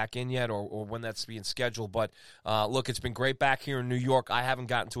you've been back in yet or when that's being scheduled. But look, it's been great back here in New York. I haven't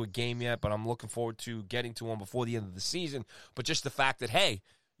gotten to a game yet, but I'm looking forward to getting to one before the end of the season. But just the fact that, hey,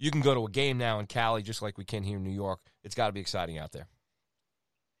 you can go to a game now in Cali just like we can here in New York. It's got to be exciting out there.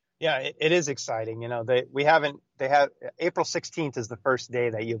 Yeah, it is exciting. They have April 16th is the first day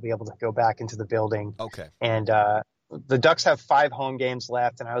that you'll be able to go back into the building. Okay. And the Ducks have 5 home games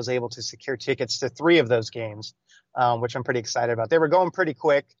left, and I was able to secure tickets to 3 of those games, which I'm pretty excited about. They were going pretty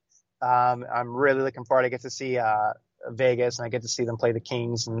quick. I'm really looking forward. I get to see Vegas, and I get to see them play the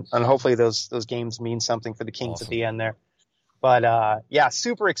Kings, and hopefully those games mean something for the Kings at the end there. But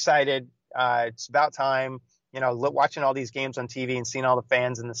super excited. It's about time. Watching all these games on TV and seeing all the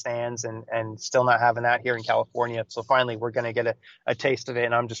fans in the stands and still not having that here in California. So finally, we're going to get a taste of it,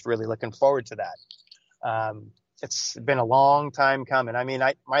 and I'm just really looking forward to that. It's been a long time coming. I mean,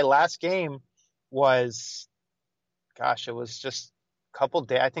 my last game was, it was just a couple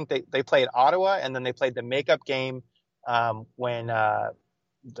days. I think they played Ottawa, and then they played the makeup game for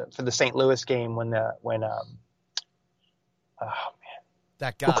the St. Louis game when that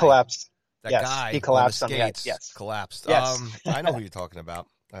guy who collapsed. That yes, guy he collapsed on the skates, yes. collapsed. Yes. I know who you're talking about.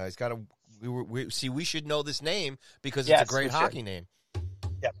 He's got we should know this name because it's a great hockey name.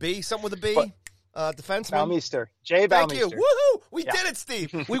 Yep. B, something with a B. Defenseman. Baumeister. Jay Baumeister. Thank you. Woohoo! We did it,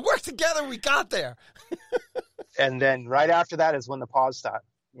 Steve. We worked together. We got there. And then right after that is when the pause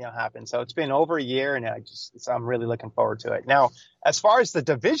happened. So it's been over a year, and I'm really looking forward to it. Now, as far as the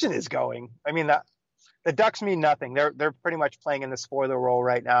division is going, I mean, the Ducks mean nothing. They're pretty much playing in the spoiler role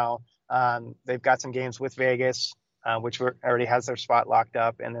right now. They've got some games with Vegas, which already has their spot locked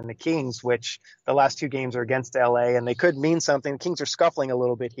up, and then the Kings, which the last 2 games are against LA, and they could mean something. The Kings are scuffling a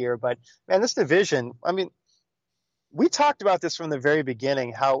little bit here, but man, this division, I mean, we talked about this from the very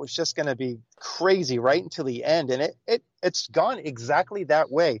beginning, how it was just going to be crazy right until the end, and it's gone exactly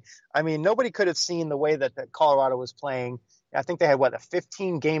that way. I mean, nobody could have seen the way that Colorado was playing. I think they had a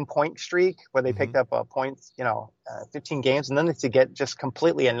 15-game point streak where they picked up points, 15 games, and then to get just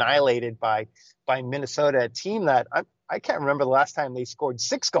completely annihilated by Minnesota, a team that I can't remember the last time they scored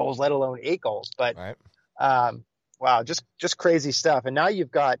 6 goals, let alone 8 goals. But wow, just crazy stuff. And now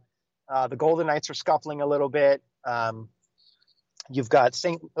you've got the Golden Knights are scuffling a little bit. You've got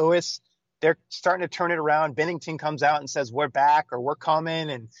St. Louis. They're starting to turn it around. Bennington comes out and says, we're back or we're coming.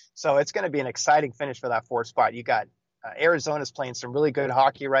 And so it's going to be an exciting finish for that 4th spot. You got Arizona's playing some really good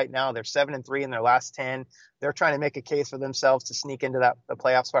hockey right now. They're 7-3 in their last 10. They're trying to make a case for themselves to sneak into the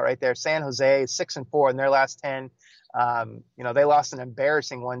playoff spot right there. San Jose is 6-4 in their last 10. They lost an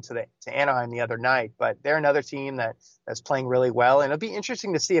embarrassing one to Anaheim the other night, but they're another team that's playing really well. And it'll be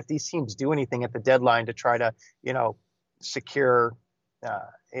interesting to see if these teams do anything at the deadline to try to, secure,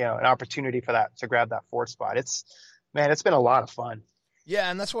 an opportunity for that, to grab that 4th spot. It's been a lot of fun.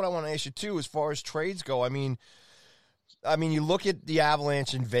 Yeah. And that's what I want to ask you too, as far as trades go. I mean, you look at the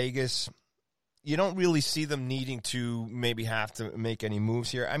Avalanche in Vegas, you don't really see them needing to maybe have to make any moves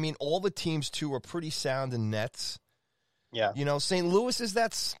here. I mean, all the teams, too, are pretty sound in nets. Yeah. St. Louis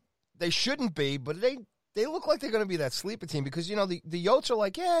they shouldn't be, but they look like they're going to be that sleeper team because, the Yotes are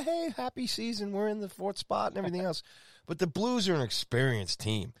like, yeah, hey, happy season. We're in the 4th spot and everything else. But the Blues are an experienced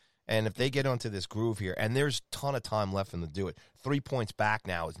team. And if they get onto this groove here, and there's a ton of time left for them to do it, 3 points back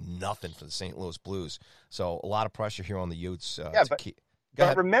now is nothing for the St. Louis Blues. So a lot of pressure here on the Utes.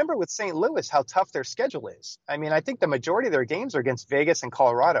 But remember with St. Louis how tough their schedule is. I mean, I think the majority of their games are against Vegas and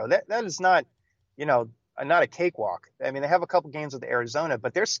Colorado. That is not, not a cakewalk. I mean, they have a couple games with Arizona,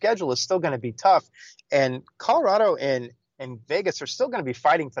 but their schedule is still going to be tough. And Colorado and Vegas are still going to be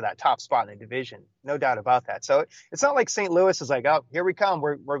fighting for that top spot in the division. No doubt about that. So it's not like St. Louis is like, oh, here we come.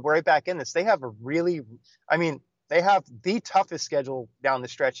 We're right back in this. They have they have the toughest schedule down the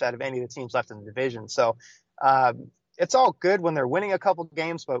stretch out of any of the teams left in the division. So it's all good when they're winning a couple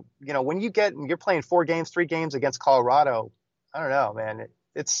games, but when you're playing 3 games against Colorado, I don't know, man,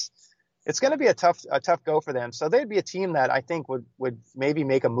 it's going to be a tough go for them. So they'd be a team that I think would maybe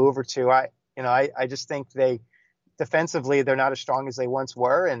make a move or two. I just think defensively, they're not as strong as they once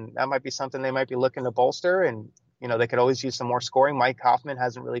were, and that might be something they might be looking to bolster. And they could always use some more scoring. Mike Hoffman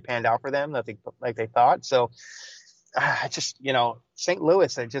hasn't really panned out for them like they thought. So I just, St.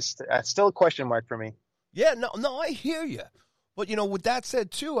 Louis, still a question mark for me. Yeah, no, I hear you. But, with that said,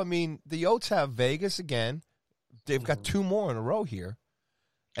 too, I mean, the Yotes have Vegas again. They've got 2 more in a row here.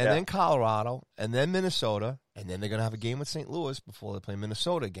 And then Colorado, and then Minnesota, and then they're going to have a game with St. Louis before they play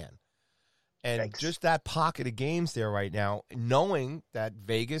Minnesota again. And just that pocket of games there right now, knowing that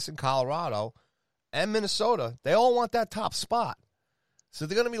Vegas and Colorado and Minnesota, they all want that top spot. So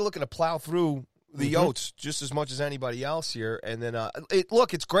they're going to be looking to plow through the Yotes just as much as anybody else here. And then,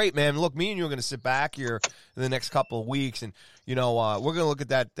 it's great, man. Look, me and you are going to sit back here in the next couple of weeks. And, we're going to look at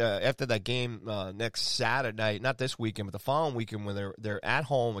that after that game next Saturday night, not this weekend, but the following weekend when they're at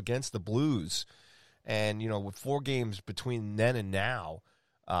home against the Blues. And, with 4 games between then and now,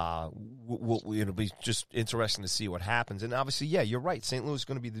 it'll be just interesting to see what happens. And obviously, yeah, you're right. St. Louis is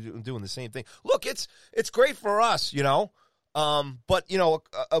going to be doing the same thing. Look, it's great for us, but,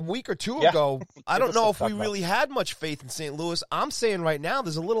 a week or two ago, I don't know if we really had much faith in St. Louis. I'm saying right now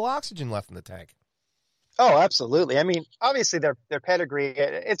there's a little oxygen left in the tank. Oh, absolutely. I mean, obviously their pedigree,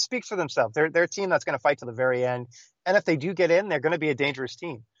 it speaks for themselves. They're a team that's going to fight to the very end. And if they do get in, they're going to be a dangerous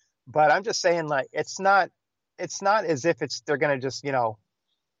team. But I'm just saying, like, it's not as if they're going to just,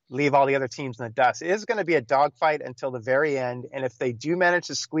 leave all the other teams in the dust. It is going to be a dogfight until the very end. And if they do manage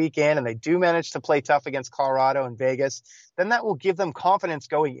to squeak in and they do manage to play tough against Colorado and Vegas, then that will give them confidence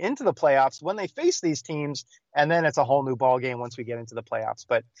going into the playoffs when they face these teams. And then it's a whole new ball game once we get into the playoffs.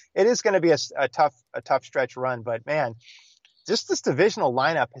 But it is going to be a tough stretch run. But man, just this divisional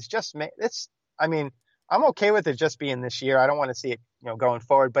lineup has just made I'm okay with it just being this year. I don't want to see it, going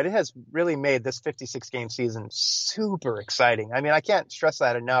forward, but it has really made this 56-game season super exciting. I mean, I can't stress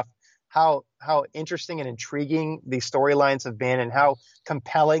that enough, how interesting and intriguing these storylines have been and how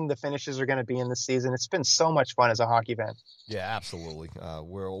compelling the finishes are going to be in this season. It's been so much fun as a hockey fan. Yeah, absolutely.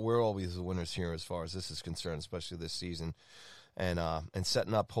 We're always the winners here as far as this is concerned, especially this season. And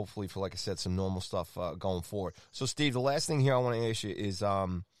setting up, hopefully, for, like I said, some normal stuff going forward. So, Steve, the last thing here I want to ask you is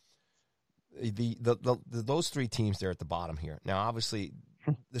those 3 teams there at the bottom here. Now, obviously,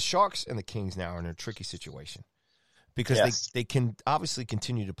 the Sharks and the Kings now are in a tricky situation because they can obviously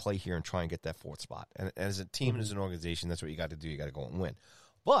continue to play here and try and get that 4th spot. And as a team and as an organization, that's what you got to do. You got to go and win.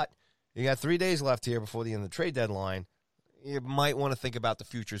 But you got 3 days left here before the end of the trade deadline. You might want to think about the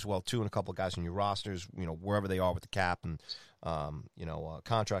future as well, too, and a couple of guys on your rosters, wherever they are with the cap and,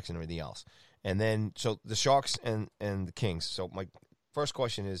 contracts and everything else. And then, so the Sharks and the Kings. So my first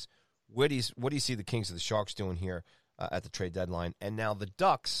question is, what do you see the Kings and the Sharks doing here at the trade deadline? And now the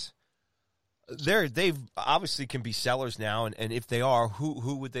Ducks, they've obviously can be sellers now, and if they are,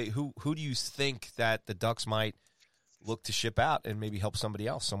 who do you think that the Ducks might look to ship out and maybe help somebody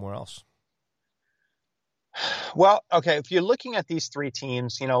else somewhere else? Well, okay, if you're looking at these 3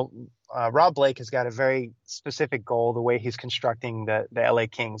 teams, Rob Blake has got a very specific goal, the way he's constructing the LA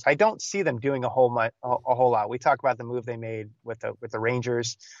Kings. I don't see them doing a whole lot. We talk about the move they made with the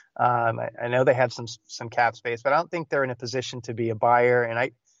Rangers. I know they have some cap space, but I don't think they're in a position to be a buyer.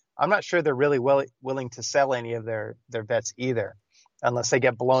 And I'm not sure they're really willing to sell any of their vets either, unless they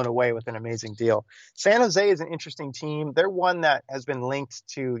get blown away with an amazing deal. San Jose is an interesting team. They're one that has been linked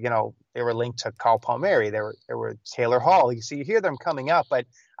to, they were linked to Kyle Palmieri. There were Taylor Hall. You hear them coming up, but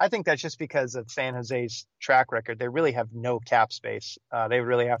I think that's just because of San Jose's track record. They really have no cap space. They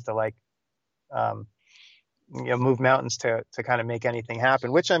really have to move mountains to kind of make anything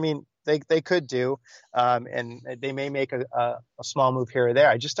happen, which, I mean, they could do. And they may make a small move here or there.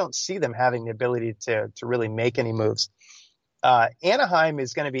 I just don't see them having the ability to really make any moves. Anaheim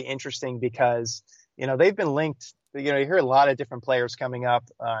is going to be interesting because, they've been linked. You hear a lot of different players coming up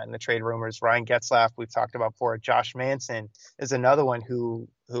in the trade rumors. Ryan Getzlaf, we've talked about before. Josh Manson is another one who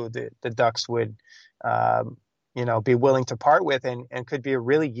the Ducks would, be willing to part with and could be a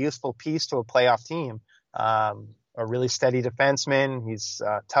really useful piece to a playoff team. A really steady defenseman. He's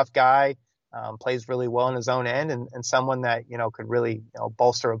a tough guy, plays really well in his own end and someone that, could really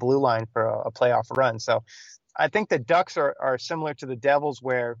bolster a blue line for a playoff run. So I think the Ducks are similar to the Devils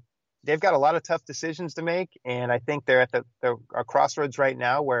where they've got a lot of tough decisions to make. And I think they're at the crossroads right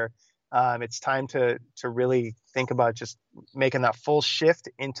now where it's time to really think about just making that full shift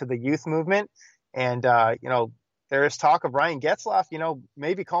into the youth movement. And, there is talk of Ryan Getzlaf,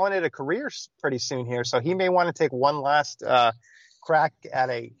 maybe calling it a career pretty soon here. So he may want to take one last crack at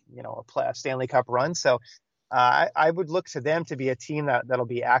a Stanley Cup run. So I would look to them to be a team that'll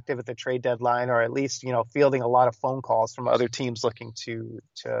be active at the trade deadline, or at least, fielding a lot of phone calls from other teams looking to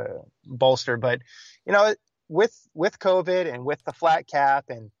bolster. But, with COVID and with the flat cap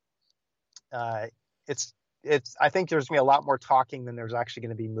and I think there's going to be a lot more talking than there's actually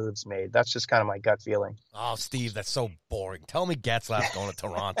going to be moves made. That's just kind of my gut feeling. Oh, Steve, that's so boring. Tell me Getzlaf's going to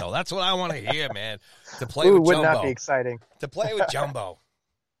Toronto. That's what I want to hear, man. To play with Jumbo. Would not be exciting. To play with Jumbo.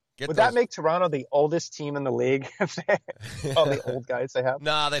 Would that make Toronto the oldest team in the league? All the old guys they have?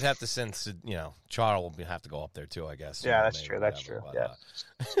 No, they'd have to send, Charles will have to go up there too, I guess. Yeah, that's true. That's true. Yeah.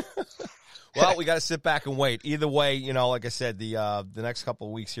 Well, we got to sit back and wait. Either way, like I said, the next couple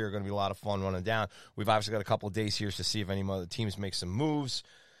of weeks here are going to be a lot of fun running down. We've obviously got a couple of days here to see if any other teams make some moves.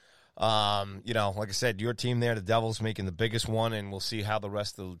 Like I said, your team there, the Devils, making the biggest one, and we'll see how the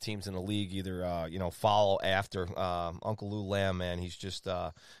rest of the teams in the league either, follow after. Uncle Lou Lamb, man, he's just,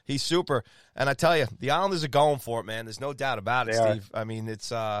 he's super. And I tell you, the Islanders are going for it, man. There's no doubt about it, Steve. I mean,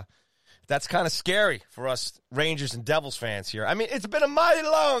 it's, that's kind of scary for us Rangers and Devils fans here. I mean, it's been a mighty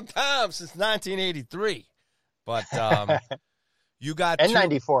long time since 1983, but, you got and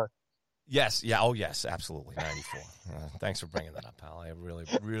 94. Yes. Yeah. Oh, yes. Absolutely. 94. Thanks for bringing that up, pal. I really,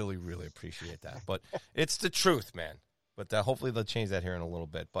 really, really appreciate that. But it's the truth, man. But hopefully they'll change that here in a little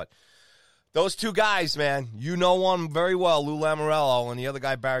bit. But those two guys, man, one very well, Lou Lamoriello, and the other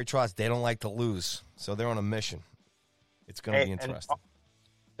guy, Barry Trotz, they don't like to lose. So they're on a mission. It's going to be interesting.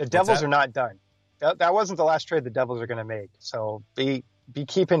 The Devils are not done. That wasn't the last trade the Devils are going to make. So be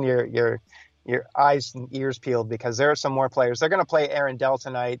keeping your eyes and ears peeled, because there are some more players. They're going to play Aaron Dell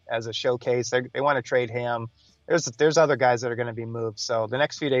tonight as a showcase. They want to trade him. There's other guys that are going to be moved. So the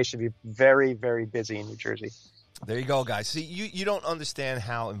next few days should be very, very busy in New Jersey. There you go, guys. See, you don't understand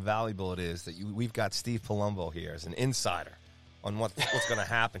how invaluable it is that we've got Steve Palumbo here as an insider on what's going to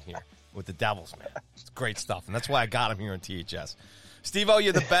happen here with the Devils, man. It's great stuff, and that's why I got him here on THS. Steve-O,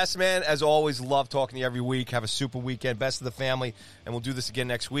 you're the best, man. As always, love talking to you every week. Have a super weekend. Best of the family. And we'll do this again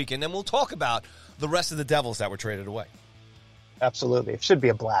next week. And then we'll talk about the rest of the Devils that were traded away. Absolutely. It should be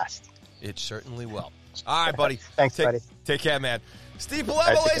a blast. It certainly will. All right, buddy. Thanks, buddy. Take care, man. Steve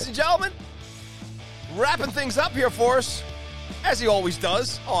Palumbo, ladies and gentlemen, wrapping things up here for us, as he always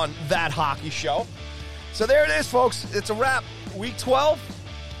does on That Hockey Show. So there it is, folks. It's a wrap. Week 12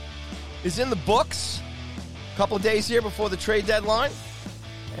 is in the books. Couple of days here before the trade deadline,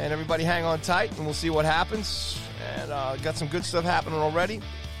 and everybody hang on tight, and we'll see what happens. And got some good stuff happening already.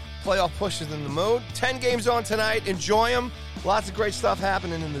 Playoff push is in the mood. 10 games on tonight. Enjoy them. Lots of great stuff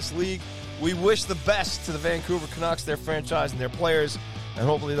happening in this league. We wish the best to the Vancouver Canucks, their franchise, and their players, and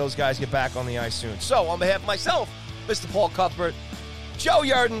hopefully those guys get back on the ice soon. So, on behalf of myself, Mr. Paul Cuthbert, Joe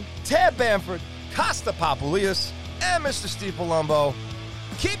Yardin, Ted Bamford, Costa Papoulias, and Mr. Steve Palumbo,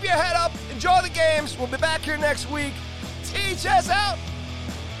 keep your head up. Enjoy the games. We'll be back here next week. THS out.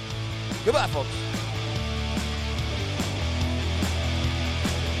 Goodbye, folks.